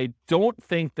 I don't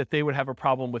think that they would have a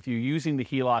problem with you using the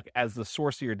HELOC as the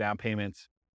source of your down payments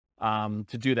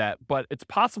to do that. But it's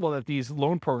possible that these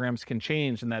loan programs can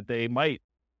change and that they might,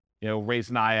 raise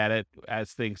an eye at it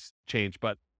as things change.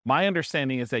 But my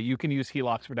understanding is that you can use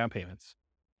HELOCs for down payments,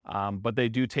 but they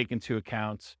do take into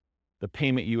account the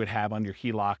payment you would have on your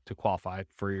HELOC to qualify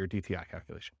for your DTI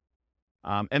calculation.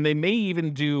 And they may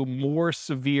even do more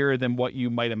severe than what you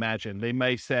might imagine. They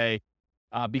may say,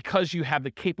 because you have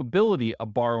the capability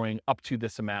of borrowing up to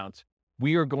this amount,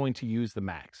 we are going to use the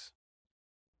max.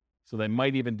 So they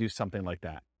might even do something like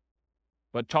that.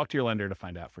 But talk to your lender to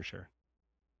find out for sure.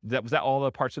 Was that all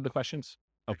the parts of the questions?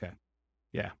 Okay.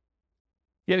 Yeah.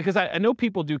 Yeah, because I know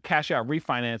people do cash out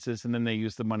refinances and then they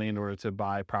use the money in order to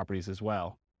buy properties as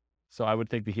well. So I would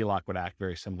think the HELOC would act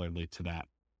very similarly to that.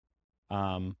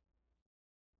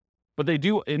 But they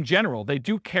do, in general, they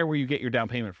do care where you get your down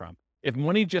payment from. If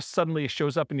money just suddenly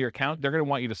shows up in your account, they're going to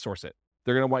want you to source it.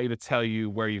 They're going to want you to tell you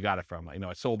where you got it from.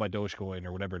 I sold my Dogecoin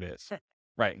or whatever it is.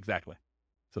 Right, exactly.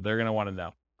 So they're going to want to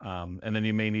know. And then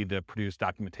you may need to produce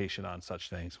documentation on such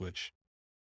things, which,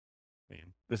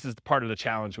 this is part of the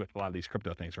challenge with a lot of these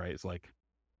crypto things, right? It's like,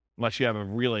 unless you have a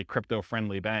really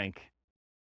crypto-friendly bank,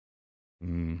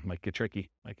 might get tricky.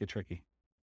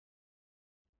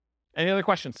 Any other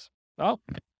questions? Oh.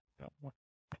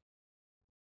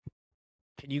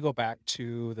 Can you go back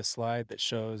to the slide that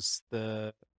shows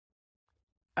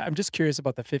I'm just curious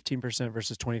about the 15%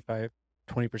 versus 20%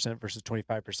 versus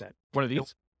 25%. What are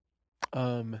these?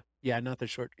 Yeah, not the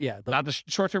short. Yeah. Not the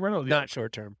short-term rental? Not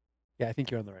short-term. Yeah, I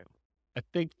think you're on the right one. I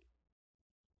think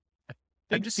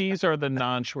these are the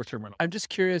non-short-term rental. I'm just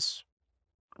curious.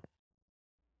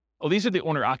 Oh, these are the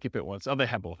owner-occupant ones. Oh, they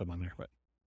have both of them on there. But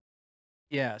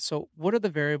yeah. So what are the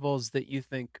variables that you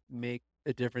think make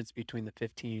the difference between the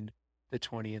 15, the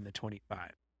 20, and the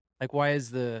 25? Like, why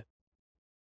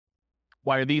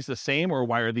are these the same, or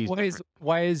why are these different?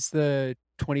 Why is the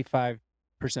 25%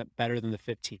 better than the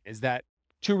 15? Is that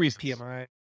two reasons? PMI?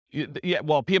 Yeah,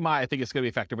 well, PMI, I think it's going to be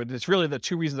a factor, but it's really the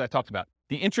two reasons I talked about.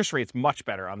 The interest rate's much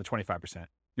better on the 25%.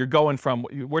 You're going from,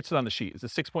 what's it on the sheet? Is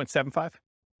it 6.75?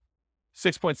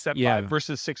 6.75 Yeah.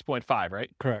 versus 6.5, right?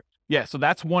 Correct. Yeah, so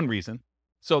that's one reason.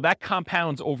 So that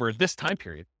compounds over this time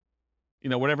period,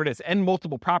 whatever it is, and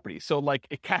multiple properties. So like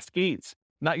it cascades.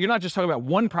 You're not just talking about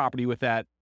one property with that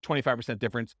 25%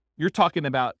 difference. You're talking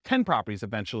about 10 properties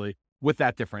eventually with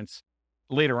that difference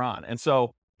later on. And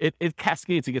so it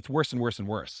cascades, it gets worse and worse and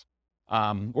worse,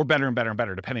 or better and better and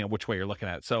better, depending on which way you're looking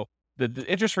at it. So the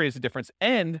interest rate is the difference.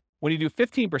 And when you do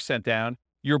 15% down,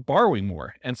 you're borrowing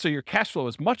more. And so your cash flow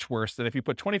is much worse than if you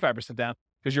put 25% down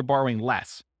because you're borrowing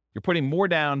less. You're putting more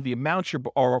down. The amount you're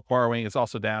borrowing is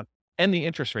also down, and the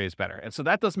interest rate is better. And so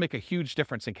that does make a huge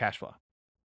difference in cash flow.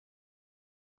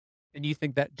 And you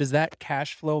think does that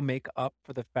cash flow make up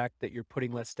for the fact that you're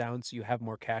putting less down so you have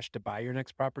more cash to buy your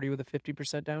next property with a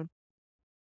 50% down?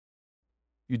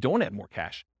 You don't have more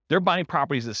cash. They're buying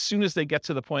properties as soon as they get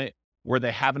to the point where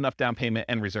they have enough down payment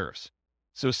and reserves.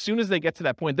 So as soon as they get to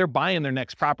that point, they're buying their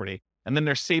next property, and then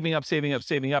they're saving up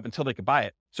until they could buy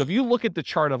it. So if you look at the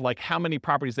chart of like how many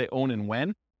properties they own and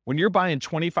when you're buying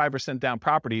 25% down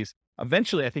properties,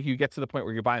 eventually I think you get to the point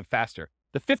where you're buying faster.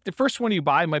 The first one you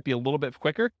buy might be a little bit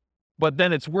quicker, but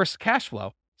then it's worse cash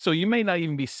flow. So you may not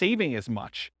even be saving as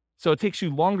much. So it takes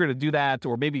you longer to do that,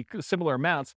 or maybe similar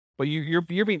amounts, but you're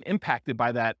being impacted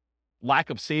by that lack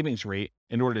of savings rate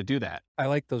in order to do that. I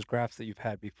like those graphs that you've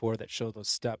had before that show those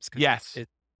steps. Yes.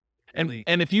 Really,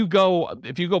 And if you go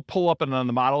pull up on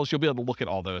the models, you'll be able to look at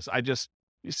all those.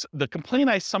 The complaint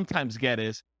I sometimes get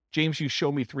is, James, you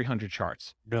show me 300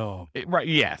 charts. no. Right.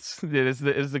 Yes. It is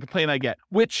the complaint I get,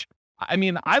 which, I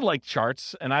mean, I like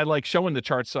charts and I like showing the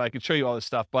charts so I can show you all this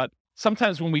stuff. But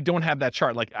sometimes when we don't have that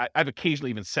chart, like I've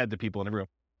occasionally even said to people in the room,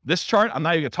 this chart, I'm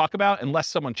not even going to talk about unless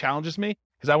someone challenges me,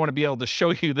 because I want to be able to show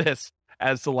you this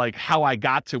as to like how I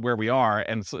got to where we are.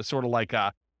 And it's sort of like,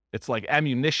 it's like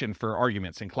ammunition for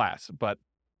arguments in class. But,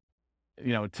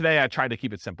 today I tried to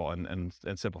keep it simple and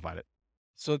simplified it.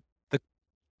 So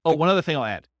One other thing I'll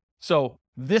add. So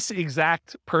this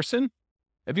exact person,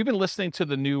 have you been listening to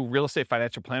the new Real Estate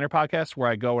Financial Planner podcast where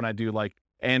I go and I do like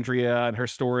Andrea and her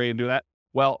story and do that?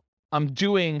 Well, I'm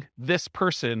doing this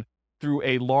person through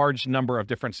a large number of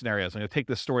different scenarios. I'm going to take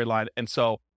this storyline. And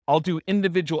so I'll do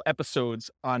individual episodes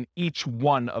on each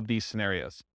one of these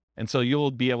scenarios. And so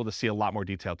you'll be able to see a lot more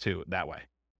detail too that way.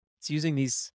 it's using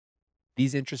these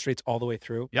interest rates all the way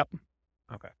through. Yep.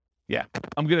 Okay. Yeah.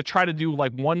 I'm going to try to do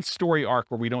like one story arc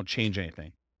where we don't change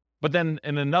anything. But then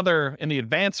in the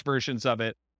advanced versions of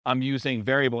it, I'm using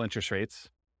variable interest rates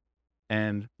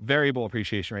and variable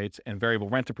appreciation rates and variable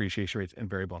rent appreciation rates and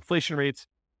variable inflation rates.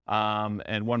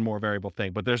 And one more variable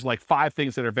thing, but there's like 5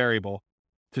 things that are variable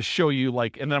to show you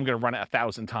and then I'm going to run it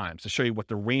 1,000 times to show you what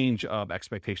the range of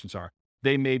expectations are.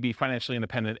 They may be financially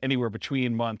independent anywhere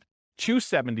between month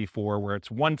 274, where it's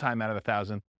 1 time out of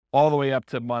 1,000, all the way up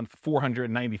to month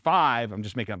 495. I'm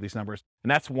just making up these numbers.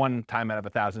 And that's 1 time out of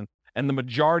 1,000. And the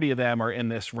majority of them are in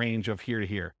this range of here to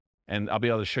here. And I'll be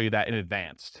able to show you that in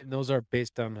advance. And those are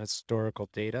based on historical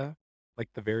data, like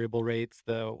the variable rates,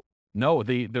 No,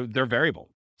 they're variable.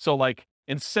 So like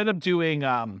instead of doing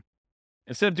an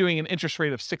interest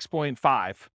rate of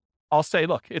 6.5, I'll say,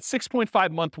 look, it's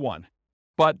 6.5 month 1,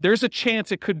 but there's a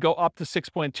chance it could go up to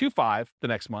 6.25 the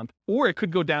next month, or it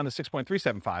could go down to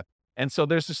 6.375. And so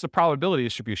there's just a probability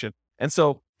distribution. And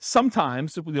so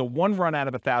sometimes, 1 run out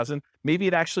of 1,000, maybe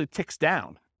it actually ticks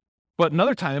down. But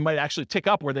another time it might actually tick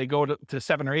up where they go to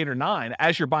 7 or 8 or 9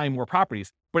 as you're buying more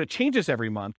properties. But it changes every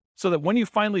month so that when you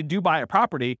finally do buy a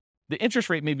property, the interest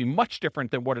rate may be much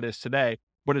different than what it is today,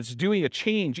 but it's doing a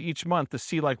change each month to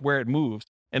see where it moves.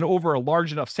 And over a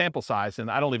large enough sample size, and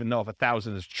I don't even know if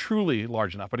 1,000 is truly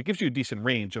large enough, but it gives you a decent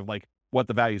range of what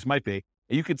the values might be.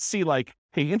 And you could see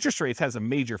hey, interest rates has a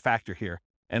major factor here.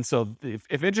 And so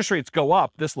if interest rates go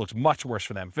up, this looks much worse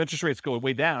for them. If interest rates go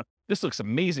way down, this looks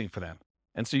amazing for them.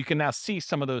 And so you can now see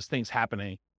some of those things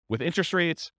happening with interest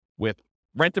rates, with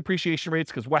rent appreciation rates,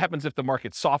 because what happens if the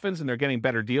market softens and they're getting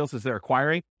better deals as they're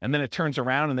acquiring, and then it turns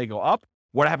around and they go up?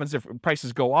 What happens if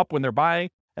prices go up when they're buying,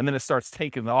 and then it starts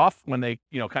taking off when they,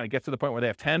 kind of get to the point where they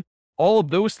have 10? All of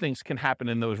those things can happen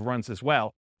in those runs as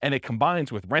well. And it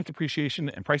combines with rent appreciation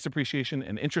and price appreciation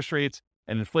and interest rates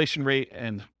and inflation rate.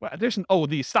 And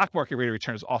the stock market rate of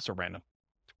return is also random.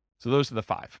 So those are the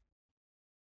 5. Does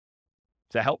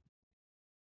that help?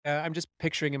 I'm just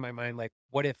picturing in my mind,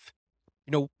 what if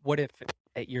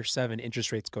at year 7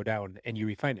 interest rates go down and you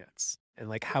refinance,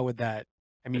 and how would that?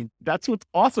 I mean, that's what's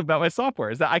awesome about my software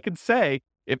is that I could say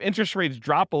if interest rates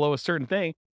drop below a certain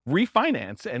thing,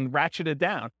 refinance and ratchet it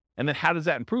down. And then how does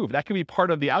that improve? That could be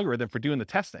part of the algorithm for doing the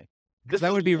testing.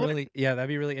 That would be that'd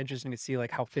be really interesting to see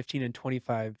like how 15 and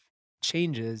 25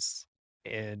 changes,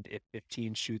 and if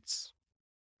 15 shoots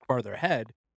farther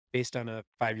ahead based on a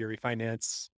 5-year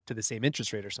refinance to the same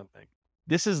interest rate or something.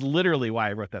 This is literally why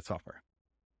I wrote that software,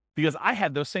 because I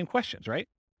had those same questions, right?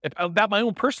 About my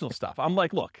own personal stuff. I'm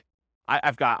like, look,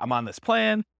 I'm on this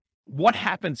plan. What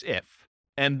happens if?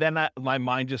 And then my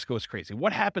mind just goes crazy.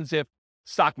 What happens if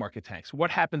stock market tanks?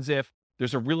 What happens if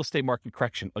there's a real estate market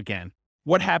correction again?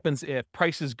 What happens if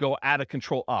prices go out of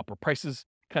control up, or prices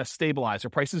kind of stabilize, or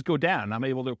prices go down and I'm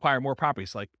able to acquire more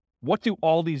properties? Like, what do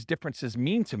all these differences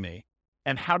mean to me?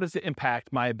 And how does it impact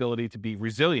my ability to be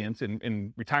resilient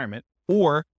in retirement?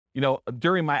 Or,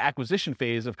 during my acquisition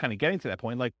phase of kind of getting to that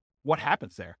point, like, what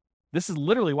happens there? This is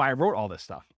literally why I wrote all this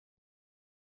stuff.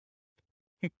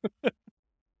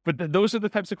 But those are the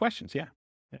types of questions. Yeah.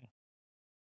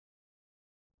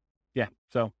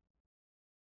 So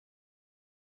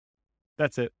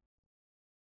that's it.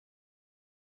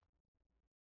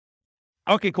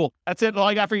 Okay, cool. That's it. All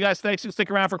I got for you guys. Thanks for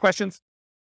sticking around for questions.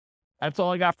 That's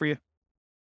all I got for you.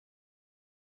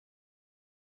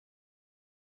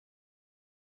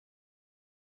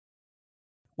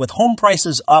 With home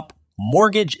prices up,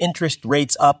 mortgage interest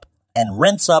rates up, and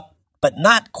rents up, but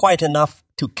not quite enough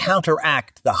to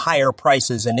counteract the higher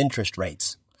prices and interest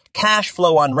rates, cash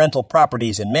flow on rental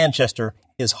properties in Manchester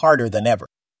is harder than ever.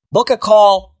 Book a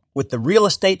call with the Real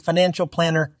Estate Financial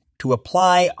Planner to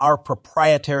apply our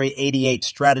proprietary 88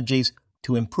 strategies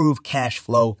to improve cash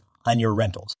flow on your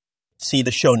rentals. See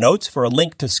the show notes for a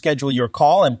link to schedule your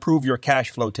call and improve your cash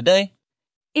flow today.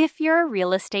 If you're a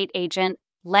real estate agent,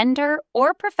 lender,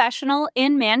 or professional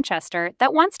in Manchester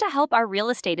that wants to help our real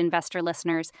estate investor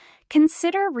listeners,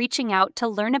 consider reaching out to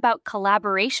learn about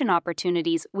collaboration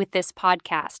opportunities with this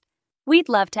podcast. We'd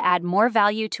love to add more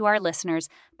value to our listeners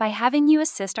by having you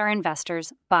assist our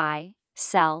investors buy,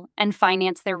 sell, and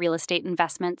finance their real estate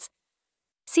investments.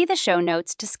 See the show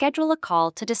notes to schedule a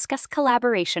call to discuss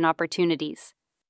collaboration opportunities.